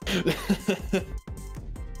worried.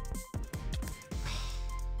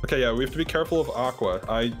 Okay, yeah, we have to be careful of Aqua.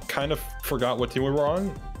 I kind of forgot what team we were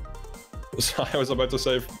on. So I was about to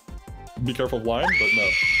say, be careful of Lion, but no.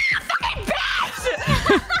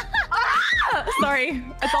 Sorry,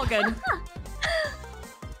 it's all good.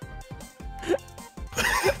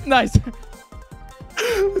 Nice.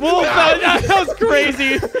 Wolf, that was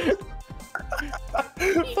crazy.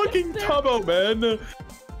 Fucking Tubbo, man.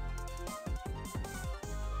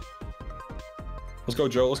 Let's go,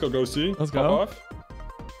 Joe. Let's go, Ghosty. Let's Pop go. off.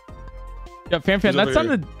 Yeah, Fan, He's that over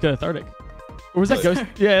sounded cathartic. Or was that Ghost?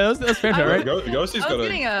 Yeah, that's Fan, I right? Ghosty's I got was a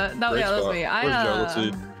getting a no, great yeah, that was spot. me. Where's Joe? Let's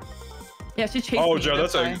see. Yeah, she chased Oh, me. Joe,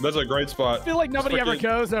 that's why. a great spot. I feel like nobody ever freaking-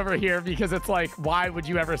 goes over here because it's like, why would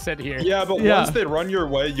you ever sit here? Yeah, but Yeah. once they run your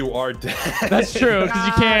way, you are dead. That's true, because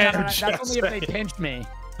you can't. That's only if they pinch me.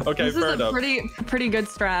 Okay, This fair is a enough. pretty good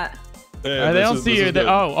strat. Yeah, They this don't is- see this you. is They, good.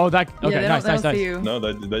 oh, that. Okay, Yeah, they nice, don't, nice, they don't nice. see you. No,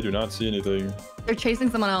 they do not see anything. They're chasing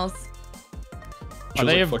someone else. Oh, She's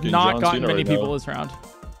they like have fucking not John gotten Cena many right people now. this round.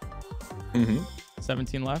 Mm-hmm.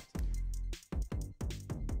 17 left.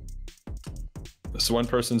 This one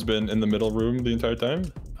person's been in the middle room the entire time.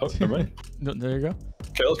 Oh, never mind. No, there you go.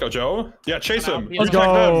 Okay, let's go, Joe. Yeah, chase him. Let's Tag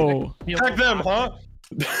go. them. Tag them, huh?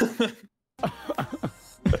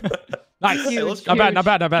 Nice. Hey, let's Not go. bad, not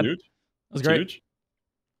bad, not bad. Huge. That was great. Huge.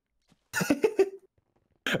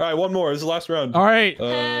 All right, one more. This is the last round. All right. Hell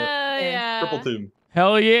yeah. Triple team.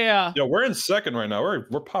 Hell yeah. Yo, we're in second right now. We're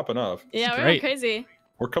popping off. Yeah, we're great. going crazy.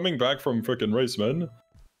 We're coming back from freaking race, man.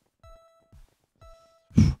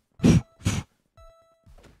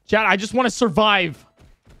 Chat, I just want to survive.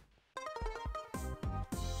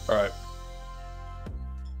 All right.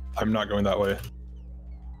 I'm not going that way.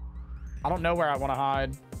 I don't know where I want to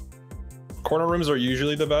hide. Corner rooms are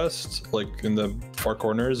usually the best, like in the far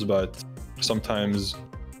corners, but sometimes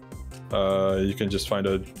you can just find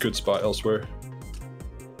a good spot elsewhere.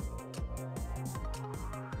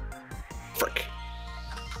 Frick.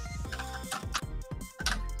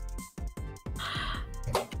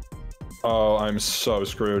 Oh, I'm so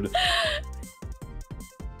screwed.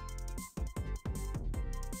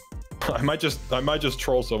 I might just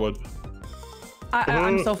troll someone.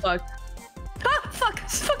 I'm so fucked. Ah, fuck!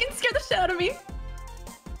 Fucking scared the shit out of me.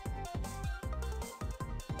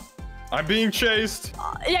 I'm being chased.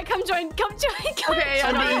 Yeah, come join. Come join. Come Okay,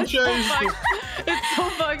 join. I'm being chased. It's so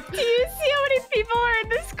fucked. Do you see how many people are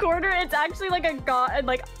it's actually like a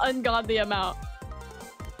ungodly amount.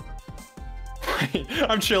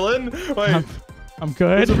 I'm chilling. Wait, I'm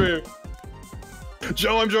good. what's over here?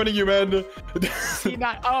 Joe, I'm joining you, man. See,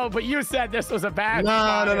 oh, but you said this was a bad. No.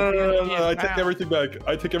 spot. I take everything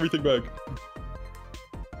back.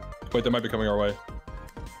 Wait, they might be coming our way.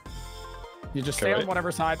 You just Okay, stay on wait.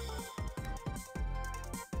 whatever side.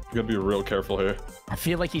 You gotta be real careful here. I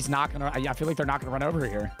feel like he's not gonna. I feel like they're not gonna run over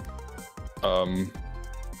here.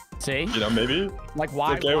 See? You know, maybe. Like,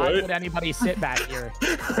 why would anybody sit back here?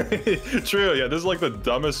 True. Yeah, this is like the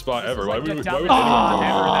dumbest spot ever. Why like would the we? dumbest Why would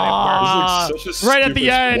spot ever that it This is like such a Right at the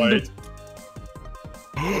stupid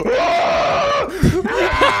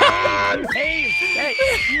You hey,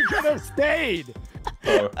 you could have stayed.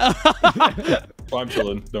 Oh. Well, I'm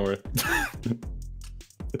chilling. Don't worry.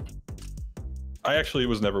 I actually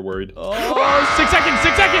was never worried. Oh, 6 seconds.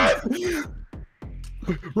 6 seconds.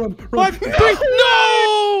 Run! 5, 3.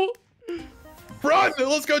 No! Run!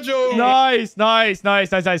 Let's go, Joe! Nice.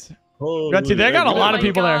 Holy Got you. They got a shit. lot of Oh my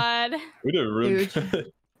people there. God. We did really Huge.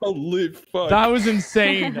 good. Holy fuck. That was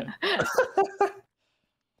insane.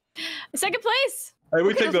 Second place. Hey, we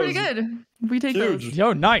Okay, take that's pretty those. good. We take Huge. those.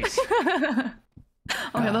 Yo, nice.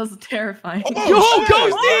 Okay, that was terrifying. Yo, Oh,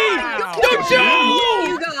 Ghosty! Wow. Yo, Joe!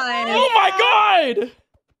 You guys. Oh my god!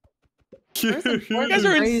 Huge. You guys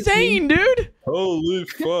are Crazy. insane, dude. Holy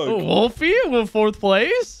fuck. Oh, Wolfie with 4th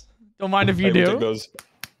place. Don't mind if you Hey, we take do. those.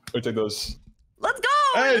 We take those. Let's go.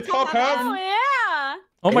 Hey, Let's go, top half. Oh yeah.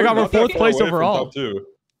 Oh my god, we're not that 4th far place away from overall. top two.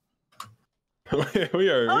 we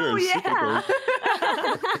are. Oh we are super yeah.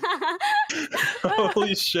 close.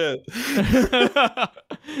 Holy shit.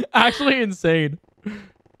 Actually insane.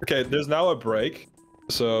 Okay, there's now a break.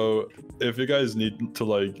 So if you guys need to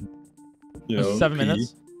like, you know, 7 pee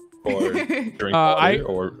minutes. or drink I- water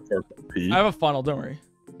or pee. I have a funnel, don't worry.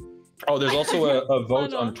 Oh, there's also a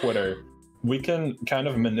vote Funnel. on Twitter. We can kind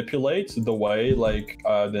of manipulate the way like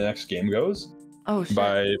the next game goes Oh shit.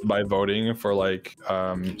 by voting for like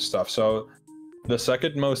stuff. So the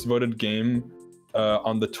second most voted game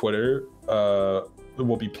on the Twitter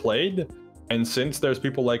will be played. And since there's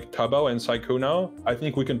people like Tubbo and Saikuno, I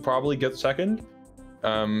think we can probably get second.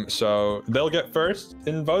 So they'll get first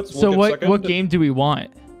in votes. So We'll get second. what game do we want?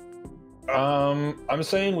 I'm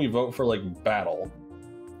saying we vote for like battle.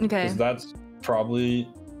 Okay. Because that's probably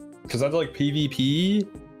that's like PvP,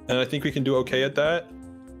 and I think we can do okay at that.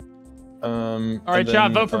 All right,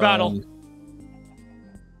 chat, vote for battle. All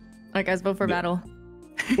right, guys, vote for battle.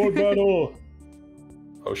 For battle.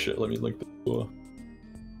 Oh shit! Let me link the.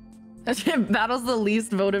 Battle's the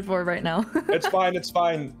least voted for right now. It's fine. It's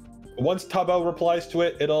fine. Once Tubbo replies to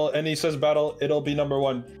it, and he says battle, it'll be number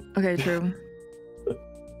 1. Okay, true.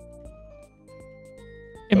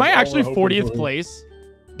 Am I That's all actually we're hoping 40th for. place?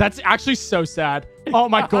 That's actually so sad. Oh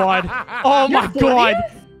my god. Oh my god.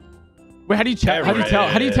 Wait, how do you check? How do you tell?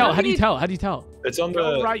 How do you tell? How do you tell? How do you tell? It's on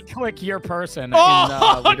Go the. right click your person.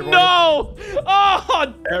 Oh in, leaderboard. no!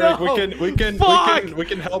 Oh Eric, no! we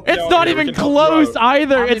can help. It's you out not here. We even can help you close out.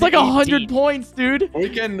 either. I'm It's in like 100 18. points, dude. We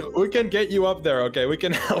can get you up there. Okay, we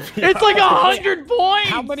can help you. It's like out. 100 points.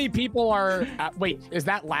 How many people are? Wait, is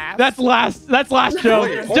that last? That's last. That's last, Joe.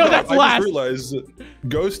 Wait, hold Joe, on, that's I last. just realized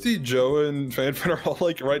Ghosty, Joe, and Fanfan are all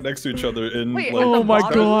like right next to each other in Wait, like at the Oh my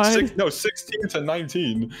bottom? god. 16 to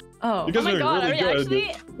 19. Oh. You guys Oh my are god, really are we good.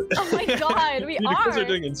 actually? Oh my god, we You guys are are.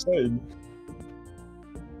 doing insane.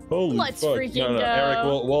 Holy Let's fuck. freaking No, go.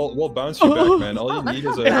 Eric, we'll bounce you back, man. All you need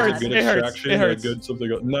is a, It hurts, good it hurts, extraction it and a hurts. good something.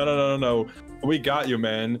 No. We got you,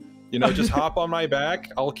 man. You know, just hop on my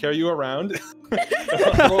back. I'll carry you around.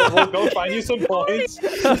 we'll go find you some points.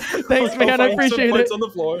 Thanks, We'll man. go I find some appreciate points it. on the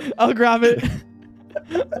floor. I'll grab it.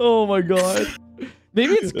 Oh my god.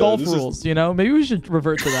 Maybe it's Yeah, golf this is- rules, you know? Maybe we should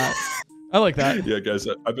revert to that. I like that. Yeah, guys,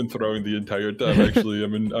 I've been throwing the entire time. Actually,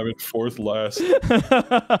 I'm in 4th last.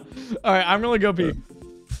 All right, I'm gonna go pee.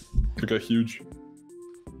 We got huge.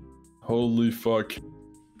 Holy fuck.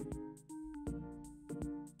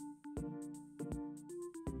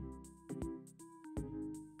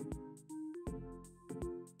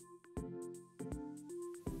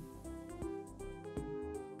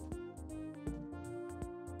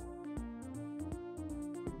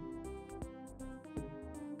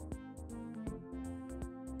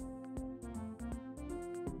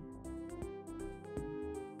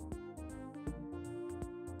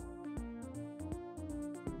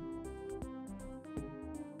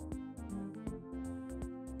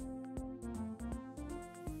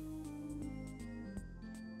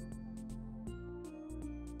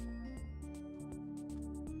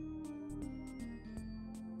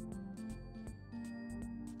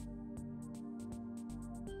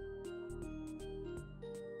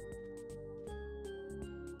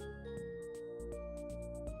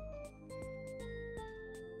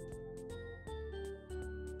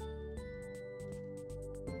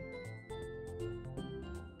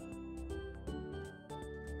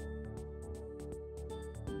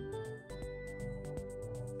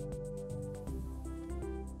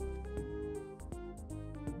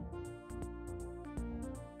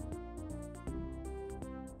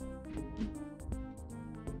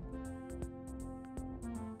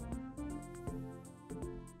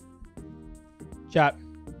 Chat.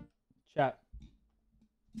 Chat.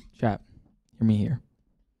 Chat. Hear me here.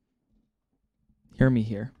 Hear me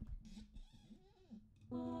here.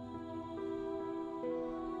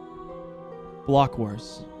 Block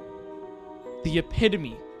Wars. The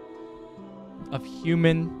epitome of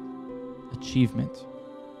human achievement.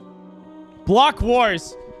 Block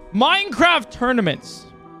Wars. Minecraft tournaments.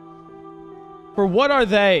 For what are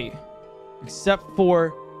they? Except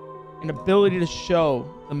for an ability to show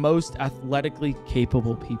the most athletically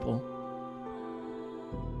capable people.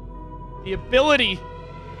 The ability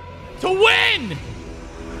to win!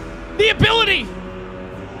 The ability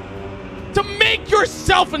to make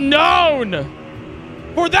yourself known!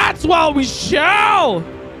 For that's what we shall!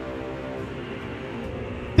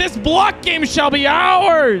 This block game shall be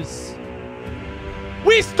ours!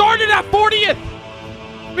 We started at 40th!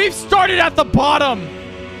 We've started at the bottom!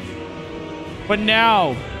 But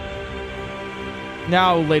now,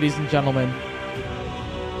 ladies and gentlemen,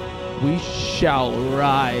 we shall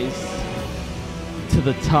rise to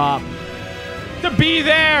the top. To be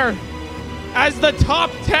there as the top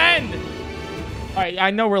 10. All right, I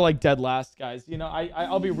know we're like dead last, guys. You know,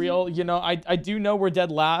 I'll be real. You know, I do know we're dead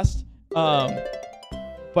last. But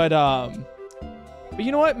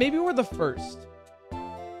you know what? Maybe we're the first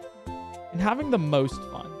and having the most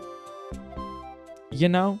fun. You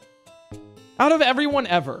know? Out of everyone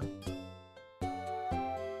ever.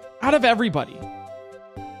 Out of everybody.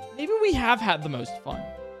 Maybe we have had the most fun.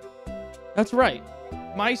 That's right.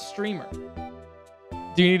 My streamer.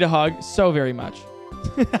 Do you need a hug? So very much.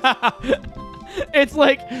 It's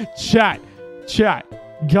like, chat,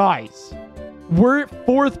 guys. We're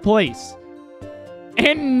 4th place.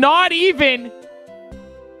 And not even...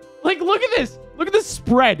 Like, look at this. Look at the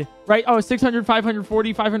spread, right? Oh, 600,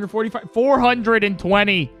 540, 545,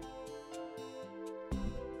 420.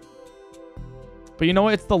 But you know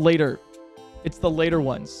what? It's the later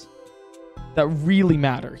ones that really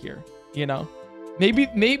matter here, you know?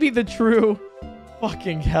 Maybe the true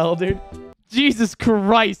fucking hell, dude. Jesus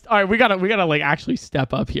Christ. All right, we gotta like actually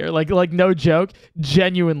step up here. Like no joke.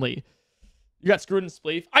 Genuinely. You got screwed in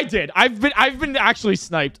spleef? I did. I've been actually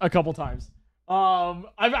sniped a couple times. I've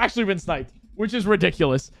actually been sniped, which is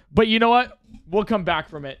ridiculous. But you know what? We'll come back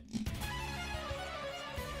from it.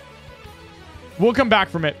 We'll come back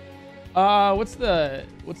from it. What's the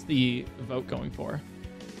vote going for?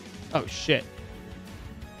 Oh shit.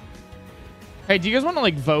 Hey, do you guys want to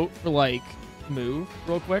like vote for like move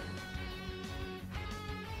real quick?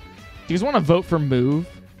 Do you guys want to vote for move?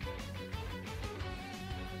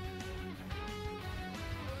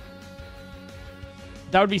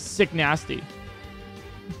 That would be sick nasty.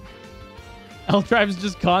 L-Tribe's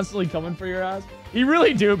just constantly coming for your ass. He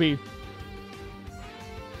really do be.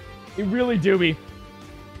 He really do be.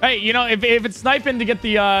 Hey, you know, if it's sniping to get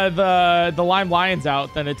the Lime Lions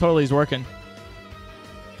out, then it totally is working.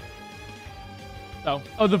 Oh,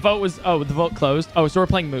 the vote closed. Oh, so we're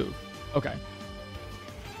playing move. Okay.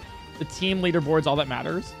 The team leaderboard's all that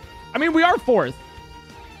matters. I mean, we are 4th.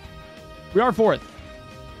 We are 4th.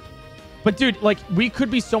 But dude, like, we could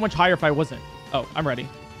be so much higher if I wasn't. Oh, I'm ready.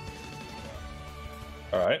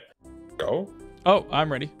 All right, go. Oh,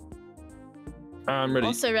 I'm ready. I'm ready.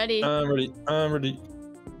 Also ready. I'm ready.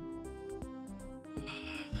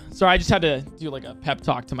 Sorry, I just had to do like a pep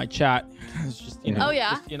talk to my chat. It's just, you know. Oh,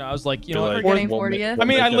 yeah? Just, you know, I was like, you know, We're what? getting 40th. I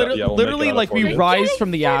mean, I literally like we rise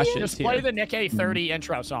from the ashes Just here. play the Nick A30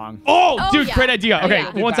 intro song. Oh, Oh, dude, yeah. great idea. Oh, Okay,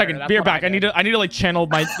 yeah. one second. That's Be right what back. I I need did. to like channel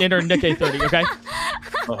my inner Nick A30. Okay.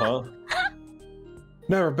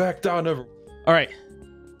 Never back down. Never. All right.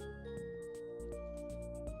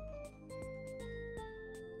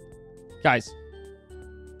 Guys.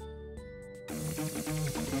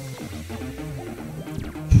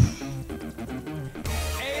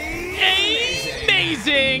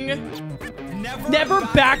 Amazing. Never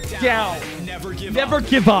back down. Never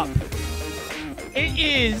give up. It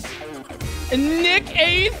is Nick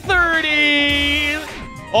A30.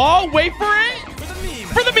 Oh, wait for it.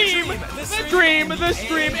 For the meme, the dream, the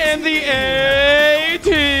stream, and the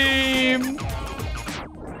A-team.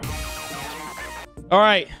 All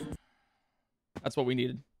right. That's what we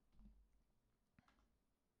needed.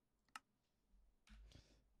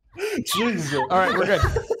 Jesus. All right, we're good.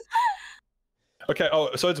 Okay,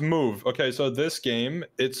 so it's move. Okay, so this game,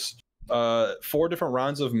 it's 4 different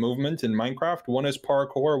rounds of movement in Minecraft. One is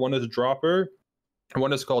parkour, one is dropper, and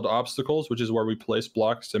one is called obstacles, which is where we place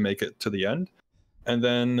blocks to make it to the end. And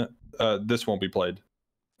then this won't be played,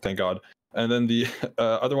 thank God. And then the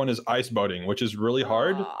other one is ice boating, which is really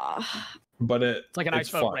hard, but It's like an ice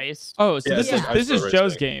boat fun. race. Oh, so Yeah, this it's is like this ice is boat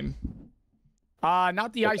Joe's racing. game.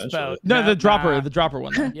 Not the ice Potentially. boat. No, the dropper, Nah. the dropper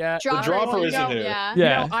one. though. Yeah. dropper you isn't know, here. Yeah. You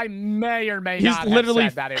Yeah. know, I may or may He's not literally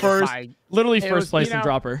have said that it was first, my... literally it first was, place you in know,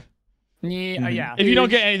 dropper. Yeah. If you don't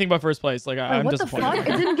get anything but first place, like Wait, I'm what the disappointed. fuck?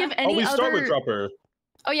 It didn't give any we start with other. dropper.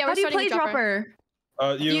 Oh yeah, How we're do you starting play with dropper.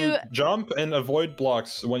 dropper? You You- jump and avoid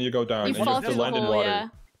blocks when you go down. You and fall have to through the land in hole, water. yeah.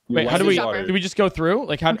 You Wait, how land do in we? water. Do we just go through?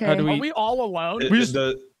 Like how do Okay. we? Are we all alone? It- We just-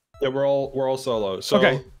 yeah, we're all solo. So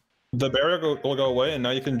Okay. the barrier will go away, and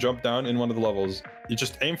now you can jump down in one of the levels. You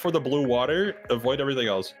just aim for the blue water, avoid everything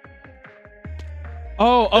else.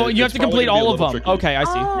 Oh, It- you have it's to probably complete gonna be a all of little them. tricky. Okay, I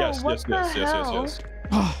see. Oh, Yes, what yes, the yes, yes, yes, hell? yes.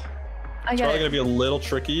 I I It's get probably it. gonna be a little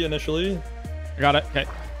tricky initially, got it. Okay.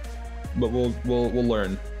 but we'll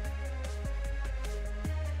learn.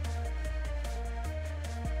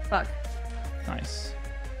 Fuck. Nice.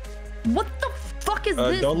 What the fuck is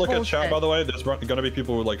this? Don't look at bullshit? chat, by the way. There's gonna be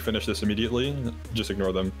people who like finish this immediately. Just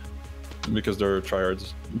ignore them because they're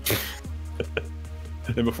tryhards.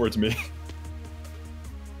 And before it's me.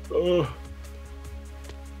 Oh.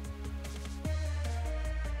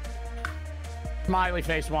 Smiley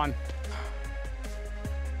face one.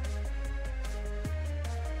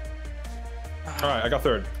 All right, I got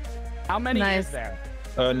third. How many Nice. is there?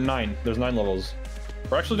 9. There's 9 levels.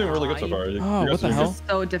 We're actually doing really good so far. You Oh, guys what the are doing hell? good. It's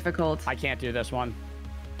so difficult. I can't do this one.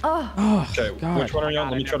 Oh, Oh, Okay, God. which one are you on?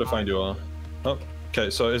 Let me try to Never find you all. Oh, okay.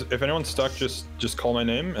 So if anyone's stuck, just call my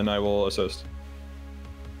name and I will assist.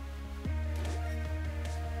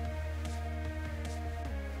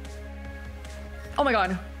 oh my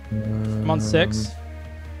god. I'm on 6.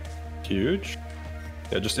 Huge.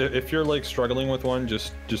 Yeah, just if you're like struggling with one,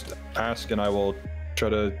 just ask and I will try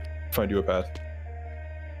to find you a path.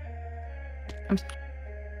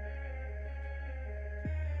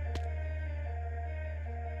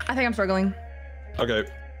 I think I'm struggling. Okay.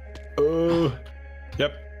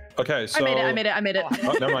 Yep. Okay. So I made it.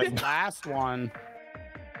 Oh, never mind. Last one.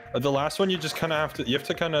 The last one, you just kind of have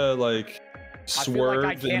to kind of like I feel like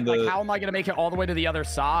I swerve in can't. the. Like, how am I gonna make it all the way to the other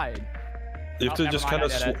side? You have Oh, to just never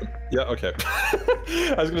kind mind, of. I did Yeah. Okay.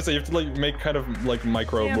 I was gonna say you have to like make kind of like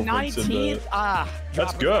micro Damn, movements in the. 19th.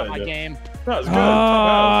 That's droppers on good. My game. No, it's good.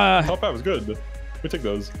 Ah. Top half was good. We take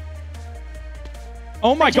those.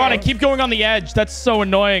 Oh my God! I keep going on the edge. That's so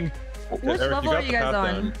annoying. Okay, Which Eric, level got are you the guys path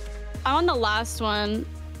on? down. I'm on the last one.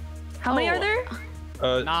 How many Oh. are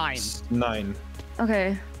there? 9. 9.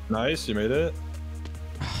 Okay. Nice, you made it.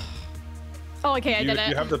 Oh, okay, I You did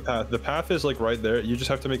it. have the path. The path is like right there. You just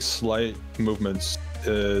have to make slight movements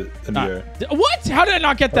in the air. What? How did I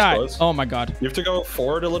not get That's that? close. Oh my God. You have to go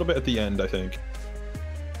forward a little bit at the end, I think.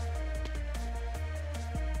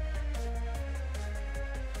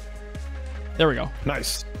 There we go.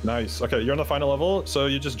 Nice, nice. Okay, you're on the final level, so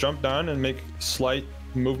you just jump down and make slight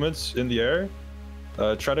movements in the air.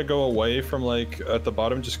 Try to go away from like at the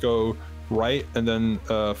bottom. Just go right and then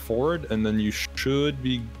forward, and then you should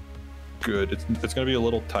be good. It's gonna be a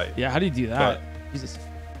little tight. Yeah. How do you do that? Jesus.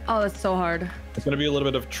 Oh, that's so hard. It's gonna be a little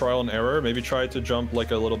bit of trial and error. Maybe try to jump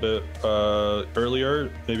like a little bit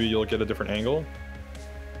earlier. Maybe you'll get a different angle.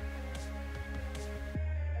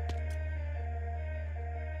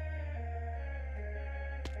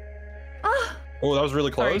 Ah, Oh, that was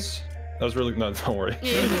really Sorry. close. That was really no. Don't worry.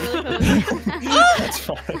 Yeah, really close. That's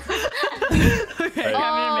fine. okay.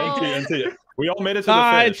 Oh. NT. We all made it to the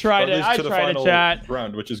I finish. tried or at it. least I to the tried it, final chat.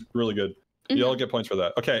 round, which is really good. You all get points for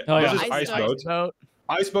that. Okay, Oh, this yeah. is Ice Ice boat. Boat. Vote.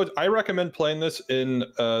 Ice Boat. I recommend playing this in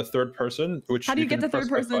third person. Which How do you get can to third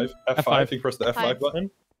press person? F5. F5. You can press the F5 F5.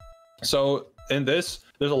 button. So in this,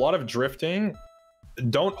 there's a lot of drifting.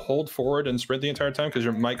 Don't hold forward and sprint the entire time because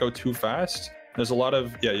you might go too fast. There's a lot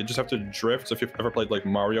of you just have to drift. So if you've ever played like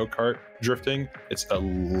Mario Kart drifting, it's a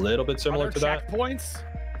little bit Are similar there to that. checkpoints?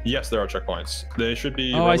 Yes, there are checkpoints. They should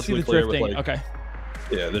be Oh, I see relatively the clear drifting. with like Okay.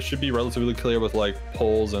 yeah, this should be relatively clear with like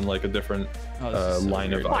poles and like a different Oh, this is so line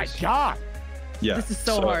weird. of Oh my ice. God. Yeah, This is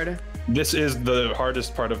so hard. This is the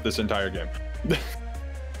hardest part of this entire game.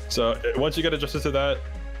 So once you get adjusted to that,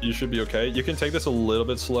 you should be okay. You can take this a little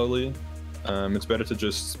bit slowly. It's better to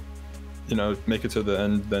just, make it to the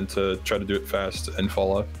end than to try to do it fast and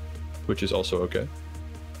fall off, which is also okay.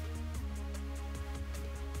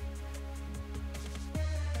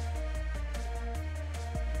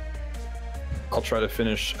 I'll try to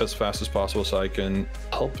finish as fast as possible so I can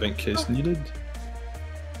help in case needed.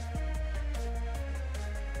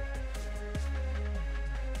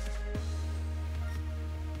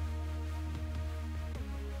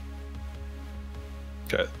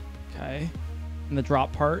 Okay, Okay. And the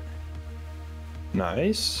drop part.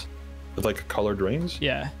 nice. With like colored rings.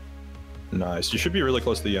 Yeah. Nice. You should be really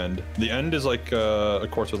close to the end. The end is like a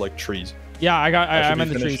course with like trees. Yeah. That should I'm be in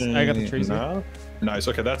the trees. I got the finishing trees. now. Nice.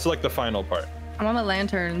 Okay, that's like the final part. I'm on the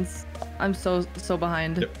lanterns. I'm so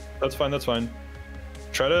behind. Yep, that's fine. That's fine.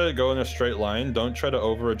 Try to go in a straight line. Don't try to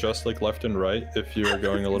over adjust like left and right if you're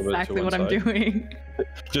going a little bit to exactly one what side. I'm doing.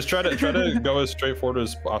 Just try to go as straightforward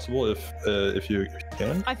as possible if you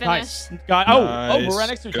can. I finished. Nice. Got. Oh, Nice. we're right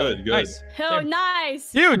next to each other. Good, good. Nice. Oh, Same.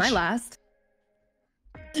 nice. Huge. Am I last?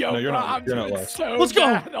 Yo, No, you're not- I'm you're not doing last. so Let's go.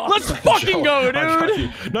 bad on Let's this. fucking go, I got dude.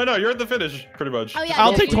 you. No, you're at the finish, pretty much. Oh, yeah,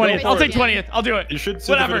 I'll yeah, take you go 20th. I'll take for it. 20th. I'll do it. You should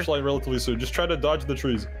see Whatever. the finish line relatively soon. Just try to dodge the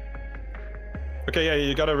trees. Okay, yeah,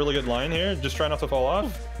 you got a really good line here. Just try not to fall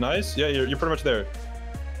off. Nice. Yeah, you're pretty much there.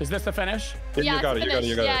 Is this the finish? Yeah, Yeah, you got it. it's You got it.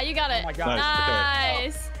 You finished. got Yeah, it. you got it. Oh my God.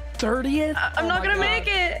 Nice. 30th? I'm not gonna make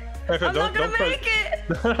it. Okay, I'm not gonna make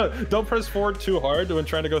it. Don't press forward too hard when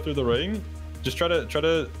trying to go through the ring. Just try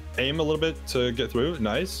to aim a little bit to get through.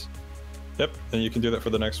 Nice. Yep, and you can do that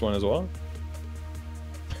for the next one as well.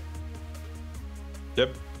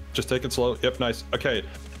 Yep, just take it slow. Yep, nice. Okay,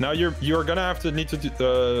 now you're gonna have to need to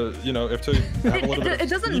do, you know, have to have a little bit. It of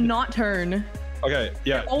doesn't speed. not turn. Okay,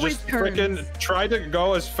 yeah, always just turns. freaking try to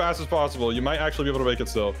go as fast as possible. You might actually be able to make it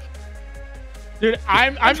still. Dude,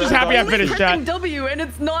 I'm just happy I I'm finished, pressing chat. W and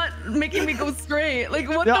it's not making me go straight. Like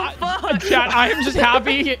what No, the fuck? Chat, I am just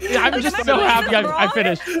happy. I'm Like, just am I so doing happy this I wrong?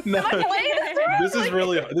 finished. No, Am I playing this wrong?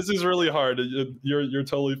 this is really hard. You're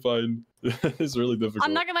totally fine. It's really difficult.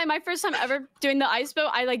 I'm not gonna lie, my first time ever doing the ice boat,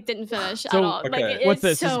 I like didn't finish at So, all. Like, okay. What's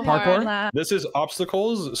it's this? This so is parkour? hard. This is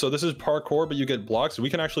obstacles, so this is parkour, but you get blocks. We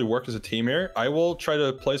can actually work as a team here. I will try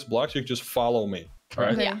to place blocks. You can just follow me. All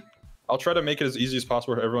right. Okay. Yeah. I'll try to make it as easy as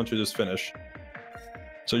possible for everyone to just finish.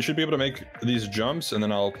 So you should be able to make these jumps, and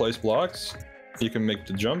then I'll place blocks. You can make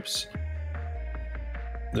the jumps.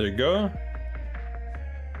 There you go.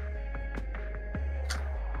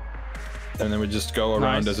 And then we just go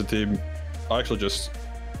around Nice. as a team. I'll actually just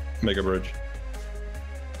make a bridge.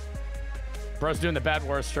 Bro's doing the bad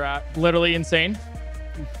worst strat. Literally insane.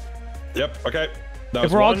 Yep. Okay. That If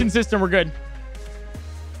was we're all one. consistent, we're good.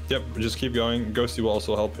 Yep. Just keep going. Ghosty will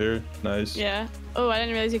also help here. Nice. Yeah. Oh, I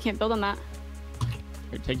didn't realize you can't build on that.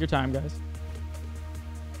 Here, take your time, guys.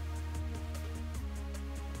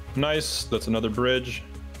 Nice. That's another bridge.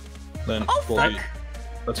 Then Oh we'll fuck! be-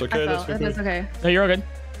 That's I okay. fell. That's That's okay. okay. No, you're all good.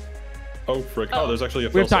 Oh frick! Oh. Oh, there's actually a.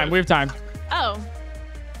 We have fail time. safe. We have time. Oh.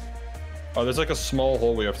 Oh, there's like a small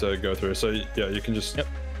hole we have to go through. So yeah, you can just Yep.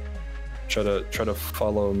 try to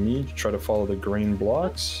follow me. Try to follow the green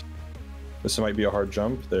blocks. This might be a hard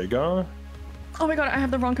jump. There you go. Oh my god, I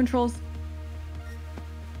have the wrong controls.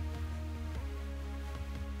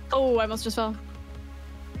 Oh, I almost just fell.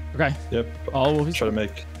 Okay. Yep. Oh, we'll be Try to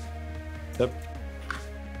make. Yep.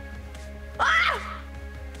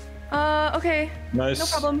 Okay. Nice. No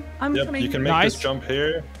problem. I'm Yep. coming. You can make Nice. this jump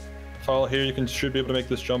here. Follow here. You should be able to make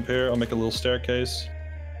this jump here. I'll make a little staircase.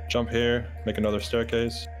 Jump here. Make another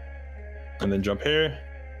staircase. And then jump here.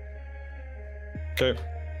 Okay.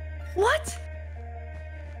 What?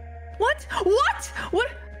 What? What? What?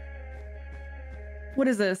 What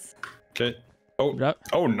is this? Okay. Oh. Yep.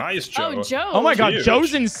 Oh, nice, Joe. Oh, Joe. Oh my god, Huge.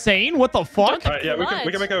 Joe's insane. What the fuck? All right, yeah, we can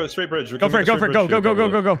Clutch. make a straight bridge. We Go can for make it. a Go for it. straight Go, bridge go, here,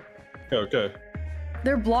 go, go, go, probably. go. Okay.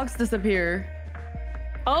 Their blocks disappear.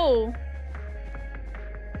 Oh.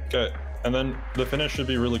 Okay. And then the finish should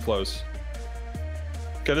be really close.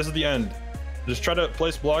 Okay, this is the end. Just try to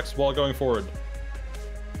place blocks while going forward.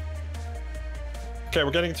 Okay,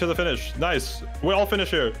 we're getting to the finish. Nice. We all finish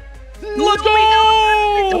here. Let's go!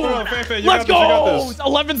 Oh, Fanfan, you Let's got go! this.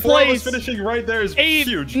 11th 4 of us place. finishing right there is 8th,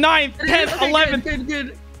 huge. 9th, 10th, Okay, 11th.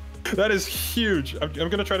 Good. That is huge. I'm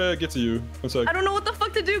gonna try to get to you. One sec. I don't know what the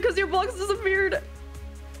fuck to do because your blocks disappeared.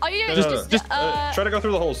 Oh, you No, just, no, no. just Try to go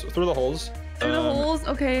through the holes. Through the holes. Through the Um, holes.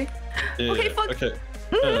 Okay. Yeah, Okay, fuck. Okay.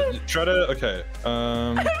 Try to. Okay.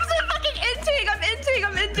 I'm fucking inting.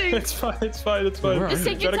 I'm inting. It's fine. It's fine. It's fine. Where are Just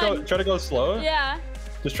take your time. Try to go slow. Yeah.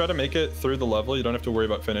 Just try to make it through the level. You don't have to worry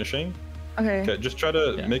about finishing. Okay. Okay. Just try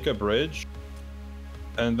to Yeah. make a bridge,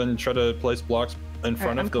 and then try to place blocks in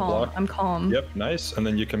front I'm of the calm. block. I'm calm. Yep. Nice. And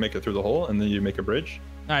then you can make it through the hole, and then you make a bridge.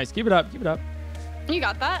 Nice. Keep it up. Keep it up. You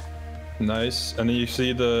got that. Nice. And then you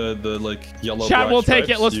see the like yellow. Chat, black we'll take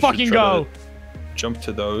stripes. it. Let's You should fucking try go. to Jump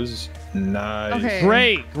to those. Nice.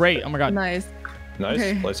 Okay. Great. Oh my god. Nice. Nice.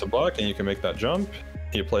 Okay. Place a block, and you can make that jump.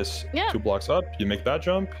 You place Yeah. 2 blocks up. You make that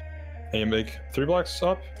jump, and you make 3 blocks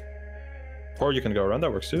up. Or you can go around.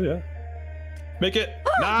 That works too. Yeah. Make it.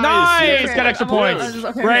 Nice. Yes. Got extra Okay. points.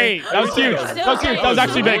 Okay. Great. That was huge. Still That was huge. That was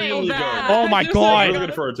actually big. really good. Oh my You're god. Really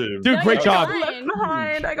good for our team. Dude, great You're job. fine.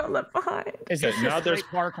 Behind. I got left behind. Is Okay, this now just there's-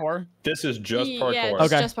 straight parkour? This is just parkour. Yeah, it's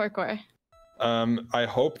Okay. just parkour. I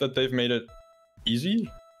hope that they've made it easy,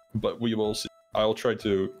 but we will see. I'll try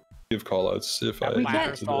to give callouts if I. We Ladder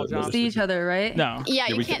can't stall jump. see each other, right? No. Yeah, Yeah,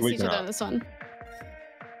 you we can't can- we see each other cannot. on this one.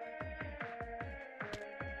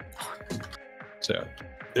 So yeah,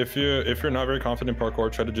 if you're not very confident in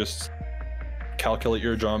parkour, try to just calculate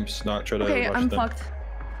your jumps, not try to Okay, rush I'm them. fucked.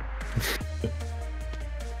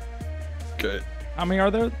 Okay. How many are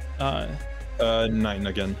there? 9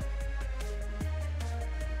 again.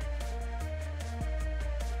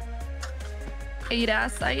 I eat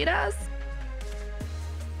ass. I eat ass.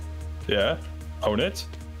 Yeah. Own it.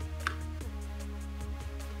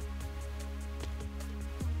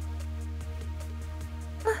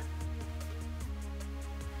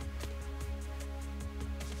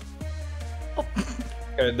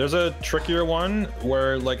 Okay, there's a trickier one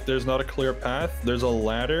where like there's not a clear path. There's a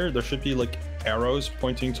ladder. There should be like arrows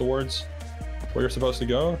pointing towards where you're supposed to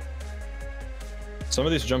go. Some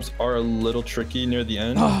of these jumps are a little tricky near the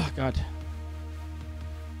end. Oh god.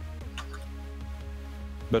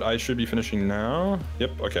 But I should be finishing now.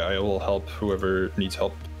 Yep, okay, I will help whoever needs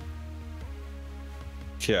help.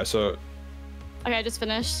 Yeah, so Okay, I just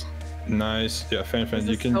finished. nice. Yeah, fan, This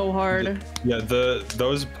you is can. so hard.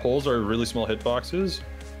 Those poles are really small hitboxes.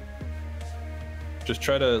 Just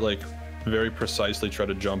try to like very precisely try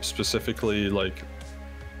to jump specifically like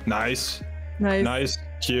nice. Nice.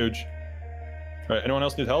 Huge. All right, anyone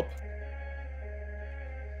else need help?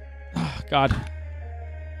 Oh god.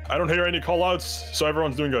 I don't hear any call outs, so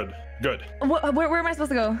everyone's doing good. Good. Where am I supposed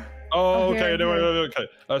to go? Oh, Oh, okay. here, No, here.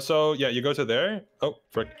 okay. So yeah, you go to there. Oh,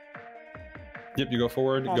 frick. Yep, you go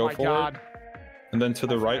forward. Oh go my forward. god. And then to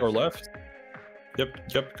the right or left.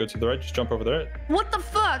 Yep. Go to the right. Just jump over there. What the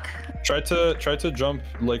fuck? Try to jump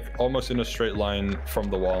like almost in a straight line from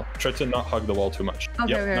the wall. Try to not hug the wall too much. Okay,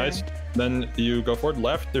 Yep, okay, nice. okay. Then you go forward.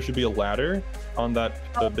 Left. There should be a ladder on that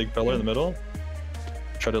the big pillar in the middle.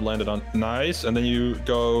 Try to land it on. Nice. And then you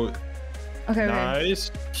go. Okay.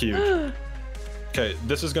 Nice. Huge. Okay,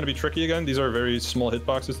 this is going to be tricky again. These are very small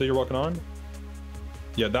hitboxes that you're walking on.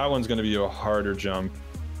 Yeah, that one's going to be a harder jump.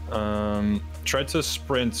 Try to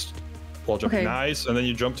sprint while jumping. Okay. Nice. And then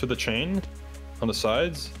you jump to the chain on the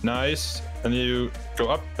sides. Nice. And then you go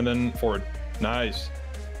up and then forward. Nice.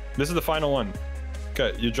 This is the final one.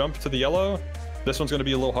 Okay, you jump to the yellow. This one's going to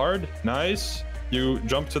be a little hard. Nice. You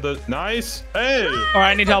jump to the... Nice. Hey! All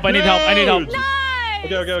right, I need help. I need help. Nice. Nice!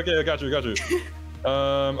 Okay, I got you.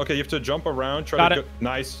 Okay, you have to jump around. Try Got to it. go.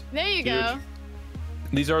 Nice. There you go.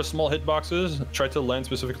 These are small hitboxes. Try to land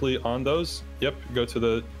specifically on those. Yep. Go to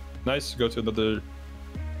the. Nice. Go to the.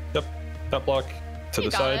 Yep. That block to You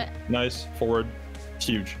the got side. it. Nice. Forward.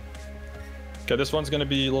 Huge. Okay, this one's gonna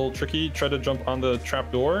be a little tricky. Try to jump on the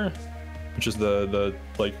trap door, which is the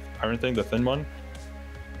like iron thing, the thin one.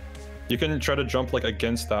 You can try to jump like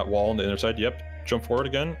against that wall on the inner side. Yep. Jump forward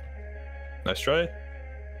again. Nice try.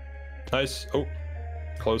 Nice. Oh,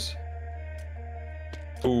 close.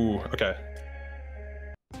 Ooh, okay.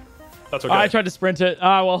 That's okay. I tried to sprint it.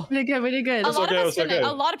 Ah, well. We did good. We did good. A That's lot okay, of us that's didn't.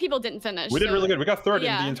 okay. A lot of people didn't finish. We did so- really good. We got third in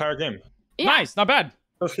Yeah. the entire game. Yeah. Nice. Not bad.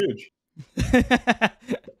 That's huge.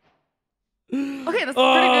 Okay, that's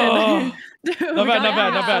Oh. pretty good. Dude, Not we bad, got not bad,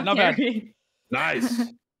 it. not bad, not bad. Carry. Nice.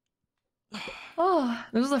 Oh,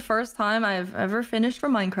 this was the first time I've ever finished for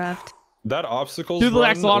Minecraft. That obstacles Dude, the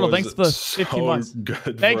run axolotl, was thanks for the so 15 months.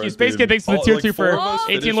 Good Thank for you, us, Space dude. Kid, thanks for the All- tier like 2 for four of us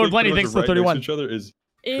 18 finishing Lord Plenty, pretty thanks much for the right 31. next to each other is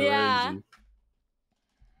Yeah. crazy.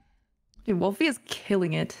 Dude, Wolfie is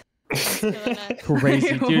killing it. Doing it.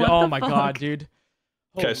 Crazy, dude. What Oh the my fuck? god, dude.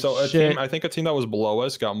 Okay, Holy so shit. I think a team that was below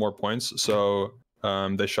us got more points, so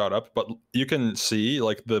they shot up. But you can see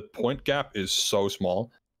like the point gap is so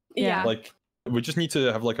small. Yeah. Like we just need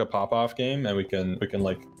to have like a pop off game, and we can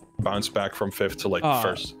like bounce back from 5th to like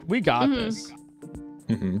first. We got Mhm. this.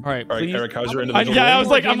 Mhm. All right, All right, please. Eric, how's your I, individual? yeah, I rating? was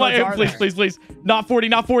like, I'm What like, games are please, there? please. Not 40,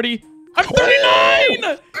 not 40. I'm 39!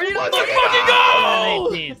 Let's fucking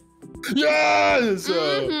go! Yes!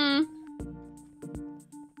 Mhm.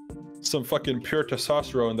 Some fucking pure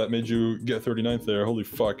testosterone that made you get 39th there. Holy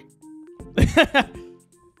fuck.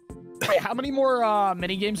 Wait, how many more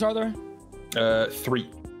mini games are there? 3.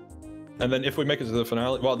 And then if we make it to the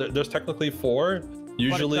finale, well, there's technically 4.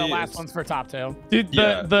 Usually, But the last it's- one's for top 2. Dude,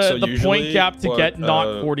 yeah, the so point usually gap to what, get not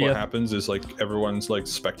What 40th. happens is like everyone's like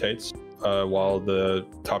spectates while the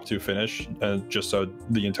top 2 finish, and just so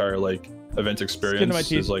the entire like event my experience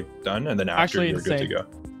teeth. is like done, and then after Actually you're insane. good to go.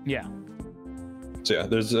 Yeah. So yeah,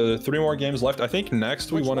 there's 3 more games left. I think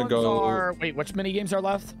next we Which want to ones go. Are... Wait, which mini games are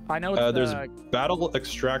left? I know it's There's the... battle,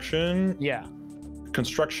 extraction, Yeah.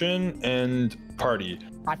 construction, and party.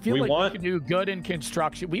 I feel we like want- we could do good in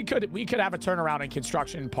construction. We could have a turnaround in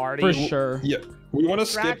construction party. For sure. Yeah, we want to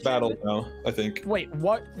skip Extraction? battle now. I think. Wait,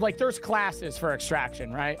 what? Like, there's classes for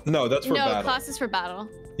extraction, right? No, that's for No, battle. classes for battle.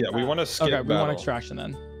 Yeah, we want to skip Okay, we battle. want extraction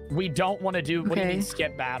then. We don't want to do. What do you Okay. mean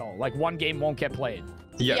skip battle? Like one game won't get played.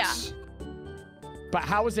 Yes. But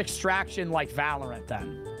how is extraction like Valorant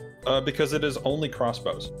then? Because it is only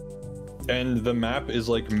crossbows. And the map is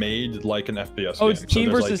like made like an FPS Oh, game. it's team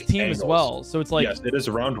there's, versus like, team angles. as well. So it's like Yes, it is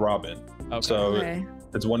round robin. Okay. So Okay.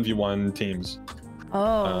 it's 1v1 teams.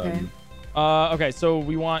 Oh, okay. Okay, so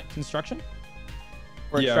we want construction?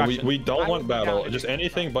 Or Yeah, extraction? we don't I want would be down battle. to Just do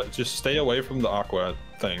anything, but just stay away from the aqua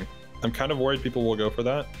thing. I'm kind of worried people will go for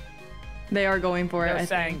that. They are going for it. They're I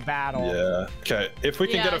saying think. battle. Yeah. Okay. If we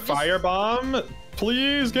can Yeah, get a just- firebomb,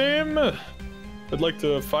 please, game. I'd like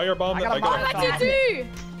to firebomb it. I got a I monitor. do too.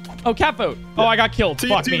 Oh, cat vote. Oh, I got killed.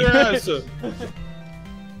 Fuck me.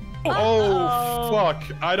 Oh, fuck.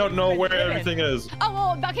 I don't know where everything is. Oh,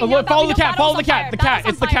 well, okay. Oh, yeah, look, follow the cat, battle's follow on the cat, fire, the cat, battle's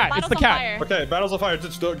it's the on fire, cat, it's the battle's on cat. fire. Okay, battle's on fire.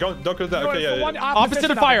 Just don't go to that. No, Okay, it's yeah, the yeah. one Opposite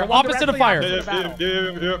of it, fire, the one opposite of directly fire. opposite of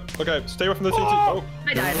battle. Yeah. Okay, stay away from the TNT. Oh.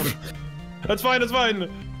 I died. That's fine, that's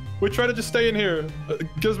fine. We try to just stay in here.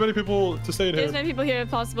 Get as many people to stay in Get as here. many people here as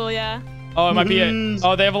possible, yeah. Oh, it might be it. Please.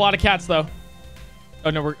 Oh, they have a lot of cats though. Oh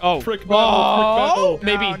no, we're Frick oh, battle,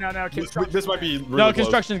 frick maybe. No, This might be really No, close.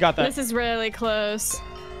 construction's got that. This is really close.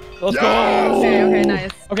 Let's Okay, go. okay,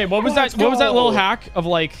 nice. Okay, what was that? What was that little hack of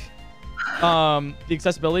like, the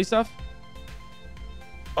accessibility stuff?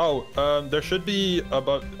 Oh, there should be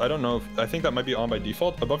above. I don't know. I think that might be on by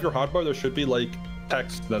default. Above your hotbar, there should be like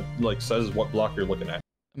text that like says what block you're looking at.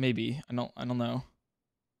 Maybe. I don't know.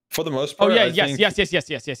 For the most Oh part. yeah, I yes, think- yes. It Okay,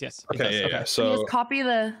 does, yeah, okay. yeah. You So just copy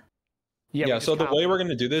the. yeah, so the way we're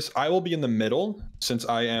gonna do this, I will be in the middle since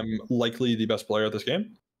I am likely the best player at this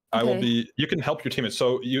game. I will Okay. be. You can help your teammates.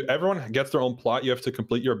 So everyone gets their own plot. You have to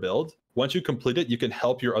complete your build. Once you complete it, you can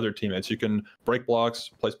help your other teammates. You can break blocks,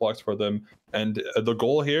 place blocks for them, and the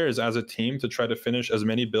goal here is as a team to try to finish as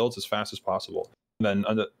many builds as fast as possible. And then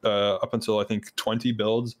up until I think 20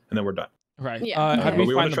 builds, and then we're done. Right. Yeah. How do Okay. we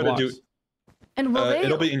We wanna find the try to blocks? do- And will they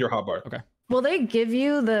It'll be in your hotbar. Okay. will they give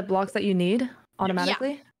you the blocks that you need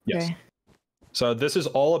automatically? Yes. Okay. So this is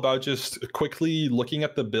all about just quickly looking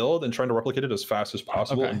at the build and trying to replicate it as fast as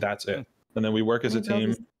possible, Okay. and that's it. And then we work as a My build team.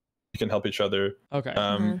 is- You can help each other. Okay.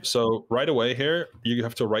 So right away here, you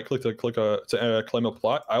have to right click to claim a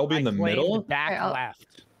plot. I'll be in the middle. Back Okay, I'll- left.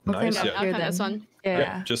 I'll claim Nice, up yeah. I'll here kind then. this one. Yeah.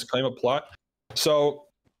 Yeah, just claim a plot. So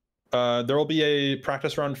there will be a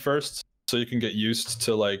practice round first, so you can get used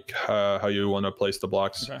to like how you want to place the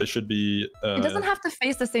blocks. Okay. It should be. It doesn't have to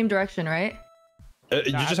face the same direction, right? You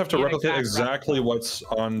just have to be an replicate exact exactly what's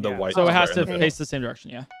on the Yeah. white. So it has to square. face the same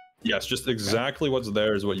direction. Yeah. Yes, just exactly what's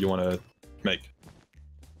there is what you want to make.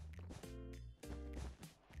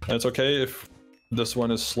 And it's okay if this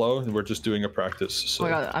one is slow. We're just doing a practice. So Oh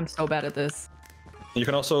my god, I'm so bad at this. you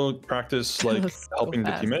can also practice like was so helping the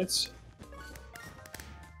fast. teammates.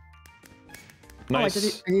 Oh, I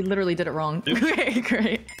Nice. he literally did it wrong. Yep. Okay,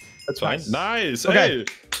 great. That's fine. Nice. Okay. Hey,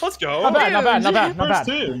 let's go. Not bad. Not bad. Not bad. Not First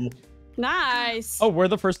bad. team. Nice. Oh, we're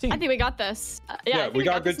the first team. I think we got this. Yeah, I Yeah, think we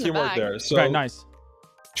got good this in the teamwork bag. there. So Okay. Nice.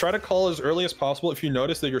 try to call as early as possible. If you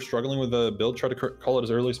notice that you're struggling with the build, try to call it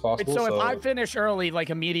as early as Wait, possible. so if I finish early, like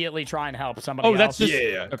immediately try and help somebody Oh, that's else. just-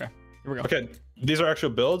 yeah. Okay. Here we go. Okay, these are actual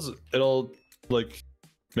builds. It'll like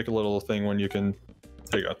make a little thing when you can.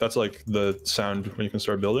 There you go. That's like the sound when you can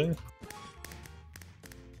start building.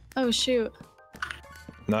 Oh shoot.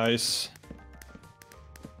 Nice.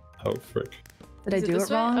 Oh frick. Did I Is do this it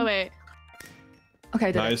way? wrong? Oh wait. Okay,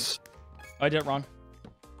 I did it. Nice. I did it wrong.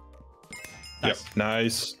 Nice. Yep.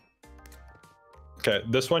 Nice. Okay,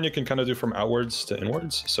 this one you can kind of do from outwards to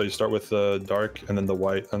inwards. So you start with the dark, and then the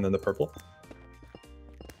white, and then the purple.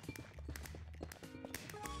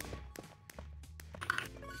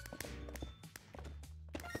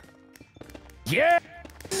 Yeah.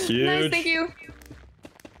 Huge. Nice, thank you.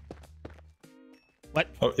 What?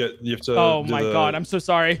 Oh yeah, you have to. Oh do my the- god. I'm so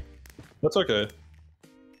sorry. That's okay.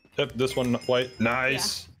 Yep, this one white.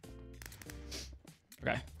 Nice.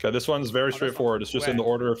 Okay. Okay, this one's very straightforward. It's just in the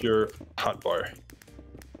order of your hotbar.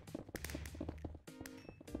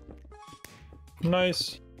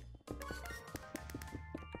 Nice.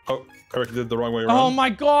 Oh, Eric did the wrong way around. Oh my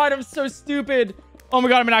god. I'm so stupid. Oh my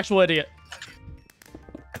god. I'm an actual idiot.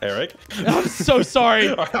 Eric. I'm so sorry.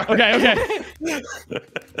 Okay. Okay.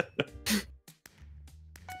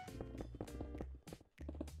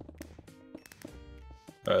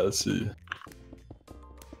 All right, let's see.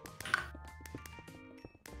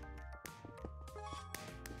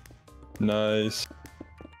 Nice.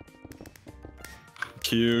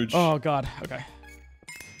 Huge. Oh god. Okay.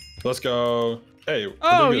 Let's go. Hey. we're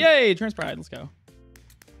Oh doing good. yay. Transpride. Let's go.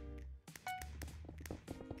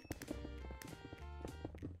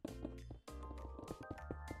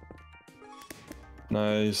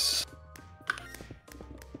 Nice.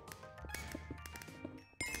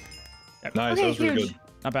 Yep. Nice. Okay, that was really huge. good.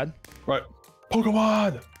 Not bad. Right.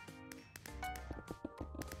 Pokemon.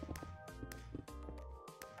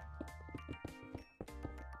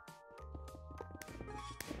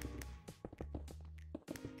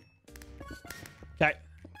 Okay.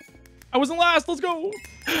 I wasn't last. Let's go.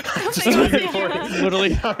 Just Thank moving you. forward.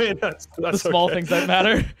 Literally, I mean, that's the small okay. things that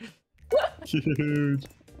matter. Huge.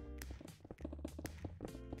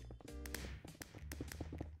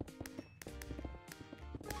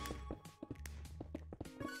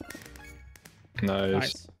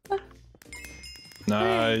 Nice.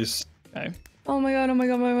 Nice. Okay. Oh my god, oh my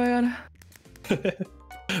god, oh my god.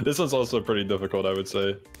 This one's also pretty difficult, I would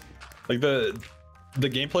say. Like the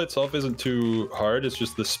gameplay itself isn't too hard, it's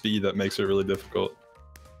just the speed that makes it really difficult.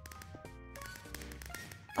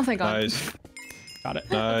 Oh thank god. Nice. Got it.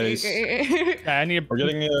 Nice. Okay, I need We're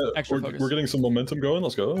getting Extra we're focus. getting some momentum going.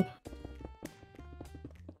 Let's go.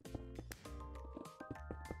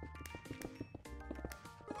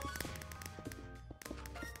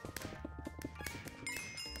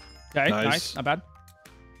 Okay, Nice. nice. Not bad.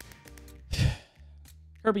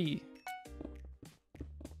 Kirby.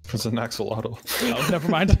 It's an axolotl. Oh, never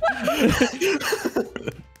mind.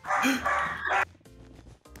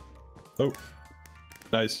 Oh.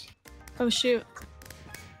 Nice. Oh shoot.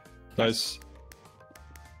 Nice.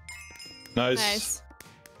 Nice. Nice.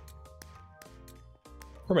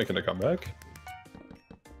 We're making a comeback.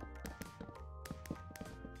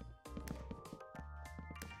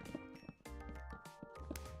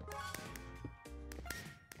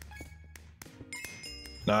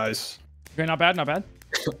 Nice. Okay, not bad, not bad.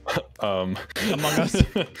 Among Us.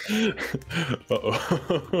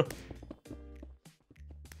 Uh-oh.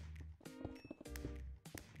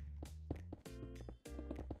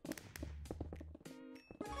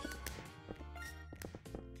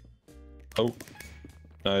 Oh.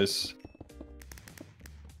 Nice.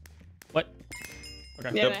 What?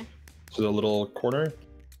 Okay. Yeah. Yep. Okay. So the little corner.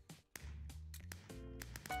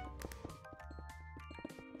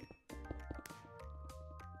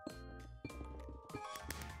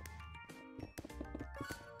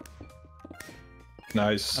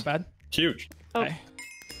 Nice. Not bad. Huge. Oh. Okay.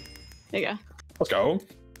 There you go. Let's go.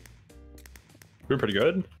 We're pretty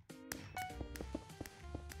good.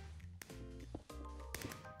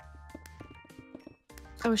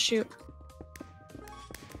 Oh shoot.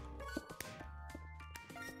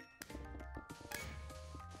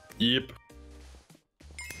 Yep.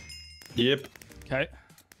 Yep. Okay.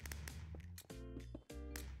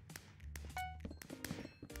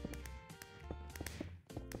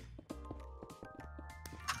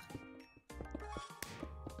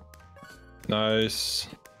 Nice.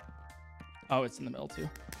 Oh, it's in the middle too.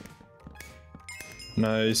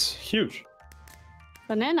 Nice. Huge.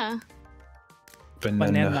 Banana.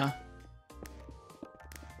 Banana.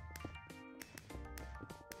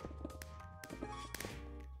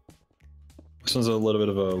 This one's a little bit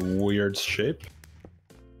of a weird shape.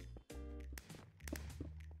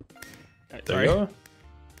 Okay, There sorry. you go.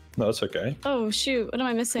 No, that's okay. Oh shoot. What am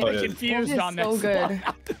I missing? Oh, yeah. Confused That is on so this. good. one.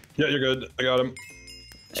 Yeah, you're good. I got him.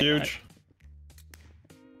 Huge.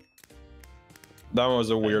 That one was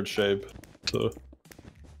a weird shape. So.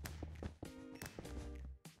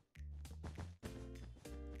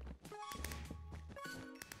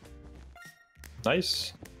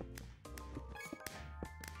 Nice.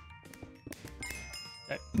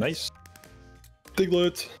 Okay. Nice.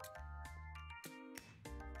 Diglett.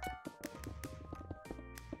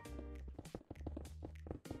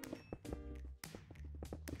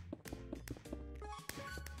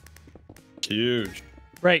 Huge.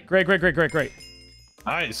 Great, great, great, great, great, great.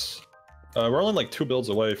 Nice. We're only like 2 builds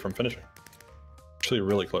away from finishing. Actually,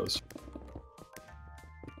 really close.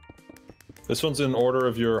 This one's in order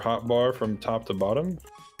of your hotbar from top to bottom.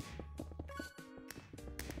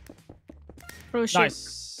 Oh shoot.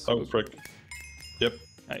 Nice. Oh, frick. Yep.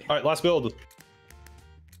 Okay. All right, last build.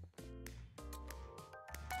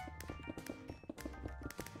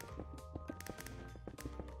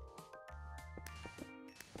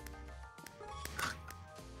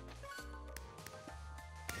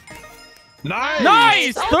 Nice!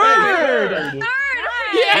 Nice! Third! Third!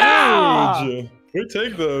 Yeah! Huge. We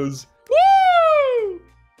take those. Woo!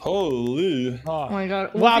 Holy. Oh my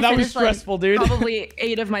god. Wow, Wolfie that was finished, like, stressful, dude. Probably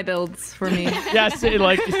 8 of my builds for me. Yes,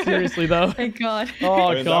 like seriously though. Thank god. Oh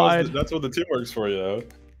I mean, god. that's what the team works for, you know?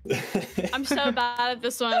 I'm so bad at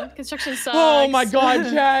this one. Construction sucks. Oh my god,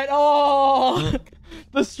 chat. Oh,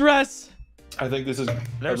 the stress. I think this is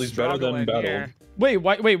They're at least better than struggling battle. here. Wait,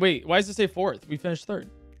 wait. Why does it say fourth? We finished third.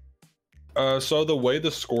 So the way the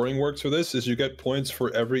scoring works for this is you get points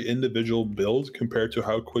for every individual build compared to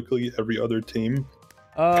how quickly every other team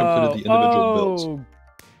completed the individual builds.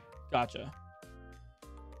 Gotcha.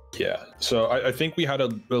 Yeah, so I think we had a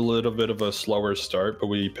little bit of a slower start, but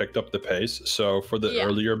we picked up the pace. So for the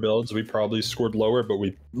earlier builds, we probably scored lower, but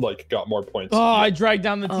we like got more points. Oh, I dragged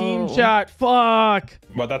down the team chat. Fuck.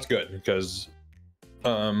 But that's good because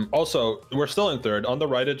also we're still in third. On the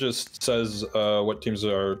right, it just says what teams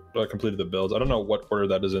are completed the builds. I don't know what order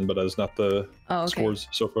that is in, but that's not the scores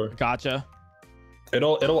so far. Gotcha.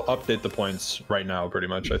 It'll update the points right now, pretty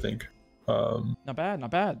much. I think. Not bad.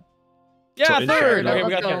 Not bad. Yeah, So third. chat, Okay, we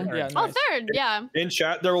got go. third. Yeah, Oh, nice. third. Yeah. In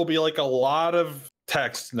chat, there will be like a lot of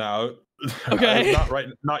text now. Okay.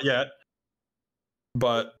 Not yet.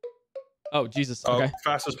 But Oh, Jesus. Okay.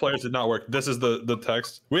 fastest players did not work. This is the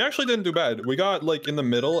text. We actually didn't do bad. We got like in the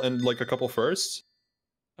middle and like a couple firsts.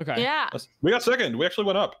 Okay. Yeah. We got second. We actually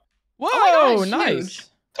went up. Whoa, Oh my gosh, nice. huge.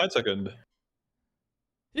 Tied second.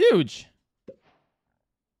 Huge.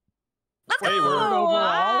 Let's Hey, go. we're-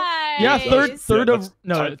 overall? Yeah, Nice. third Yeah, of that's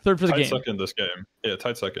no, tied- third for the Tied game. second this game. Yeah,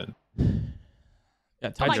 tied second. Yeah,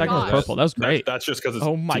 tied my second with gosh. purple. That was great. That's just because it's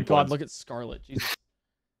Oh my 2 god, points. look at Scarlet. Jesus.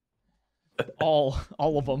 all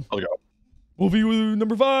of them. I'll go. We'll be with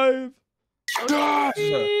number 5.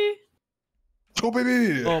 Okay. Go,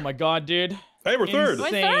 baby. Oh my god, dude. Hey, we're third. We're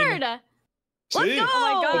Insane. third. Let's See? go.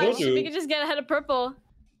 Oh my told gosh. you. We could just get ahead of purple.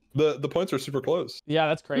 The points are super close. Yeah,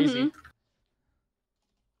 that's crazy. Mhm.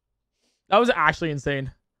 That was actually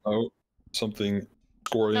insane. Oh, something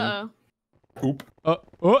scoring. Uh-oh. Oop.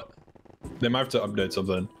 Oh. They might have to update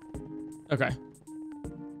something. Okay.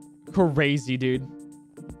 Crazy, dude.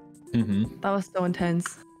 Mm-hmm. That was so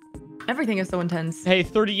intense. Everything is so intense. Hey,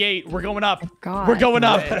 38. We're going up. God. We're going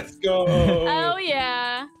up. Let's go. Oh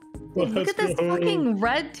yeah. Dude, look at this fucking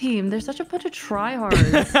red team. They're such a bunch of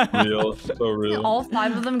tryhards. Real. So real. All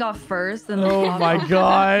 5 of them got first. And Oh the my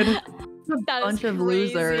god. a That is bunch of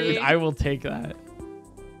crazy. losers. I will take that.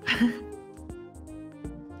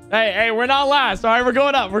 Hey, we're not last. All right, we're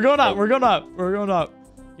going up. We're going up. We're going up. We're going up.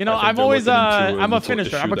 You know, I think I'm they're always looking into I'm a the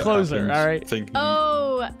finisher. I'm a issue that closer. happens. All right. Think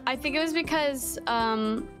Oh, I think it was because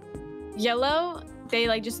yellow they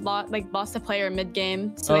like just lost a player mid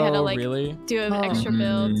game, so they had to Oh, like really? do an Oh. extra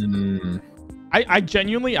build. Mm, I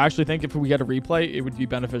genuinely actually think if we get a replay, it would be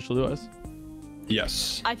beneficial to us.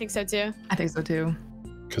 yes, I think so too. I think so too.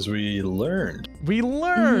 because we learned. We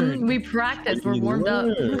learned. We practiced. We're warmed up.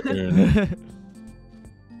 learned.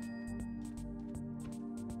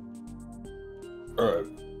 All right.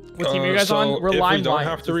 What team are you guys so on? We're if we line don't line.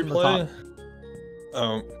 have to It's in the top.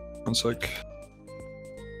 replay. One sec.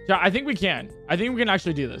 Yeah, I think we can. I think we can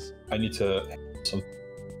actually do this. I need to.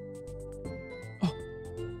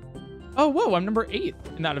 Oh, whoa! I'm number 8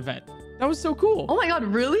 in that event. That was so cool. Oh my god,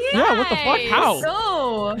 really? Yeah, what the fuck? Nice. How?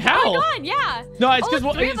 So. How? Oh my god, yeah. No, it's Oh, because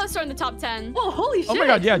look, 3 of us are in the top 10. Oh, holy shit. oh my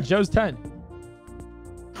god, yeah, Joe's 10.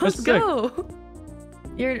 Let's sick. go.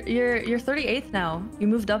 You're 38th now. You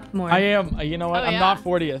moved up more. I am. You know what? Oh, I'm yeah. not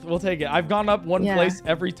 40th. We'll take it. I've gone up 1 Yeah. place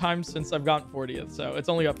every time since I've gotten 40th, so it's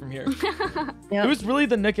only up from here. Yep. It was really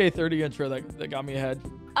the Nick A30 intro that got me ahead.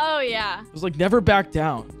 Oh yeah. It was like, never back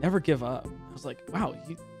down, never give up. I was like, wow,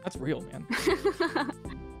 that's real, man.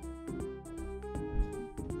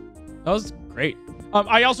 That was great.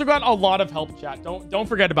 I also got a lot of help, chat. Don't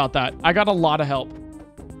forget about that. I got a lot of help.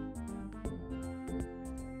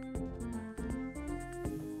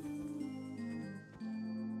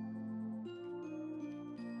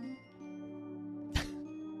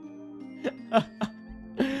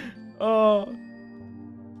 Oh.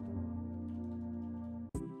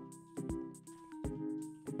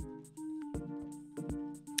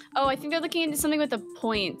 Oh, I think they're looking into something with the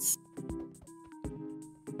points.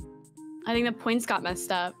 I think the points got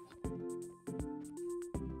messed up.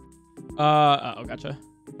 Oh, gotcha.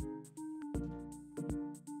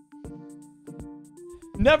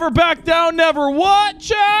 Never back down, never what,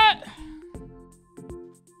 chat?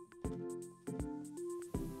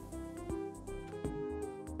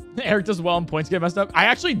 Eric does well and points get messed up. I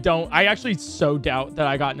actually don't. I actually so doubt that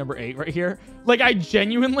I got number 8 right here. Like, I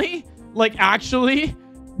genuinely, like, actually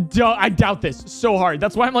don't. I doubt this so hard.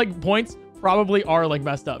 That's why I'm like, points probably are like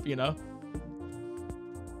messed up, you know?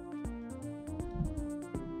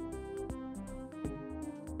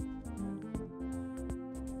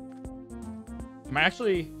 Am I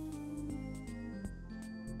actually...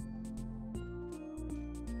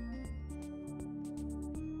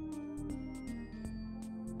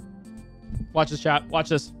 Watch this, chat. Watch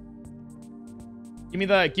this. Give me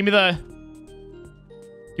the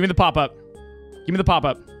pop-up. Give me the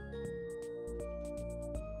pop-up.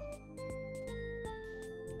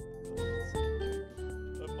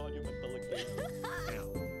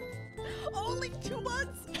 Only 2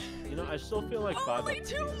 months. You know, I still feel like 5 Only up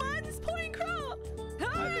 2 here. months. PointCrow.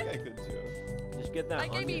 I think I could too. Just get that. I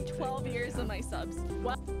gave you 12 years of my subs.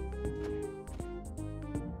 What?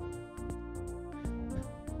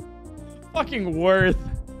 Fucking worth.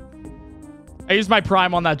 I used my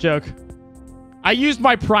prime on that joke. I used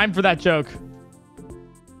my prime for that joke.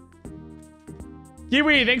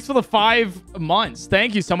 Kiwi, thanks for the 5 months.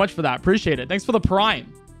 Thank you so much for that. Appreciate it. Thanks for the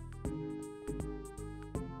prime.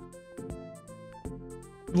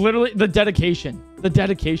 Literally, the dedication. The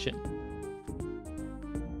dedication.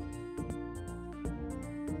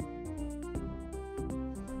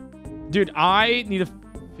 Dude, I need to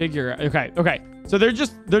figure... Okay. So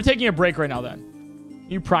they're taking a break right now then.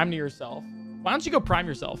 You prime to yourself. Why don't you go prime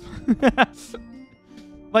yourself?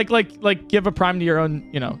 like give a prime to your own,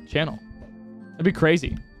 channel. That'd be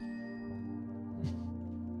crazy.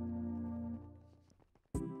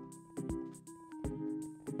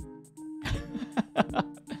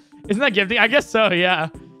 Isn't that gifting? I guess so, yeah.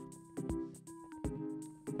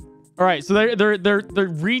 All right, so they're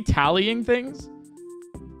retallying things.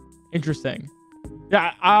 Interesting.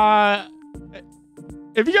 Yeah,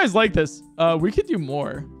 if you guys like this, we could do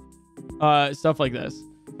more stuff like this.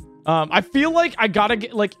 I feel like I gotta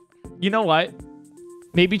get, like, you know what?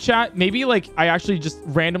 Maybe chat, maybe like I actually just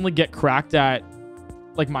randomly get cracked at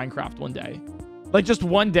like Minecraft one day. Like just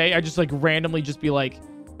one day, I just like randomly just be like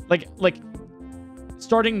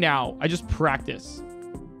starting now, I just practice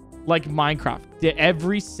like Minecraft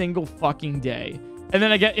every single fucking day. And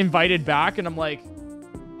then I get invited back and I'm like,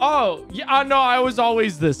 oh, yeah, no, I was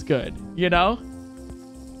always this good, you know?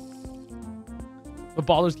 The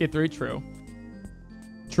Baldur's Gate 3, true.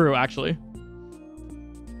 True, actually.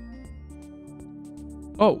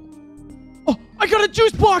 Oh, I got a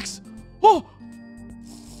juice box. Oh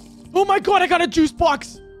my God, I got a juice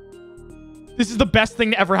box. This is the best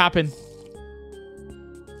thing to ever happen.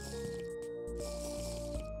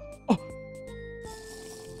 Oh,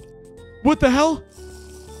 what the hell?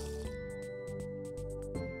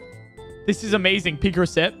 This is amazing. Peek or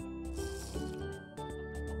sip.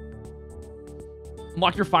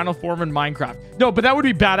 Unlock your final form in Minecraft. No, but that would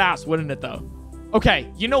be badass, wouldn't it, though?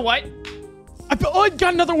 Okay, you know what? I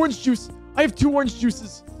got another orange juice. I have 2 orange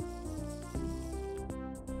juices.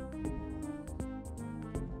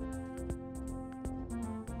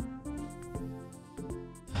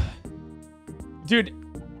 Dude,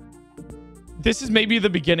 this is maybe the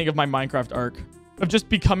beginning of my Minecraft arc. Of just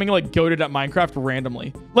becoming, like, goated at Minecraft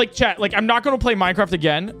randomly. Like, chat, like, I'm not going to play Minecraft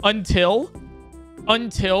again until,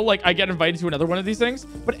 like, I get invited to another one of these things.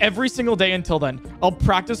 But every single day until then, I'll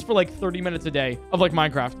practice for, like, 30 minutes a day of, like,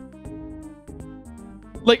 Minecraft.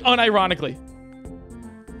 Like, unironically.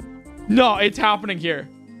 No, it's happening here.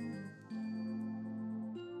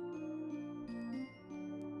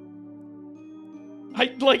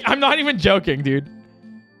 I'm not even joking, dude.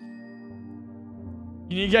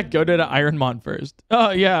 You need to get goated at Ironmon first.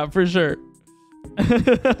 Oh, yeah, for sure. Is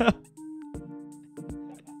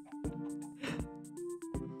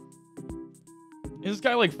this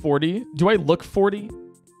guy like 40? Do I look 40?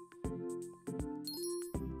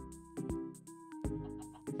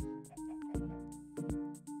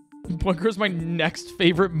 PointCrow's my next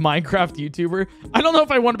favorite Minecraft YouTuber. I don't know if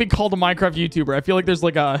I want to be called a Minecraft YouTuber. I feel like there's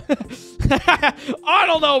like a... I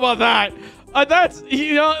don't know about that. That's,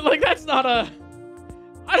 like that's not a...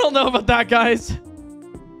 I don't know about that, guys.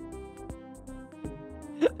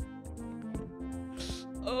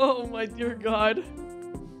 Oh my dear God.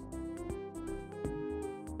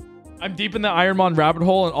 I'm deep in the Ironmon rabbit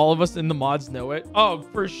hole and all of us in the mods know it. Oh,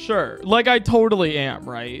 for sure. Like I totally am,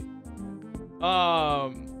 right?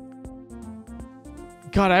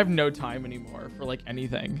 God, I have no time anymore for like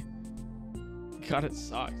anything. God, it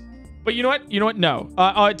sucks. But you know what?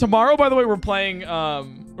 No. Tomorrow, by the way, we're playing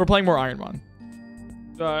more Ironmon.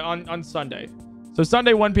 On Sunday. So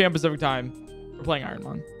Sunday, 1 p.m. Pacific time, we're playing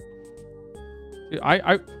Ironmon. Dude,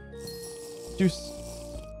 I juice.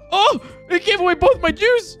 Oh, it gave away both my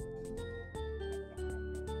juice.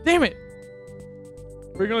 Damn it.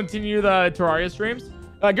 We're gonna continue the Terraria streams.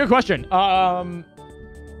 Good question.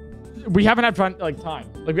 We haven't had fun time.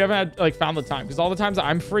 Like we haven't had found the time because all the times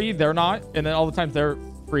I'm free, they're not, and then all the times they're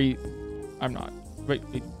free, I'm not. Wait.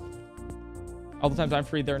 All the times I'm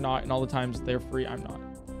free, they're not, and all the times they're free, I'm not.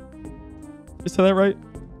 Did I say that right?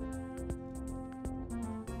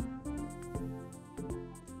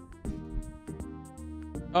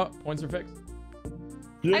 Oh, points are fixed.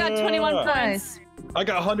 Yeah. I got 21 points. I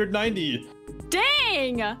got 190.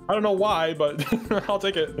 Dang! I don't know why, but I'll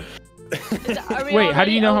take it. Wait, how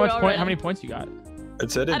do you know how many points you got?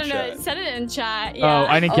 It said in chat. I don't know. It said it in chat. Yeah. Oh,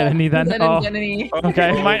 I didn't get any then. I didn't get any.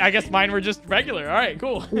 Okay, I guess mine were just regular. All right,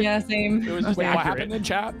 cool. Yeah, same. It was just Wait, what accurate. happened in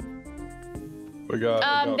chat? We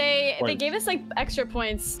got They points. gave us like extra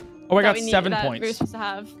points. Oh, I that got we need- 7 that We were points. supposed to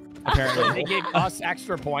have. Apparently. They gave us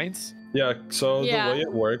extra points. Yeah, so Yeah. the way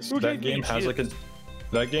it works, Who that gave me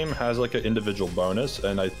game has like an individual bonus,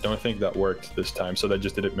 and I don't think that worked this time, so they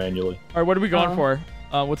just did it manually. All right, what are we going for?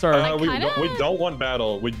 What's our? We kinda- don't want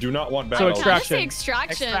battle. We do not want So battle. extraction.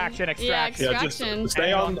 Extraction. Extraction, Yeah, extraction. Yeah, just extraction.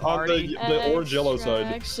 stay on the orange yellow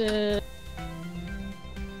side. Extraction.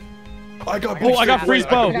 I got Oh, I got freeze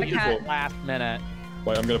bow. I got boop people. Last minute.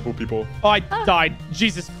 Wait, I'm gonna boop people. Oh, I died.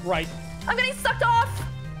 Jesus Christ. I'm getting sucked off.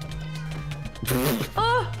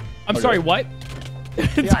 Oh, I'm Okay. sorry. What?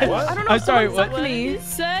 Yeah, What? I don't know. I'm sorry. someone sucked What? me.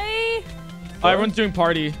 Say Oh, everyone's doing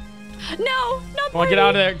party. no, not Come on, get out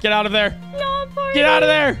of there. Get out of there. No, party. Get out of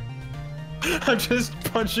there. I'm just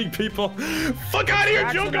punching people. Fuck out of here,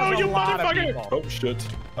 Extraction Joko, is a you lot of motherfucker! people. Oh shit.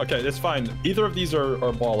 Okay, it's fine. Either of these are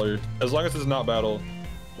baller, as long as it's not battle.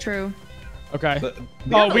 True. Okay. The- Oh,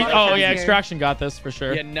 got a we. lot of Oh, friends yeah. here. Extraction got this for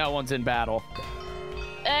sure. Yeah, no one's in battle.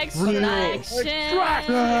 Extraction.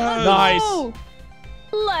 Nice. Oh,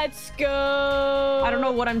 let's go. I don't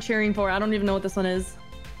know what I'm cheering for. I don't even know what this one is.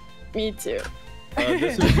 Me too.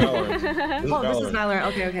 This is Valorant. This is Oh, this is Valorant. Valorant.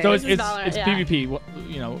 Okay, okay. So it's This is it's Valorant, it's yeah. PvP. What,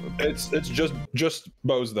 you know. It's just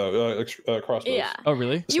bows though, crossbows. Yeah. Oh,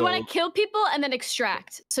 really? You want So- to kill people and then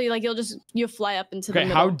extract. So you'll fly up into the Okay.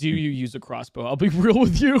 middle. How do you use a crossbow? I'll be real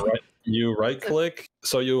with you. You right click,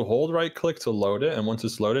 so you hold right click to load it, and once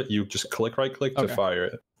it's loaded, you just click right click to Okay. fire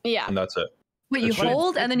it, Yeah. and that's it. Wait, you It should-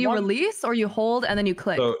 hold and then you one- release, or you hold and then you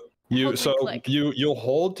click? So Hold and click. you'll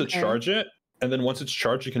hold to Okay. charge it, and then once it's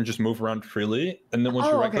charged, you can just move around freely, and then once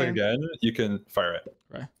you Oh, right click okay. again, you can fire it.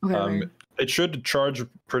 okay. Um, right. it should charge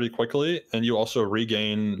pretty quickly, and you also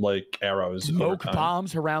regain like arrows. over Smoke time.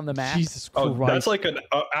 bombs around the map. Jesus Oh, Christ. that's like an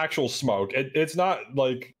actual smoke. It's not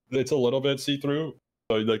like it's a little bit see through,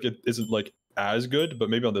 so like it isn't like as good, but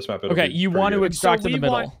maybe on this map. It'll Okay, be you pretty want to good. extract so in the we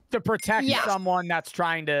middle. want to protect Yeah. someone that's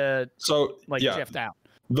trying to So like yeah, shift out.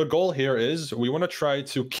 the goal here is we want to try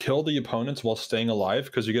to kill the opponents while staying alive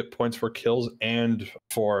because you get points for kills and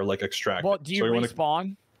for like extract. Well, do you so we wanna-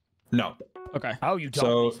 respawn? No. Okay. Oh, you don't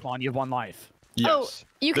So- respawn. You have 1 life. Yes. Oh,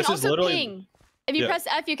 you can This is also literally- ping. If you yeah. press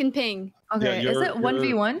F, you can ping. Okay, is you're- it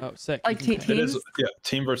 1v1? Oh, sick. Like You can- It teams? is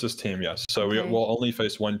team versus team. Yes. So Okay. we'll only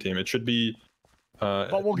face one team. It should be.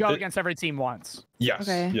 But we'll go it- against every team once. Yes.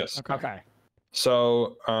 Okay. Yes. Okay. Okay.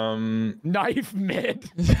 So Knife mid.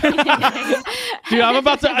 Dude, I'm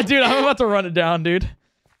about to run it down, dude.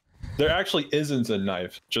 there actually isn't a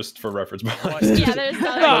knife, just for reference. Yeah, there's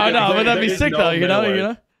No, not. no, but that'd be There is sick no though, you know, melee. you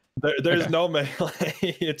know. There's Okay. no melee.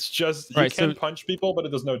 It's just you Right, can so- punch people, but it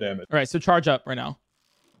does no damage. All right, so charge up right now.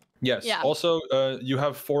 Yes. Yeah. Also, you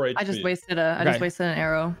have 4 HP. I just wasted an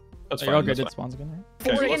arrow. That's Oh, fine. you're all good. That's It fine. spawns again, right?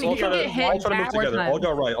 Okay, We're so let's gonna all try to, get hit all try to move four together. times. All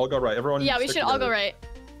go right. All go right. Everyone. Yeah, we stick should all go together. right.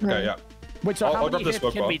 Okay. Yeah. Wait, so I'll how grab many the hits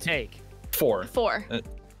smoke can we bomb. take? 4. 4.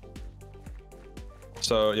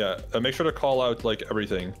 So yeah, make sure to call out like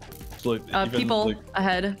everything. So, like, even, People like-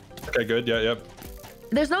 ahead. okay, good. Yeah. Yep.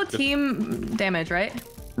 There's no team damage, right?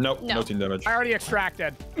 Nope. No. No team damage. I already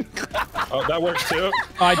extracted. Oh, that works too.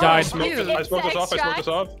 I died. Dude. I smoked this off. I smoked this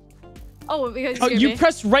off. Oh, because Oh, scared you me.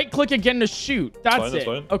 press right click again to shoot. That's fine, that's it.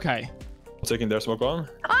 fine. Okay. Taking their smoke bomb.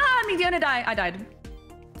 Ah, I'm gonna die. I died.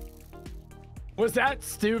 Was that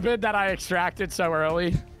stupid that I extracted so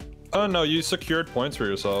early? Oh no, you secured points for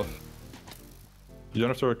yourself. You don't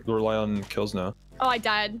have to rely on kills now. Oh, I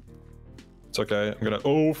died. It's okay. I'm gonna.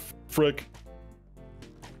 Oh, frick.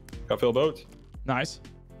 Got Phil boat. Nice.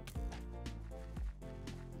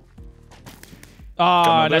 Got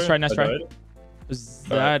Ah, another. nice try, nice I try. died. Is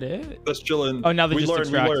Alright. that it? Let's chill in. Oh, now they we just learn,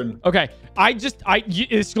 extract. We learn. Okay,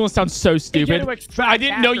 it's gonna sound so stupid. But I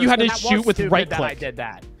didn't know you had to shoot with right I click. did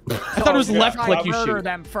that. I thought it was yeah. left I click you murder shoot.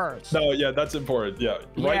 them first. No, yeah, that's important. Yeah,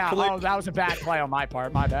 right yeah, click. oh, that was a bad play on my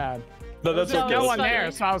part. My bad. No, that's No, okay. No that's one funny.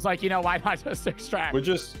 there, so I was like, you know, why not just extract? We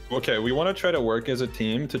just okay. We want to try to work as a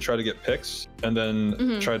team to try to get picks, and then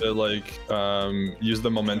Mhm. try to like use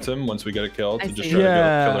the momentum once we get a kill to I just see. try to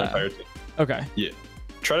kill the Yeah. entire team. Okay.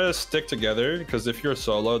 Try to stick together because if you're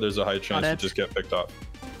solo, there's a high chance to it. just get picked off.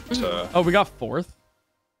 So Oh, we got fourth.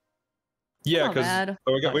 yeah, Not because bad.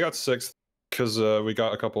 we got 6th because we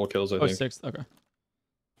got a couple of kills. I Oh, think. sixth. Okay.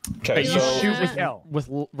 Okay, Hey, you so shoot with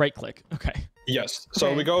Kill. right click. Okay. yes. So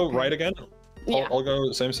Okay, we go okay. right again. Yeah. I'll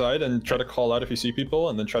go same side and try to call out if you see people,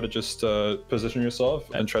 and then try to just position yourself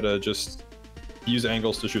and try to just use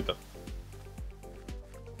angles to shoot them.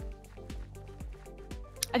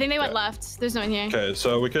 I think they went Yeah. left. There's no one here. Okay,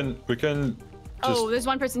 so we can just. Oh, there's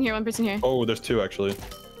one person here. One person here. Oh, there's 2 actually.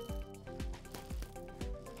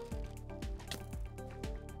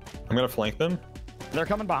 I'm gonna flank them. They're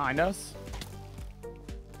coming behind us.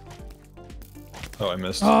 Oh, I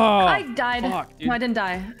missed. Oh, I died. fuck, dude. No, I didn't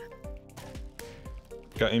die.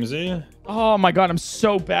 Got AMZ. Oh my god, I'm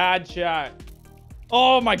so bad, chat.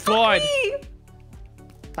 Oh my god.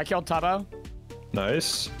 I killed Tubbo.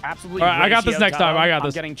 Nice. Absolutely. All right, I got this ratio next time. Tubbo. I got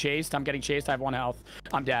this. I'm getting chased. I'm getting chased. I have 1 health.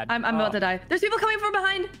 I'm dead. I'm about to die. There's people coming from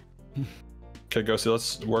behind. Okay, Ghosty,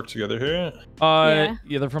 let's work together here.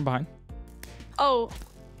 Yeah, they're from behind. Oh,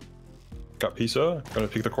 Got Piso. Gonna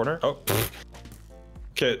peek the corner. Oh.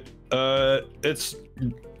 Okay. It's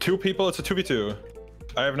 2 people. It's a 2v2.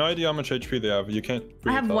 I have no idea how much HP they have. You can't. I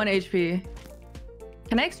really have tell. 1 HP.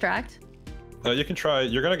 Can I extract? You can try.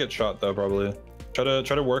 You're gonna get shot though, probably. Try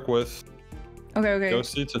to work with Okay.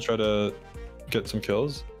 Ghosty to try to get some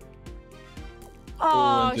kills.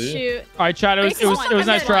 oh indeed. shoot. All right, chat. It was I'm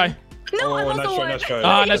nice dead. try. No, I'm nice also try, one. nice try.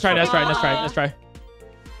 Ah, nice try.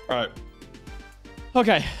 All right.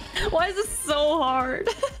 Okay. Why is this so hard?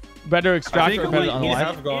 Better I extract think or better we unalive?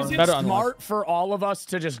 have gone. Is it Better unlock. smart for all of us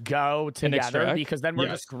to just go together? extract? Because then we're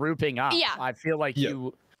Yes. just grouping up. Yeah. I feel like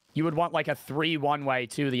you would want like a 3 one way,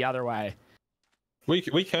 2 the other way. We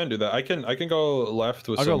can do that. I can go left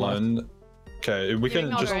with I'll go left. someone. Okay, we Yeah,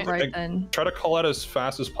 can I'll just go Go right then. try to call out as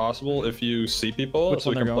fast as possible if you see people, Which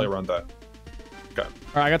so we one can they're play going? around that. Okay, All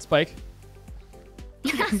right, I got Spike.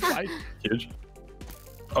 huge.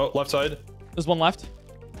 Oh, left side. There's one left.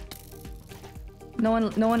 No one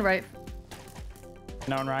right.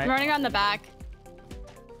 No one right. I'm running around the back.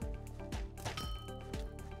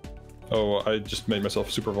 Oh, I just made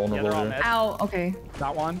myself super Yeah, vulnerable they're all here. mid. Ow. Okay.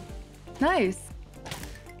 Got one. Nice.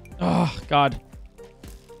 Oh god.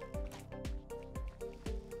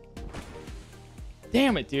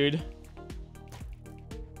 Damn it, dude.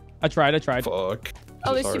 I tried. Fuck. Oh, This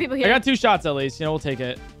there's is 2 hard. people I here. got 2 shots at least. You know, we'll take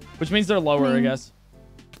it. Which means they're lower, I guess.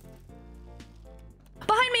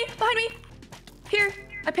 Behind me. Here.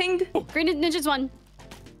 I pinged. Green Ninja's one.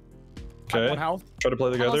 Okay, 1 health. try to play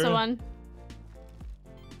I'm together. also one.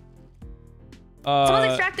 Someone's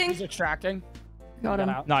extracting. He's extracting. Got Got him.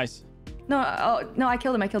 out. Nice. No, I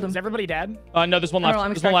killed him. Is everybody dead? No, there's one I left. don't know,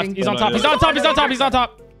 I'm There's one left. extracting. He's on Oh, top. no, He's yeah. on top. He's on top. He's on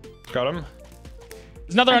top. Got him.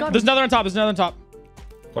 There's another. I got There's him. another on top. There's another on top.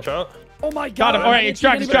 Watch out. Oh my god. Got him. All right,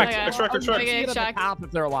 extract. Okay. Extract. Okay, At the extract. top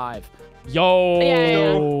if they're alive. Yo.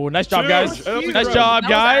 Yeah. Nice job, guys. Huge. That was Nice huge. job, That was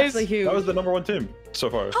guys. actually huge. That was the #1 team so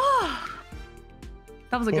far.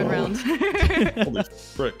 That was a good Oh. round. Holy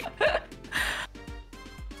frick.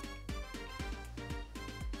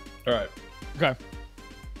 All right, Okay.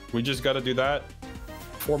 we just got to do that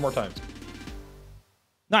 4 more times.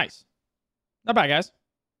 Nice. Not bad, guys.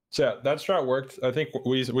 So yeah, that strat worked. I think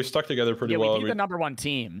we stuck together pretty Yeah, well. we beat the #1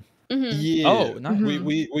 team. Mm-hmm. Yeah. Oh, nice.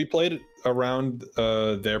 We played around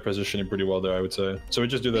their positioning pretty well there, I would say. So we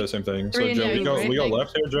just do the same thing. So 3 and Joe, 2, we go right?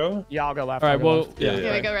 left here, Joe. Yeah, I'll go left. All right. I'll go Well, left. yeah.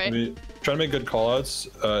 Okay, we go right. We try to make good callouts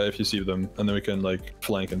if you see them, and then we can like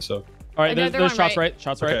flank and stuff. All right. Okay, There's they're shots on right.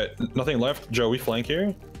 Shots right. Okay, nothing left. Joe, we flank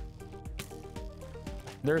here.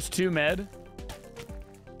 There's 2 mid.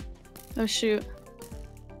 Oh shoot.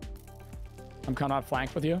 I'm coming off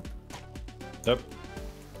flank with you. Yep.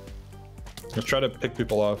 Let's try to pick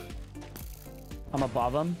people off. I'm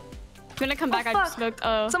above them. I'm gonna come back. I fuck. smoked.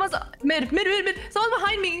 Oh. Someone's mid. Someone's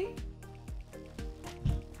behind me.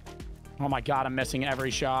 Oh my god, I'm missing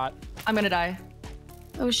every shot. I'm gonna die.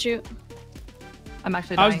 Oh shoot. I'm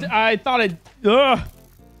actually dying. I thought I. Ugh.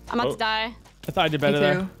 I'm about Oh. to die. I thought I did Me better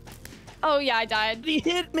there. too. Oh yeah, I died. He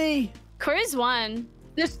hit me. Corey's one.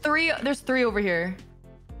 There's three over here.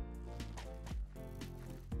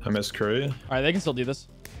 I missed Curry. All right. They can still do this.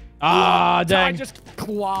 Ah, I dang. just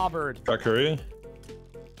clobbered. Got Curry.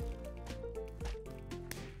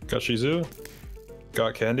 Got Shizu.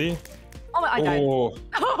 Got Candy. Oh, I died. Oh,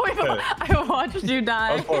 Oh, wait, Okay. I watched you die.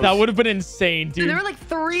 that was close. That would have been insane, dude. There were like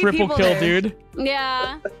 3 Triple people kill, there. dude.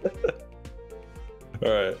 Yeah.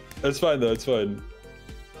 All right, it's fine though. It's fine.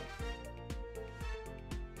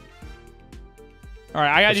 All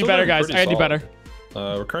right. I gotta We're do still better, doing guys. I pretty gotta do solid.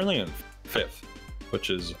 better. We're currently in 5th, which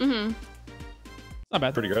is Mm-hmm. Not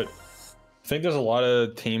bad. pretty good. I think there's a lot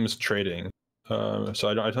of teams trading. So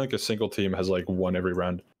I don't think a single team has like won every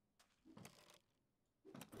round.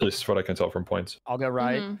 At least what I can tell from points. I'll go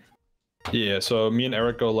right. Mhm. Yeah, so me and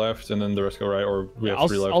Eric go left, and then the rest go right, or we have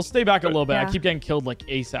 3 left. I'll stay back a little bit. I Yeah. keep getting killed like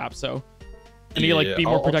ASAP, so I need to like Yeah, be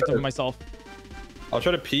more I'll protective try of to- myself. I'll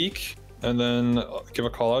try to peek, and then give a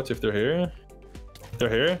call out if they're here. They're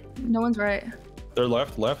here. No one's right. They're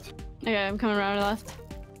left. Okay, I'm coming around left.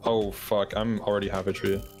 Oh fuck, I'm already half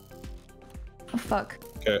HP. Oh fuck.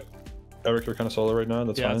 Okay, Eric, you're kind of solo right now.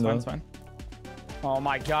 That's Yeah, fine. it's fine. though. It's fine. Oh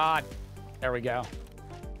my god. There we go.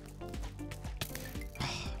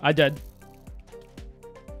 I did.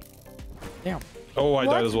 Damn. Oh, I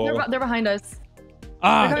died What? as well. They're behind us.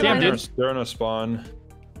 Ah, They're damn, coming dude. They're in a spawn.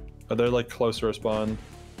 They're like closer to spawn.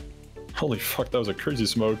 Holy fuck, that was a crazy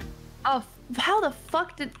smoke. Oh, how the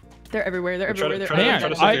fuck did? They're everywhere. They're Try to- everywhere. try They're to- Man, try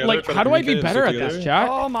to everywhere. stick together, like, try to how do I be communicate and better at stick this, together. chat?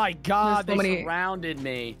 Oh my god, There's they so many- surrounded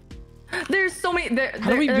me. There's so many.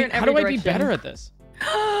 How do I be better at this?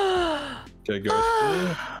 Okay,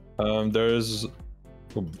 go. There's.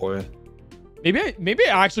 Oh boy. Maybe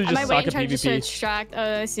I actually Am just I suck waiting at trying to PvP. distract?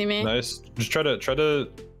 Oh, they see me. Nice. Just try to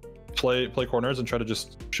play corners and try to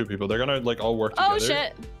just shoot people. They're gonna like all work together. Oh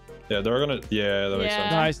shit. Yeah, they're gonna. Yeah, that makes Yeah.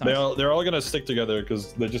 sense. Nice. They're all gonna stick together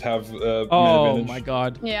because they just have. Man Oh advantage. my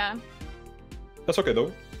god. Yeah. That's okay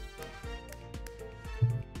though.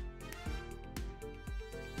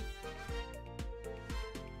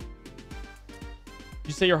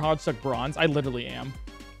 You say you're hard stuck bronze? I literally am.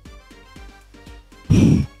 All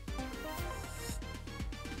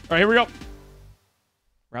right, here we go.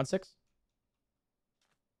 Round 6.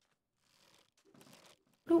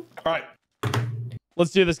 All right,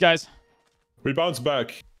 Let's do this, guys. we bounce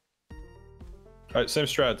back. All right, same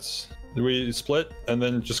strats. We split and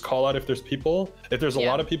then just call out if there's people. If there's a Yeah.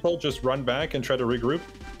 lot of people, just run back and try to regroup.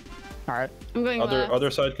 All right. I'm going left. Other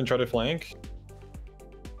side can try to flank.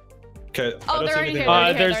 Okay. Oh, they're already here.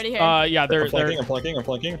 right. They're There's already here. yeah, I'm flanking. I'm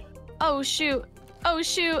flanking. Oh shoot. Oh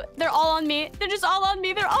shoot. They're all on me. They're just all on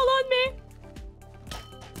me. They're all on me.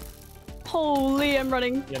 Holy, I'm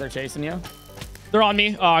running. Yeah, they're chasing you. they're on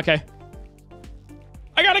me. Oh, okay.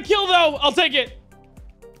 I got a kill though. I'll take it.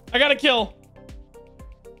 I got a kill.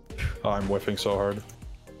 Oh, I'm whiffing so hard.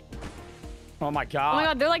 Oh my Oh god. my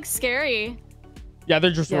god, they're like scary. Yeah,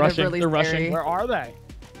 they're just Yeah, they're rushing. really They're scary. rushing. Where are they?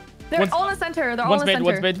 They're One's- all in the center. They're all One's in the mid.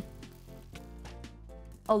 center. One's mid.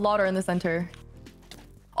 A lot are in the center.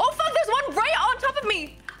 Oh fuck! There's one right on top of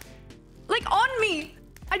me. Like on me.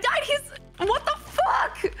 I died. He's. What the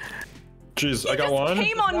fuck? Jeez, I He got just one.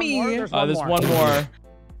 came on One more? me. There's There's one more.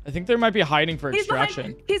 I think there might be hiding for He's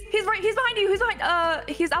extraction. behind. He's right. He's behind you. He's behind.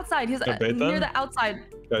 He's outside. He's Can I bait near them? the outside.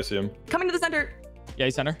 Yeah, I see him. Coming to the center. Yeah,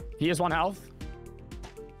 he's center. He has 1 health.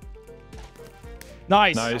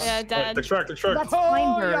 Nice. Nice. Yeah, dead. Extract. That's Oh, yeah,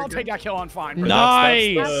 Feinberg. I'll take that kill on Feinberg.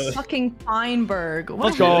 Nice. That's fucking Feinberg. What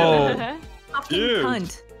Let's go. fucking Dude.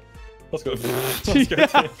 cunt. Let's go. Let's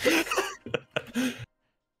go.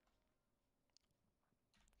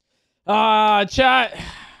 Chat.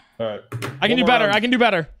 All right. I can One do more better. round. I can do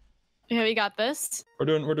better. Yeah, we got this. We're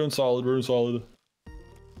doing solid. We're doing solid.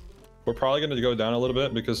 We're probably gonna go down a little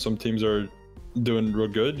bit because some teams are doing real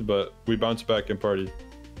good, but we bounce back and party.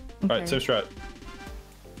 All right, same strat.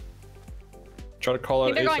 Try to call I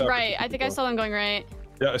out. think they're going ASAP right. if I think I people. saw them going right.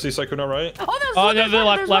 Yeah, I see Sykkuno right. Oh, there's Oh, one. no, There's they're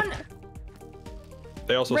one. left, There's left. one.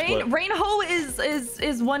 They also split. Rain Ho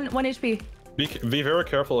is one HP. Be very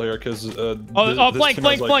careful here because Flank.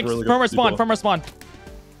 From our spawn. From our spawn.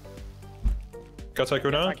 Got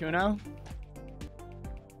Sykkuno. Kuno?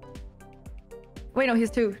 Wait, no, he's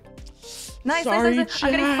 2. Nice, Sorry, nice.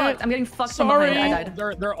 I'm getting chat. fucked. I'm getting fucked Sorry. from behind. I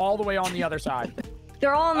died. They're all the way on the other side.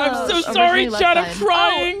 They're all on the I'm so originally sorry, left chat. I'm side.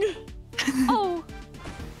 crying. Oh,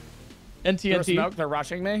 There's NTNT. smoke. They're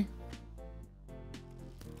rushing me.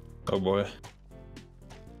 Oh boy.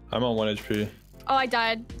 I'm on 1 HP. oh, I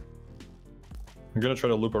died. I'm gonna try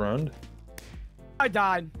to loop around. I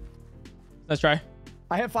died. Let's try.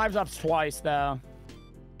 I hit 5s ups twice, though.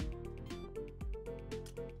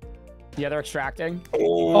 Yeah, they're extracting.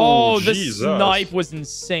 Oh, the Jesus. snipe was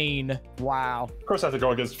insane. Wow. Of course I have to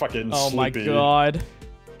go against fucking Oh my Sleepy. god.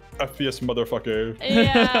 FPS motherfucker.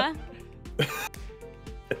 Yeah.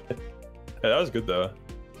 Hey, that was good though.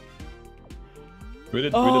 We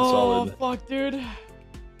did Oh, solid. fuck, dude.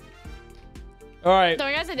 All right. So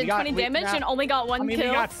guys, I did We got- 20 we damage got- and only got 1 I mean, kill.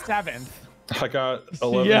 we got 7th. I got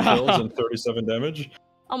 11 Yeah. kills and 37 damage.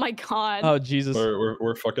 Oh my god. Oh, Jesus.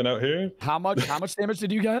 We're fucking out here. How much damage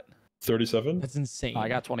did you get? 37. That's insane. Oh, I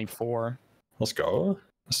got 24. Let's go.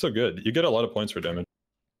 That's so good. You get a lot of points for damage.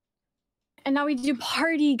 And now we do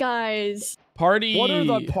party, guys. Party. What are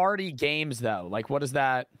the party games, though? Like, what is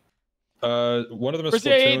that? One of them is First,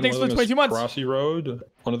 yeah, Splatoon, thanks one for of them 22 is months. Crossy Road.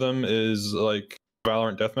 One of them is like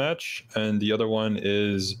Valorant Deathmatch, and the other one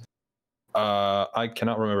is I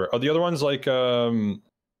cannot remember. Oh, the other one's like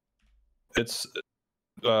it's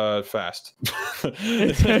fast.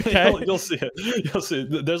 It's okay. You'll see it. You'll see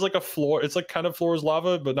it. There's like a floor. It's like kind of floor is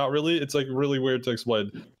lava, but not really. It's like really weird to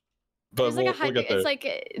explain. But There's like we'll a high, get there. it's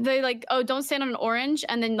like they like, oh, don't stand on an orange,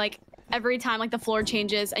 and then like every time like the floor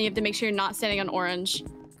changes, and you have to make sure you're not standing on orange.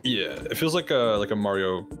 Yeah, it feels like a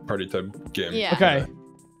Mario Party type game. Yeah. Okay.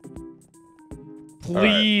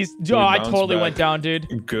 Please. We Oh, I bounce totally back. went down,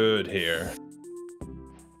 dude. Good here.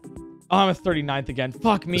 Oh, I'm at 39th again.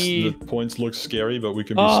 Fuck me. The points look scary, but we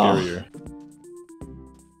can be Oh. scarier.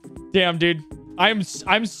 Damn, dude. I'm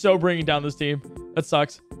so bringing down this team. That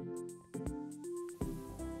sucks.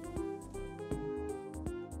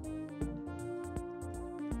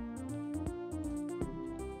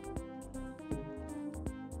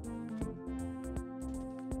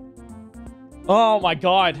 Oh my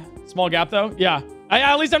god. Small gap though. Yeah.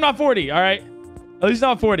 At least I'm not 40. All right. At least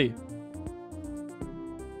not 40.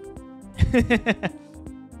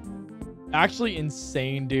 Actually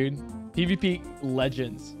insane, dude. PvP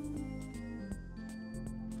legends.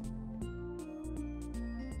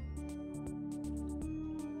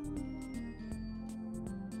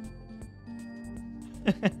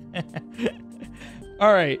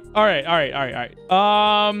 All right.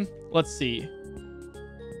 Let's see.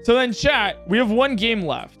 So then chat, we have one game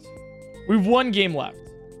left. We have one game left,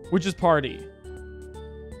 which is party.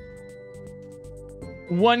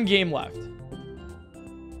 One game left.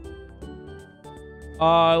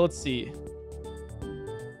 Let's see.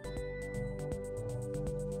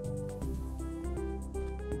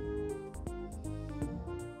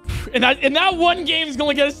 And that one game is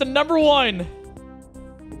going to get us to number 1.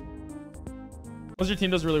 Unless your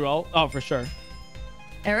team does really well. Oh, for sure.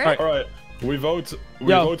 Eric? All right. We vote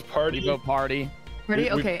party. We vote party. Ready?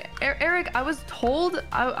 Okay. Eric, I was told,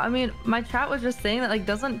 I mean, my chat was just saying that, like,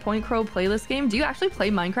 doesn't PointCrow play this game? Do you actually play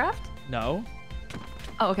Minecraft? No.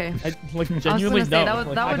 Oh, okay. I genuinely say,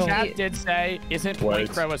 no. that would Chat be... did say, isn't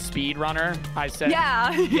PointCrow a speedrunner? I said.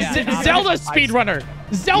 Yeah. Zelda speedrunner.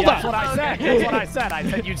 Zelda. That's what I said. That's what I said. I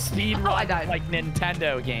said you'd speedrun I died. like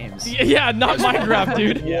Nintendo games. Yeah, not Minecraft,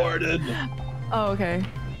 dude. Awarded. Oh, okay.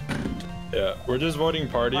 Yeah, we're just voting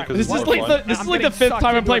party because This is like the 5th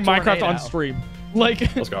time I'm playing Minecraft on stream.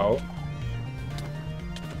 Like. Let's go.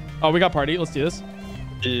 Oh, we got party. Let's do this.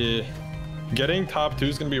 Getting top 2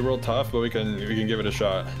 is gonna be real tough, but we can give it a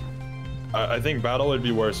shot. I think battle would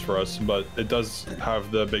be worse for us, but it does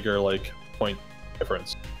have the bigger like point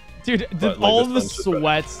difference. Dude, But, like, all this the one's just better.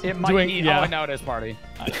 sweats It might doing be. yeah. Oh, no, it is party.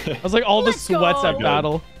 I was like all the Let's sweats go. at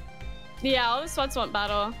battle. Yeah, all the sweats want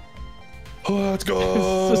battle. Let's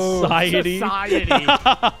go. Society.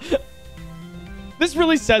 This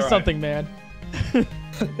really says All right. something, man.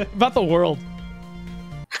 About the world.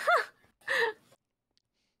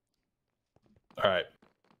 All right,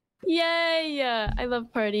 Yay! I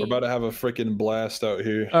love party. we're about to have a freaking blast out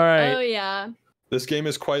here. All right. Oh yeah. This game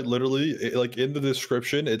is quite literally like in the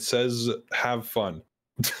description. It says "have fun."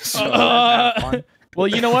 So, Well,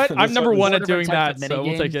 you know what? I'm This number one- 1 What at doing different that, types of so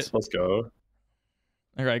we'll take minigames? it. let's go.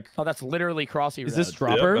 All right. Oh, that's literally Crossy Is this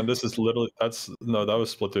Road. dropper? Yep, and this is literally that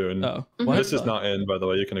was Splatoon. Oh. Mhm. This is not in, by the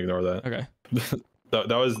way. You can ignore that. Okay.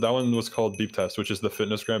 that one was called Beep Test, which is the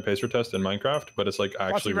fitness gram pacer test in Minecraft, but it's like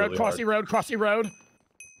actually really hard. Crossy Road.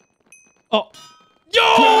 Oh. Yo!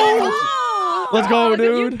 Oh, Let's go, you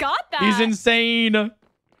dude. got that. He's insane. All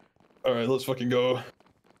right, let's fucking go.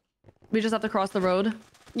 We just have to cross the road.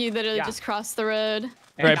 You literally Yeah. just crossed the road.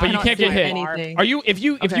 Right, but you cannot can't get do hit. anything. Are you if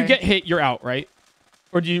you Okay. get hit, you're out, right?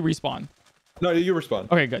 Or do you respawn? No, you respond.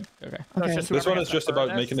 Okay, good. Okay. Okay. This one is just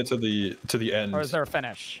about making it to the end. Or is there a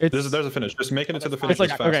finish? It's There's a finish. Just making it to the finish. it's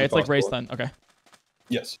like as fast okay, as it's like race possible. then. Okay.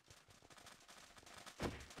 Yes.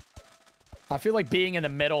 I feel like being in the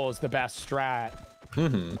middle is the best strat.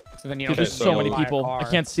 Mm-hmm. So then you Dude, don't there's get so killed many by a people. I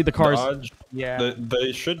car. can't see the cars. Dodge. Yeah.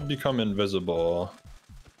 They should become invisible.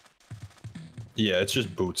 Yeah, it's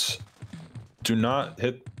just boots. Do not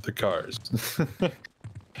hit the cars.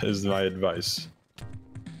 Is my advice.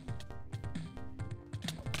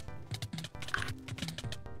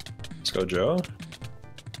 Let's go, Joe.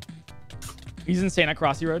 He's insane at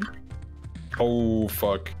Crossy Road. Oh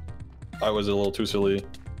fuck! I was a little too silly.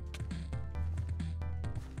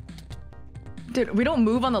 Dude, we don't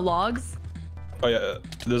move on the logs. Oh yeah,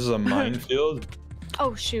 this is a minefield.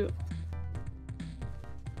 Oh shoot.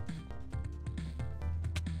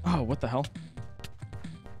 Oh, what the hell?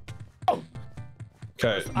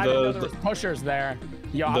 Okay, I didn't know there was pushers there.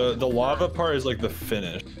 Yo, the lava part is like the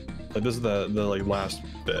finish. Like this is the like last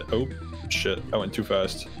bit. Oh shit! I went too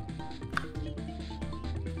fast.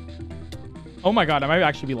 Oh my god, I might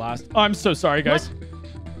actually be last. Oh, I'm so sorry, guys.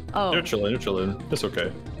 Oh. You're chilling. You're chilling. It's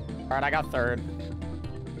okay. all right, I got third.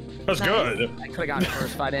 That's Nice. good. I could have gotten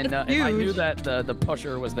first if I didn't know. If I knew Huge. that the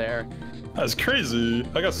pusher was there. That's crazy.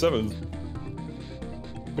 I got 7th.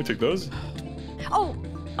 We take those. Oh.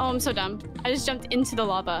 Oh, I'm so dumb. I just jumped into the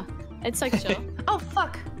lava. It's like chill. Oh,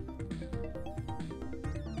 fuck.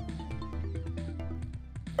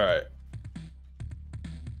 All right.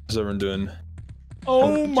 How's everyone doing?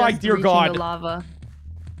 Oh I'm my just dear reaching god. The lava.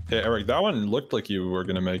 Yeah, Eric, that one looked like you were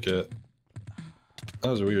gonna make it. That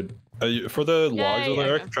was weird. For the logs Yeah, over yeah,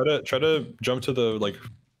 there, Eric, try to jump to the like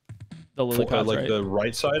the lily pads, like right? the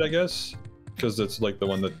right side, I guess, because it's like the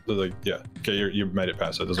one that like yeah. Okay, you made it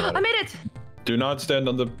past it. Doesn't matter. I made it. Do not stand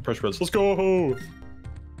on the pressure pads. Let's go.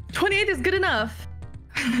 28 is good enough.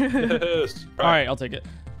 Yes. All right, I'll take it.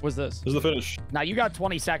 What's this? This is the finish. Now you got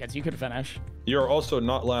 20 seconds. You could finish. You're also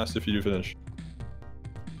not last if you do finish.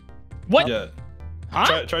 What? Yeah.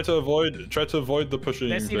 Huh? Try to avoid the pushing.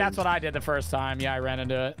 See, that's things. what I did the first time. Yeah, I ran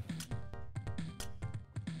into it.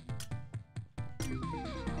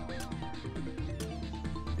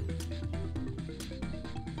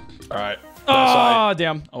 All right. Oh,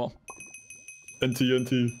 damn. Oh, well.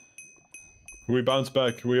 NT. We bounce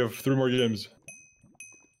back. We have 3 more games.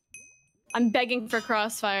 I'm begging for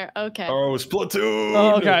crossfire. Okay. Oh, Splatoon!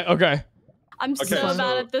 Oh, okay. I'm okay, so so-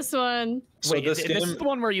 bad at this one. So Wait, this this game, is the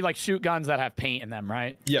one where you like shoot guns that have paint in them,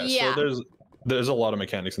 right? yeah. Yeah. So there's a lot of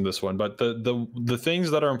mechanics in this one, but the things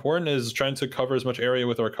that are important is trying to cover as much area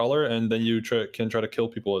with our color, and then you can try to kill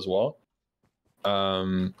people as well.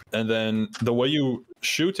 And then the way you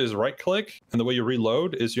shoot is right click, and the way you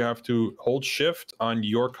reload is you have to hold shift on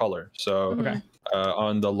your color. So Okay.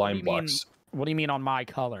 on the What do lime you mean- blocks. What do you mean on my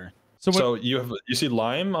color? So, when, So you see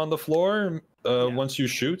lime on the floor. Once you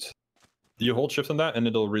shoot, you hold shift on that, and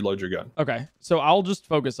it'll reload your gun. okay. So I'll just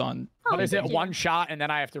focus on. Oh, What is it? thank you. One shot and then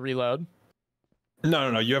I have to reload?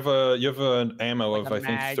 No. You have an ammo Like of a I think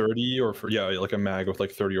mag? 30 or like a mag with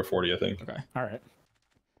like 30 or 40, I think. Okay. All right.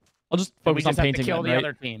 I'll just And we focus on just have to painting. kill then, the right?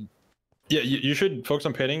 other team. Yeah, you should focus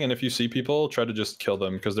on painting, and if you see people, try to just kill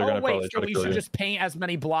them because they're gonna probably so try to we kill should you. just paint as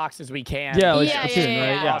many blocks as we can. Yeah, like Yeah, Splatoon, yeah, right?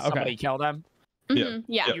 yeah. Yeah. Somebody Okay. kill them. Mhm,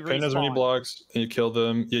 yeah. Yeah, You paint as many respawn. blocks, and you kill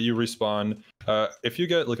them. Yeah, you respawn. If you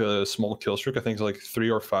get like a small kill streak, I think it's like 3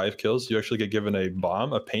 or 5 kills, you actually get given a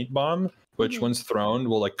bomb, a paint bomb, which Mhm. once thrown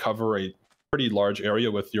will like cover a pretty large area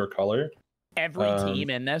with your color. Every Um, team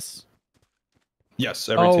in this. Yes,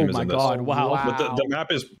 every Oh team is my in this. god! Wow. Wow. But the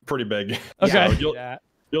map is pretty big. Okay. So Yeah.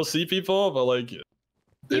 you'll see people, but like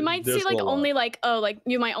You might see there's like a lot. only like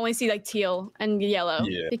you might only see like teal and yellow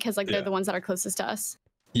Yeah, because like they're yeah. the ones that are closest to us.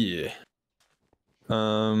 Yeah.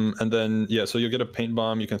 And then so you'll get a paint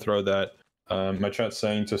bomb. You can throw that. My chat's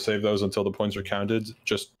saying to save those until the points are counted.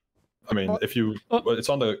 Just, I mean, if you, well, it's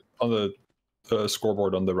on the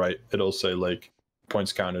scoreboard on the right. It'll say like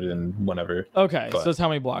points counted in whenever. Okay. But So it's how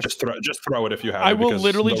many blocks? Just throw it if you have. I it, will because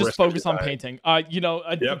literally the just risk is focus on high. painting.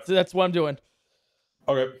 Yep. That's what I'm doing.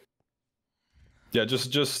 Okay. Yeah,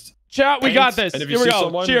 just. Chat, we Paint, got this. and if Here you we see go.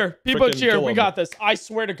 someone, Cheer. People frickin' cheer. kill We 'em. got this. I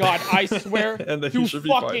swear to God. I swear And then to you should be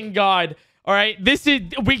fine. fucking God. All right. This is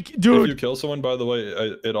If you dude. kill someone, by the way,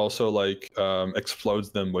 it also like explodes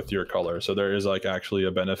them with your color. So there is like actually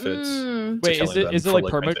a benefit. Mm, to Wait, killing them is it for,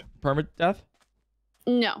 like painting. permit death?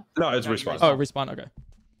 no. No, it's No, you respawn. Oh, respawn. Okay.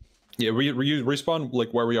 Yeah, we respawn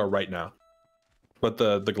like where we are right now, but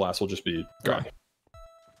the glass will just be gone. Okay.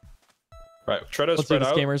 Right, try to Let's do spread this,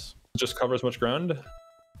 out. gamers. Just cover as much ground,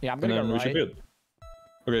 Yeah, I'm and gonna then go we should be right.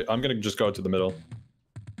 good. Okay, I'm gonna just go to the middle.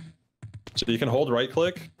 So you can hold right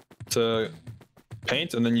click to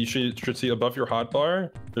paint, and then you should see above your hotbar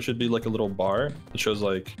there should be like a little bar that shows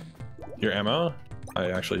like your ammo. I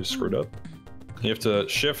actually screwed up. You have to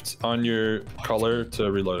shift on your color to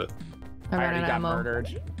reload it. I I ran already out of got ammo.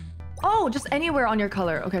 murdered. Oh, just anywhere on your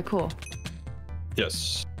color. Okay, cool.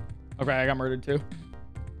 Yes. Okay, I got murdered too.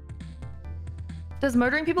 Does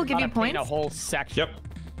murdering people give Gotta you paint points? a whole section. Yep.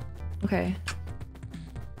 Okay.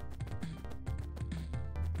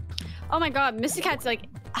 Oh my God, Mr. Cat's like,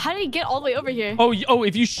 how did he get all the way over here? Oh,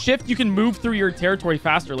 if you shift, you can move through your territory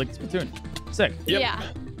faster, like Splatoon. Sick. Yep.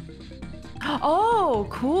 Yeah. Oh,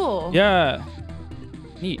 cool. Yeah.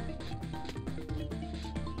 Neat.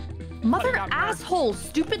 Mother got murdered. asshole,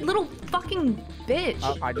 stupid little fucking bitch.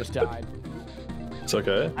 Oh, I just died. It's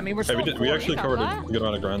okay. I mean, we're Hey, still we cool. actually got covered that. a good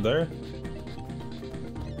amount of ground there.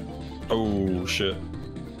 Oh shit!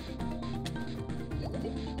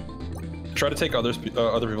 Try to take other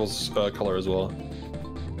people's color as well.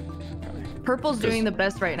 Purple's doing the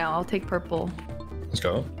best right now. I'll take purple. Let's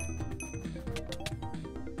go.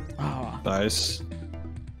 Oh. Nice.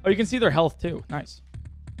 Oh, you can see their health too. Nice.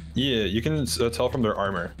 Yeah, you can tell from their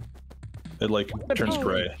armor. It like turns Oh.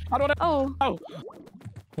 gray. How do I? Oh, Oh,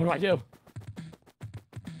 what do I do?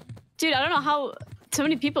 dude, I don't know how so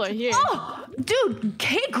many people are here. Oh, dude,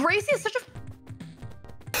 Kate Gracie is such a.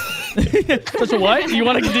 Such a what? You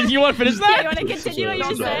want to continue? You want to finish Yeah, you that? want to continue what you I'm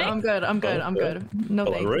were good. saying? I'm good. I'm good. I'm good. No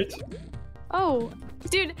All thanks. right. Oh,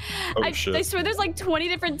 dude, Oh, I shit. swear there's like 20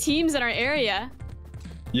 different teams in our area.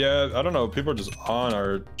 Yeah, I don't know. People are just on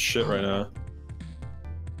our shit right now.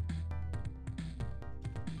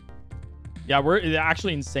 Yeah, we're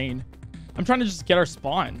actually insane. I'm trying to just get our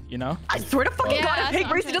spawn, you know? I swear to fucking Yeah, God, if that's Kate what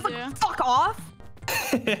I'm Gracie trying doesn't to do. fuck off.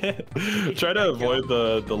 Try to avoid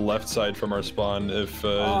the left side from our spawn if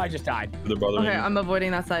Oh, I just died. they're bothering Okay, you. I'm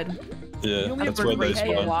avoiding that side. Yeah, You only have that's where they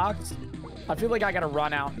 3 spawn. blocks. I feel like I gotta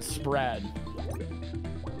run out and spread.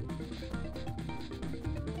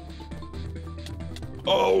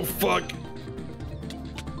 Oh fuck!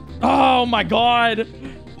 Oh my god.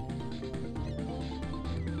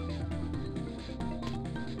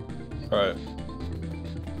 All right.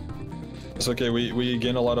 It's okay. We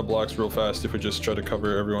gain a lot of blocks real fast if we just try to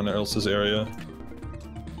cover everyone else's area.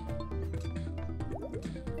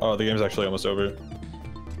 Oh, the game's actually almost over.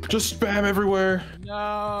 Just spam everywhere.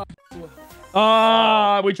 No.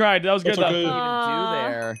 Ah, we tried. That was good That's though. okay. What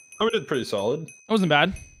do there? Oh, we did pretty solid. That wasn't bad.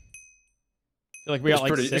 I feel like we It's got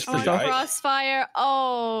like pretty- 6 it's or pretty so. high. Crossfire.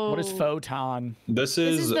 Oh. What is photon? This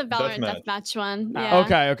This is is the Valorant deathmatch. deathmatch one. Oh,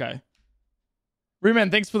 Yeah. Okay. Reman,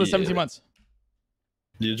 thanks for the Yeah. 17 months.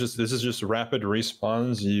 This is just rapid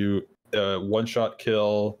respawns. You one-shot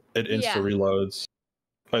kill. It insta Yeah. reloads.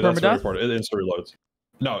 Oh, that's very Permadeath? important. It insta reloads.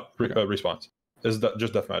 No, respawns. Is that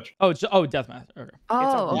just deathmatch? Oh, deathmatch. Okay. It's a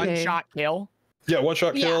Oh, okay. one-shot kill. Yeah,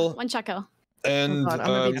 one-shot Yeah. kill, One shot kill. and Oh God, I'm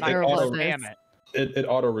gonna be And I terrible also at spam this. it. it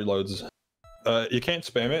auto reloads. You can't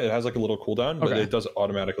spam it. It has like a little cooldown, but Okay. it does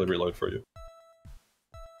automatically reload for you.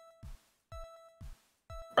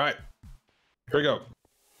 All right, here we go.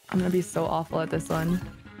 I'm gonna be so awful at this one.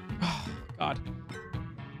 God.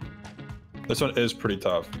 This one is pretty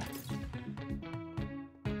tough.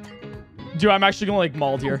 Dude, I'm actually gonna like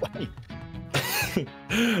mauled here. Yeah,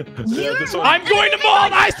 this one, I'm going to maul.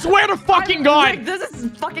 I swear to fucking Like, God. this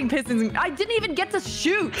is fucking pissing me. I didn't even get to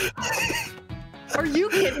shoot. Are you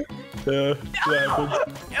kidding? yeah,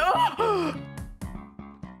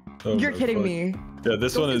 oh You're my kidding fuck. me. Yeah,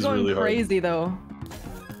 this one is going really hard. crazy though.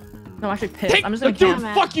 No, I'm actually pissed. Take, I'm just gonna dude,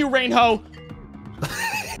 camp. fuck you, Rainho.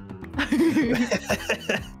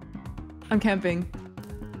 I'm camping.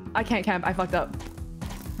 I can't camp. I fucked up.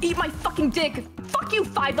 Eat my fucking dick. Fuck you,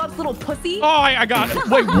 5-ups, little pussy. Oh, I got it.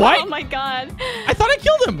 Wait, Oh what? my god. I thought I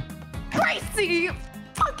killed him. Gracie!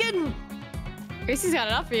 Fucking. Gracie's got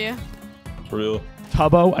it up for you. For real.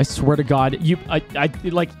 Tubbo, I swear to God,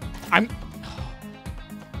 I'm.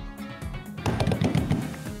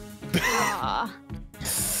 Aw.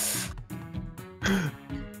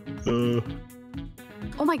 Uh,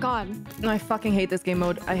 Oh my god. No, I fucking hate this game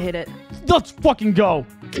mode. I hate it. Let's fucking go.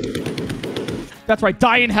 That's right.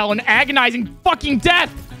 Die in hell and agonizing fucking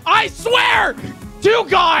death. I swear to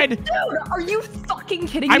God. Dude, are you fucking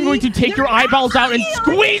kidding me? I'm going to take your eyeballs out and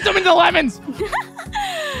squeeze them into lemons.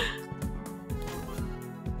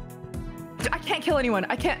 I can't kill anyone.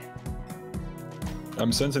 I can't.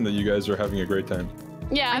 I'm sensing that you guys are having a great time.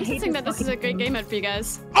 Yeah, I'm hate sensing this that this is a great game mode for you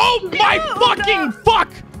guys. Oh my fucking fuck.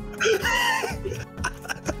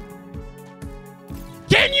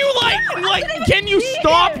 Can you can you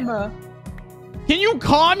stop? Can you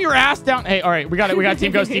calm your ass down? Hey, all right, we got it. We got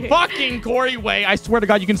Team Ghosty. Fucking Corey Way. I swear to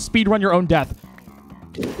God, you can speed run your own death.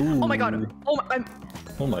 Oh my god. Oh my.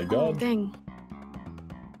 Oh my Oh, god. dang.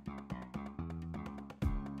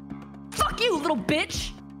 Fuck you, little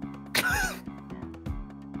bitch.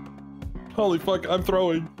 Holy fuck, I'm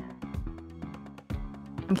throwing.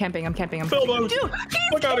 I'm camping. I'm camping. I'm Fill camping. those. Dude,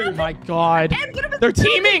 Fuck out of here. My God. I'm gonna be They're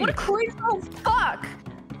building. teaming. What a crazy little fuck.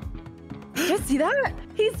 You guys see that?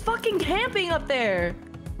 He's fucking camping up there.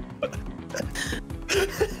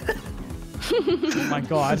 Oh my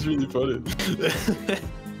God. That's really funny.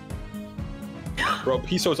 Bro,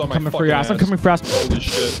 Piso's on my Coming fucking for your ass. I'm coming for your ass. Holy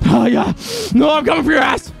shit. Oh yeah. No, I'm coming for your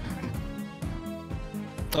ass.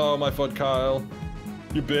 Oh my foot, Kyle.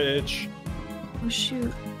 You bitch. Oh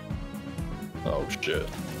shoot. Oh shit.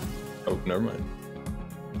 Oh, never mind.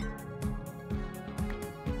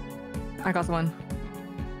 I got one.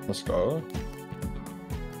 Let's go.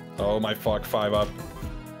 Oh my fuck, 5-up.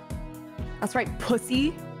 That's right,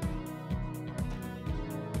 pussy.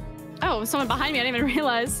 Oh, someone behind me. I didn't even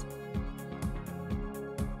realize.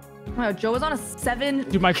 Wow, Joe was on a 7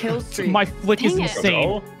 Dude, my kill streak. my flick is Dang it. insane.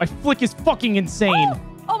 Go. My flick is fucking insane.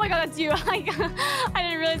 Oh my god, that's you. I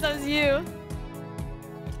didn't realize that was you.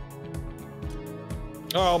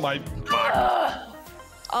 Oh my fuck.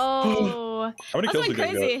 Oh. How many That kills went did you get?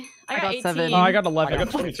 crazy. I got got 18. 7. Oh, I got I 11. got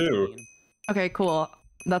 22. Okay, cool.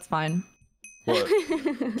 That's fine. What?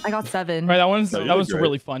 I got 7. Right, that one's No, you that did was great.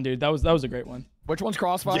 really fun, dude. That was a great one. Which one's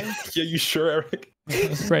Crossfire? Yeah, you sure, Eric? It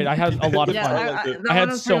was great. I had a lot of Yeah, fun. liked it. that I had one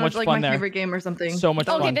was so pretty much like fun my there. favorite game or something. So much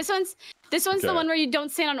Okay, fun. this one's the Okay. one where you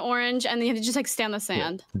don't stand on orange and then you have to just like stand on the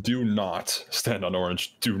sand. Do not stand on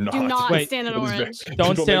orange. Do not. Do not Wait. stand on That is very- orange.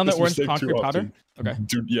 Don't stand make on the this orange mistake too concrete powder. often. Okay.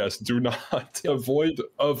 Do not.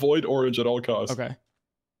 Avoid orange at all costs. Okay.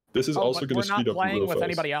 This is Oh, also but going we're to not speed up playing real with fast.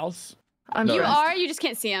 anybody else. No, You it's- are. You just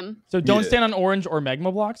can't see him. So don't Yeah. stand on orange or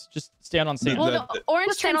magma blocks. Just stand on sand. Well, That- the orange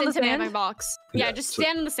Just stand turns on the into sand? magma box. Yeah, Yeah, just so-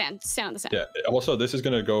 stand on the sand. Stand on the sand. Yeah. Also, this is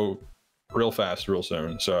gonna go real fast, real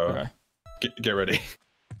soon. So Okay. get ready.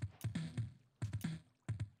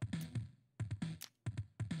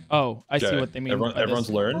 Oh, I see Okay, what they mean. Everyone, by everyone's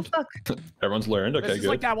this. Oh, learned. fuck. Everyone's learned. Okay, This is good.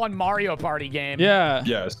 like that one Mario Party game. Yeah.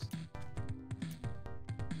 Yes.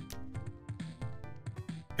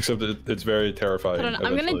 Except that it's very terrifying. Hold on, I'm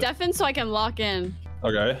gonna eventually. deafen so I can lock in.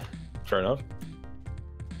 Okay, fair enough.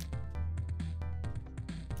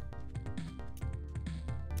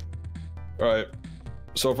 All right,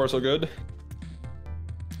 so far so good.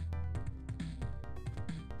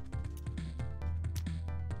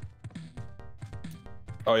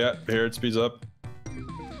 Oh yeah, here it speeds up.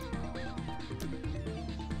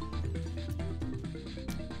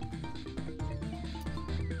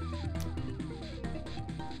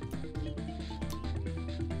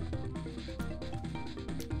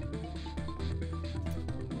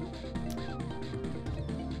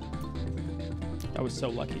 I was so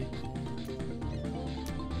lucky.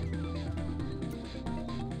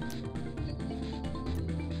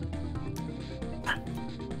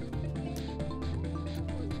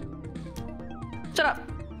 Shut up.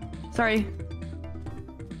 Sorry.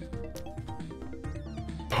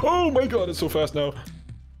 Oh my god, it's so fast now.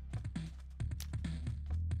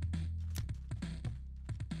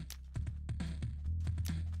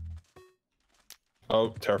 Oh,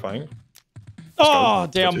 terrifying. Oh,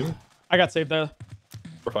 Let's go. damn. Let's go. I got saved there.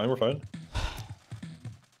 We're fine, we're fine.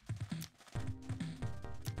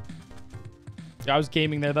 Yeah, I was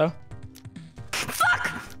gaming there, though.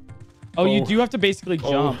 Fuck! Oh, you Oh. do have to basically Oh.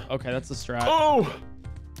 jump. Okay, that's the strat. Oh!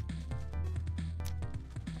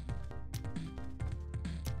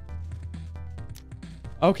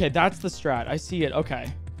 Okay, that's the strat. I see it.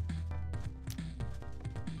 Okay.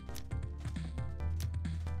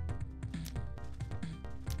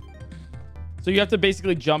 So you have to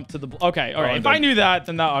basically jump to the... Okay, all right. Oh, If then- I knew that,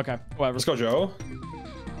 then that... Okay, whatever. Let's go, Joe.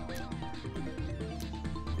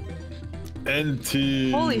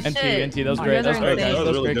 NT. Holy NT, shit. NT, that was You great. guys That was are great, guys. insane. That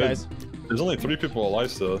was really great, good. guys. There's only 3 people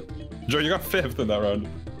alive still. Joe, you got 5th in that round.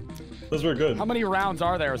 That was very good. How many rounds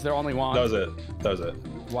are there? Is there only one? That was it. That was it.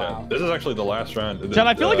 Wow. Yeah. This is actually the last round. Chad,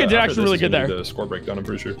 I feel like I did after actually this really is good gonna be there. The score breakdown, I'm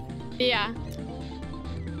pretty sure. Yeah.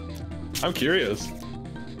 I'm curious.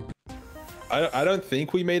 I don't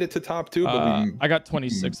think we made it to top 2, but we... I got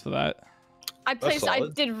 26 for that. I placed. I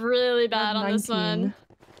solid. did really bad on this 19. one.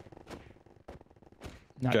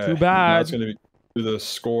 Not Okay, too Now bad. it's going to be the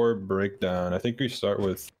score breakdown. I think we start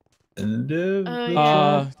with individual.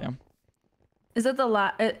 Yeah. Damn. Is it the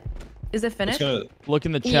is it It's finished? gonna, Look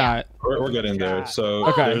in the Yeah. chat. we're getting there. So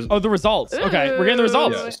Okay. there's, Oh, the results. Okay, we're getting the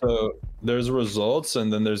results. yeah, so there's results,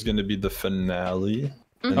 and then there's going to be the finale,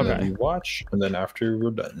 and Okay. then we watch, and then after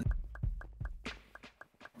we're done.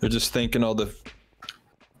 They're just thanking all the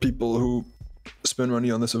people who spend money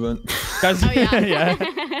on this event. Guys, Oh yeah. yeah.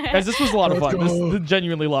 Guys, this was a lot of Let's fun. This go. is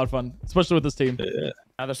genuinely a lot of fun, especially with this team. Yeah.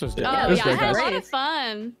 Oh, this was Oh Yeah, yeah, it was I great, had a guys. lot of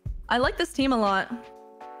fun. I like this team a lot.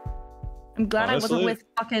 I'm glad I Honestly? wasn't with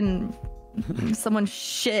fucking someone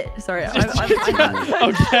shit. Sorry. I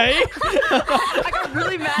Okay. got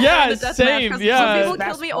really mad. Yeah, during the deathmatch same, 'cause yeah. People Best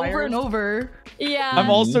killed me over and players. over. Yeah. I'm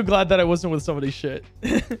also glad that I wasn't with somebody's shit.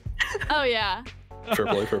 Oh yeah. Fair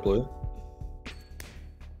play, fair play.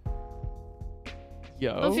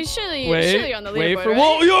 Yo. Well, if you surely Wait, you're on the wait leaderboard, for right?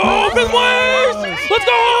 whoa, yo, fifth place! Let's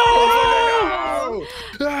go!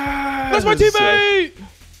 That's my teammate!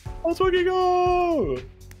 Let's fucking go!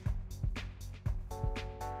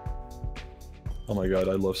 Oh my god,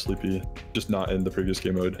 I love Sleepy. Just not in the previous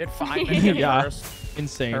game mode. Did fine. Yeah. First.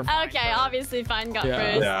 Insane. Perfect. Okay, obviously Fine got Yeah.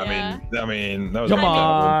 first. Yeah, I mean, that was Come a good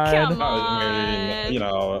job. on. Come I mean, you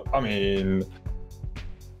know, I mean.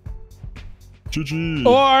 GG.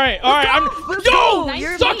 Oh, all right. I'm. Let's Yo! go. Nice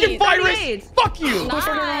You're Suck meet. it, virus! 38. Fuck you!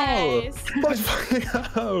 Nice. Let's fucking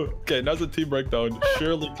go. Okay, now's the team breakdown.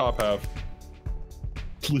 Surely top half.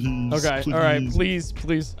 Please. Okay, all right. Please.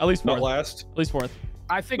 At least Not fourth. last. At least fourth.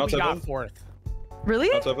 I think Not we got seventh? fourth. Really?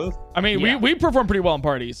 Not seventh. I mean, Yeah. we performed pretty well in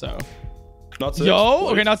party, so. Not sixth. Yo,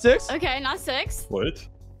 Wait. okay, not six. Okay, not 6. Wait.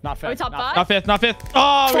 Not fifth. Are we top not 5? Not fifth. Not fifth.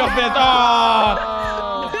 Oh, we got fifth.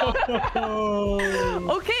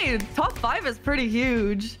 Oh. Okay, top 5 is pretty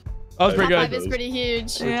huge. That was Top pretty 5 good. is pretty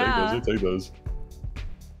huge. Yeah. Take those.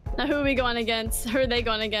 Now who are we going against? Who are they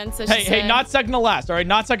going against? I should Hey, say. not second to last. All right,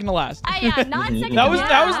 not second to last. Ah, yeah, not second. That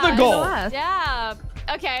was the goal. Yeah.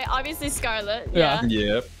 Okay, obviously Scarlet. Yeah.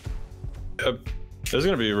 Yeah. Yep. This is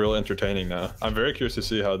gonna be real entertaining now. I'm very curious to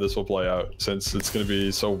see how this will play out, since it's gonna be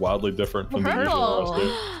so wildly different from the usual Purple.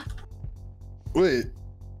 roster. Wait.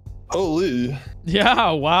 Holy.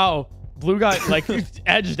 Yeah, wow. Blue got like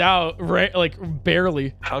edged out, right? Like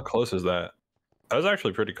barely. How close is that? That was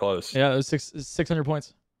actually pretty close. Yeah, it was 600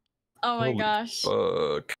 points. Oh my Holy gosh.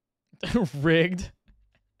 Fuck. Rigged.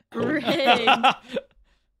 Rigged.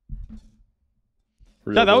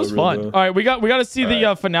 Yeah, that was fun. All right, we got to see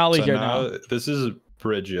the finale So here now. now. This is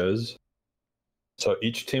bridges. So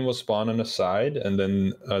each team will spawn on a side, and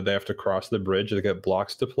then they have to cross the bridge to get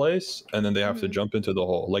blocks to place, and then they have to jump into the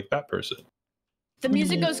hole, like that person. The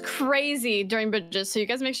music goes crazy during bridges, so you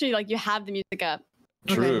guys make sure you have the music up.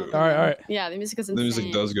 True. All right. Yeah, the music is insane. The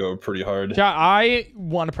music does go pretty hard. Yeah, I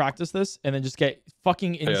want to practice this and then just get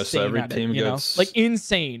fucking insane Yeah, so every at team it, you know? gets Like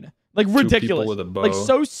insane. Like people ridiculous. with a bow, like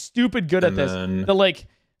so stupid good at and this. then That like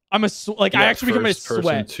I'm a like I Yeah, actually become a first person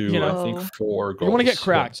sweat, to, you know? I think 4 goals. You want to get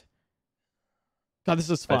cracked. God, this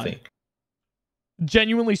is I fun. think.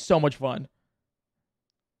 Genuinely so much fun.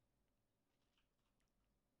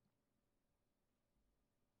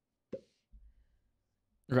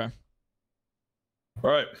 Okay. All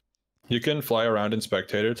right. You can fly around in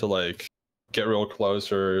spectator to like get real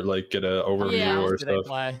close or like get an overview Yeah. or Do they stuff.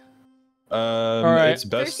 play? right. It's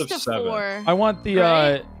best First of to 7. 4. I want the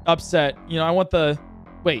Right. upset. You know, I want the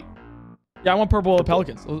wait. Yeah, I want purple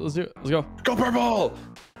Pelicans. Let's do it. Let's go. Go purple!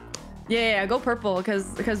 Yeah, go purple because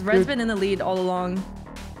Red's Dude. been in the lead all along.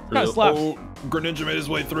 Kinda slaps. Oh, Greninja made his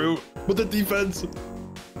way through with the defense.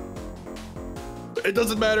 It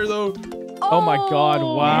doesn't matter though. Oh my God,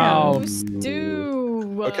 wow. Oh,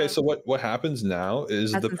 Stu. Okay, so what happens now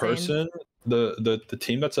is That's the insane. person, the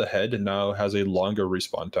team that's ahead now has a longer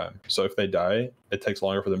respawn time. So if they die, it takes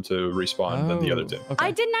longer for them to respawn than the other team. Okay. I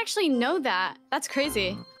didn't actually know that. That's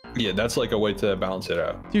crazy. Yeah, that's like a way to balance it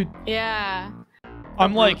out. Dude, Yeah.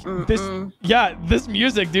 I'm like this. Yeah, this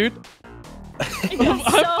music, dude. I'm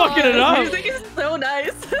fucking it up. Music is so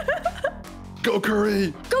nice. Go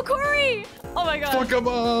Curry! Go Corey! Oh my god. Fuck him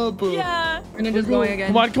up! Yeah. Greninja's going again.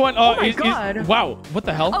 Come on, come on. Oh my God. Wow, what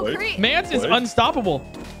the hell? Oh, Wait. Curry. Mance is Wait. unstoppable.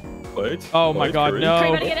 Wait. Oh my wait, God, Curry. no.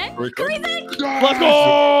 Curry, ready to get in? Curry, Curry's Curry. in. Let's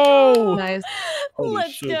go. Nice. Holy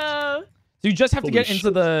Let's shit. go. So you just have to Holy get into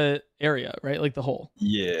shit. the area, right? Like the hole.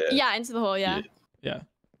 Yeah. Yeah, into the hole, yeah. Yeah.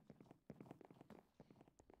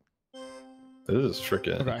 This is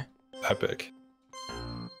freaking Okay. epic.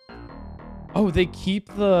 Oh, they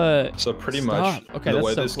keep the. So pretty Stop. much Okay, the that's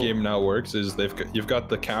way so this cool. game now works is you've got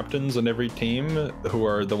the captains on every team who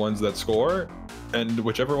are the ones that score, and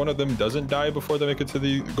whichever one of them doesn't die before they make it to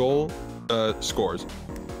the goal scores.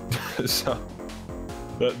 So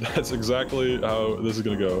that's exactly how this is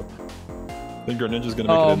gonna go. I think Greninja's gonna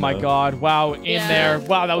make it Oh in my now. God! Wow, in Yeah. there.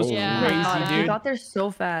 Wow, that was Yeah. crazy, God, he dude. got there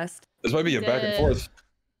so fast. This might be a back and Did. forth.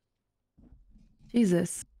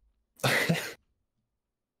 Jesus.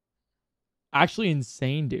 Actually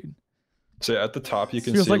insane, dude. So at the top you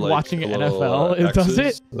can Feels see like watching a NFL. little, It does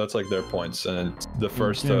X's. it. That's like their points, and the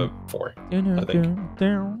first Yeah. 4. I think.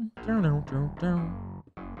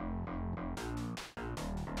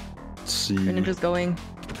 Let's see. Greninja's going.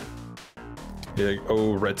 Yeah.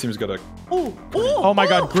 Oh, red team's got a. Oh my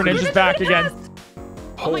God, Greninja's back again. Oh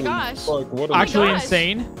my Holy gosh. Fuck, what a Actually gosh.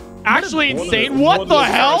 insane. Actually what a- insane. what What a- the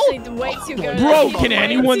hell? Actually, way too good. Bro, He's can way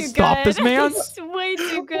anyone too stop good. this man? He's way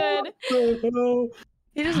too good.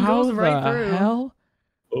 He just How goes right the through. hell?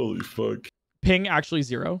 Holy fuck. Ping actually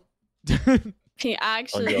 0. He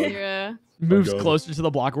actually God. drew. Moves God. closer to the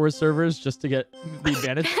Block Wars servers just to get the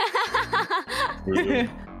advantage. Really?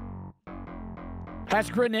 Has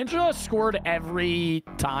Greninja scored every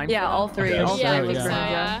time? Yeah, for all them? 3. Yeah, All 3 Yeah, I sure, was think so,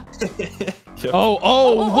 Greninja. yeah. Yep.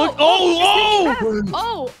 Oh, look. Oh.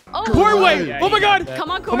 Oh, oh. Corey, Corey. wait. Oh my God.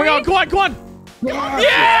 Come on, Oh Corey. my God, come on, come on.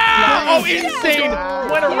 Yeah! Oh, insane.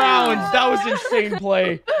 Went around. That was insane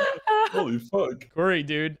play. Holy fuck. Corey,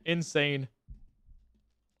 dude. Insane.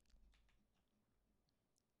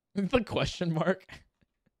 The question mark.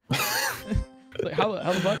 Like, how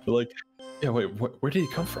the fuck? Like, yeah, wait, where did he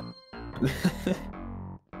come from?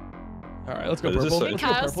 All right, let's go This is purple. so Let's go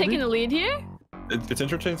Kyle's purple, taking dude. the lead here. It's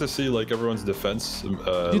interesting to see like everyone's defense. Dude,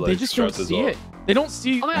 like, they just don't strats as see well. it. They don't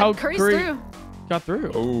see Oh my how god, Curry's Curry through. got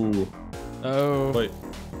through. Oh, Oh. wait.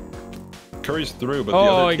 Curry's through, but the Oh,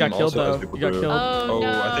 other he team got killed also has though. people He got through. killed. Oh, Oh,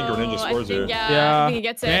 no. I think Greninja scores think, here. Yeah, I think he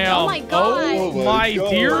gets it. Damn. Oh my god. Oh my my God.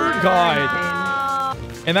 dear God. Wow.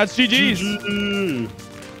 And that's GG's. GG.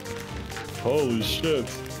 Holy shit.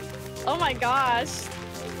 Oh my gosh.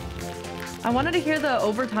 I wanted to hear the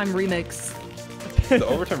overtime remix. The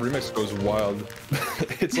overtime remix goes wild.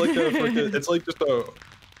 It's like it's like just a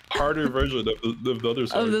harder version of the other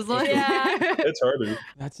song. Of this one? Yeah. It's harder.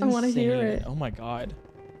 That's I insane. wanna hear it. Oh my God.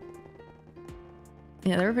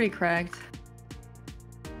 Yeah, they were pretty cracked.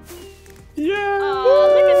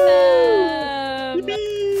 Oh, look at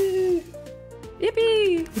them.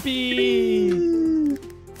 Yippee! Yippee.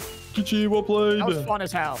 GG, well played. That was fun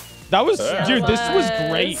as hell. That was, Yeah. dude, this was Was.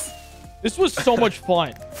 great. This was so much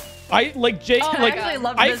fun. I like Jake, Oh, I like actually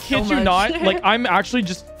loved I this kid so you much. not, like I'm actually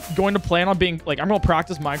just going to plan on being like I'm gonna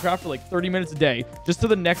practice Minecraft for like 30 minutes a day, just to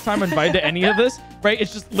the next time I'm invited to any of this, right?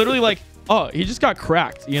 It's just literally like, oh, he just got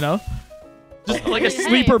cracked, you know? Just like a Hey,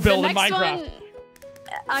 sleeper the build in next Minecraft. one-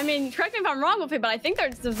 I mean, correct me if I'm wrong, Wolfie, but I think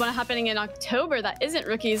there's one happening in October that isn't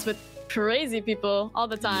rookies with crazy people all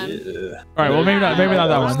the time. Yeah. All right, well maybe not that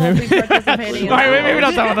I one. won't Maybe. be participating in All right, that maybe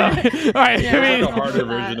not that one though. All right, Yeah. maybe. Like a harder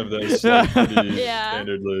version of this, like, pretty Yeah.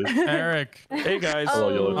 standardly. Eric, Hey guys. Oh,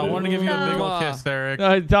 Hello, I want to give you a big no. ol' kiss, Eric.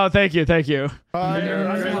 No, thank you.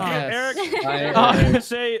 Eric, I would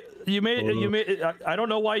say you made. I don't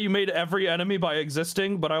know why you made every enemy by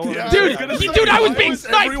existing, but I want Yeah, Dude, I was gonna say, dude, I was why being was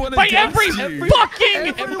sniped everyone by against every you? fucking.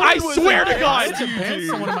 Everyone I was swear to against God. I had to ban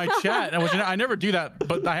someone in my chat. I never do that,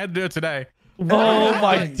 but I had to do it today. Oh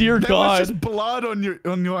my dear There was God. just blood on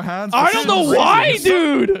your hands. I don't know why,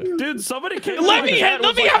 dude. Dude, somebody came. Let me have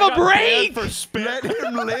a break. For spit. Let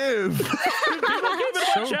him live. People came in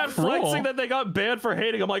my So chat cruel. flexing that they got banned for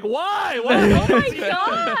hating. I'm like, why? Oh my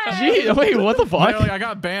god! Gee, wait, what the They're fuck? like, I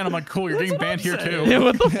got banned. I'm like, cool, you're getting banned here too. Yeah,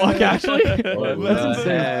 what the fuck, actually? Let him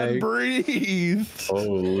Dang. breathe.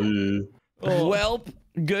 Holy. Welp,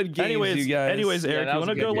 good games, you guys. Anyways, Eric, that you was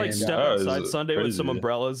want a to go good like game. step That was outside Sunday with some crazy.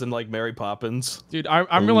 umbrellas and like Mary Poppins? Dude,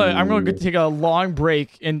 I'm gonna take a long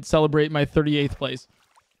break and celebrate my 38th place.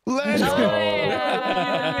 Let's Oh, go.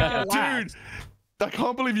 yeah. Dude, I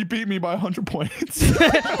can't believe you beat me by 100 points.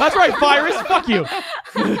 That's right, Virus. Fuck you.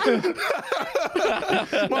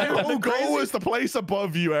 My whole goal was to place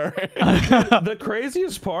above you, Eric. The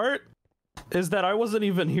craziest part is that I wasn't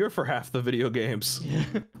even here for half the video games.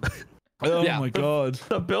 Oh Yeah. my god.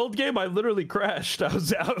 The build game, I literally crashed. I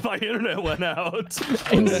was out. My internet went out.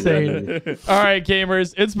 Insane. All right,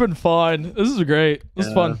 gamers, it's been fun. This is great. This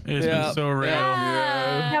is fun. It's Yeah. been so real.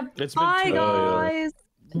 Yeah. It's been Bye, too- guys.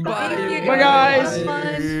 Bye. Bye, guys.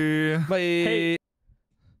 Bye. Bye.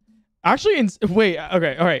 Actually, wait.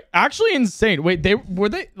 Okay, all right. Actually, insane. Wait, they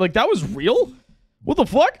like that was real? What the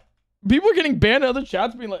fuck? People are getting banned in other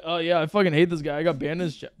chats, being like, "Oh yeah, I fucking hate this guy. I got banned in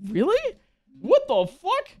his chat." Really? What the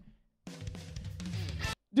fuck?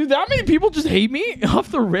 Dude, that many people just hate me off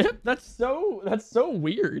the rip? That's so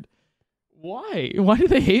weird. Why? Why do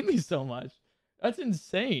they hate me so much? That's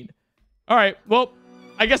insane. All right. Well,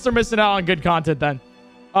 I guess they're missing out on good content then.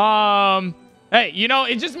 Hey, you know,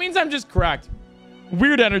 it just means I'm just correct.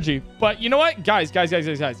 Weird energy. But you know what? Guys. I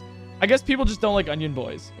guess people just don't like onion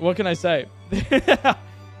boys. What can I say?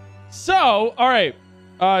 So, all right.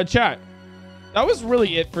 Chat. That was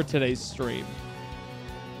really it for today's stream.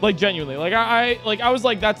 Like genuinely. Like I was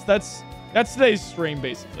like that's today's stream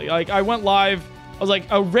basically. Like I went live. I was like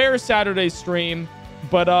a rare Saturday stream,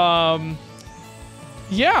 but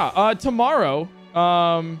yeah, tomorrow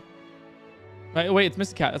wait, it's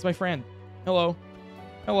Mr. Cat. That's my friend. Hello.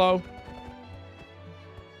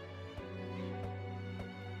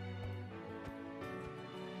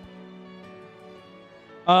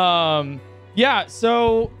 Yeah,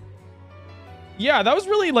 so yeah, that was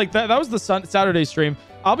really like that was the Saturday stream.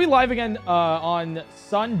 I'll be live again on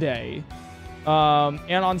Sunday.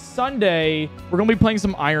 And on Sunday, we're gonna be playing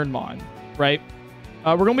some Ironmon, right?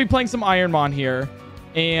 We're gonna be playing some Ironmon here.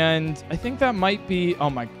 And I think that might be, oh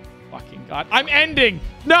my fucking god. I'm ending.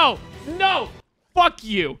 No. Fuck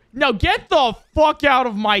you. No, get the fuck out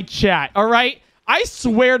of my chat, all right? I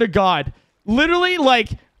swear to God. Literally, like,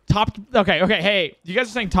 okay, hey, you guys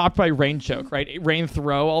are saying topped by Rain Choke, right? Rain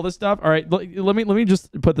Throw, all this stuff. All right, let me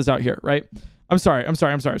just put this out here, right? I'm sorry.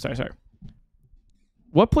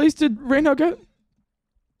 What place did Rainho get?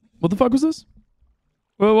 What the fuck was this?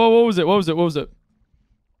 What was it?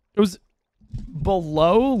 It was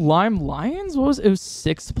below Lime Lions? What was it? It was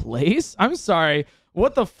 6th place? I'm sorry.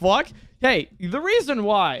 What the fuck? Hey, the reason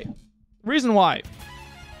why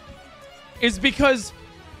is because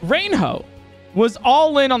Rainho was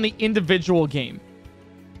all in on the individual game.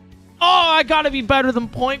 Oh, I gotta be better than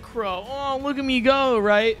PointCrow. Oh, look at me go,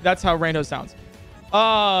 right? That's how Rainho sounds.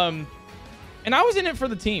 And I was in it for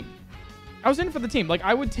the team. Like,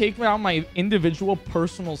 I would take out my individual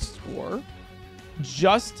personal score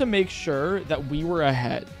just to make sure that we were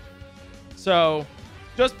ahead. So,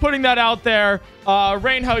 just putting that out there.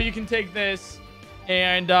 Rainho, you can take this.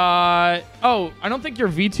 And, oh, I don't think your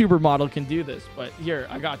VTuber model can do this, but here,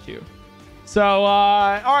 I got you. So,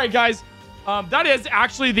 all right, guys. That is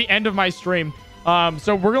actually the end of my stream.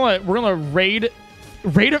 So we're gonna raid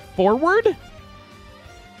it forward.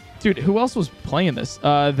 Dude, who else was playing this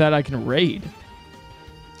that I can raid?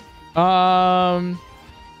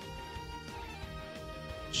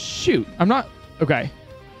 Shoot, I'm not okay.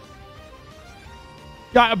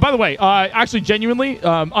 Yeah, by the way, actually genuinely,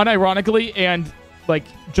 unironically, and like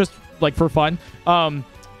just like for fun,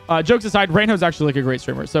 jokes aside, Rainhow's actually like a great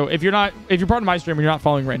streamer. So if you're part of my stream and you're not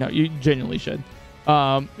following Rainhow, you genuinely should.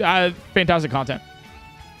 Fantastic content.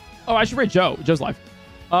 Oh, I should rate Joe. Joe's live.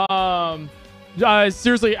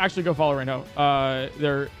 Seriously, actually go follow Rainhow.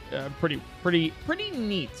 They're pretty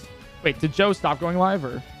neat. Wait, did Joe stop going live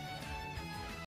or?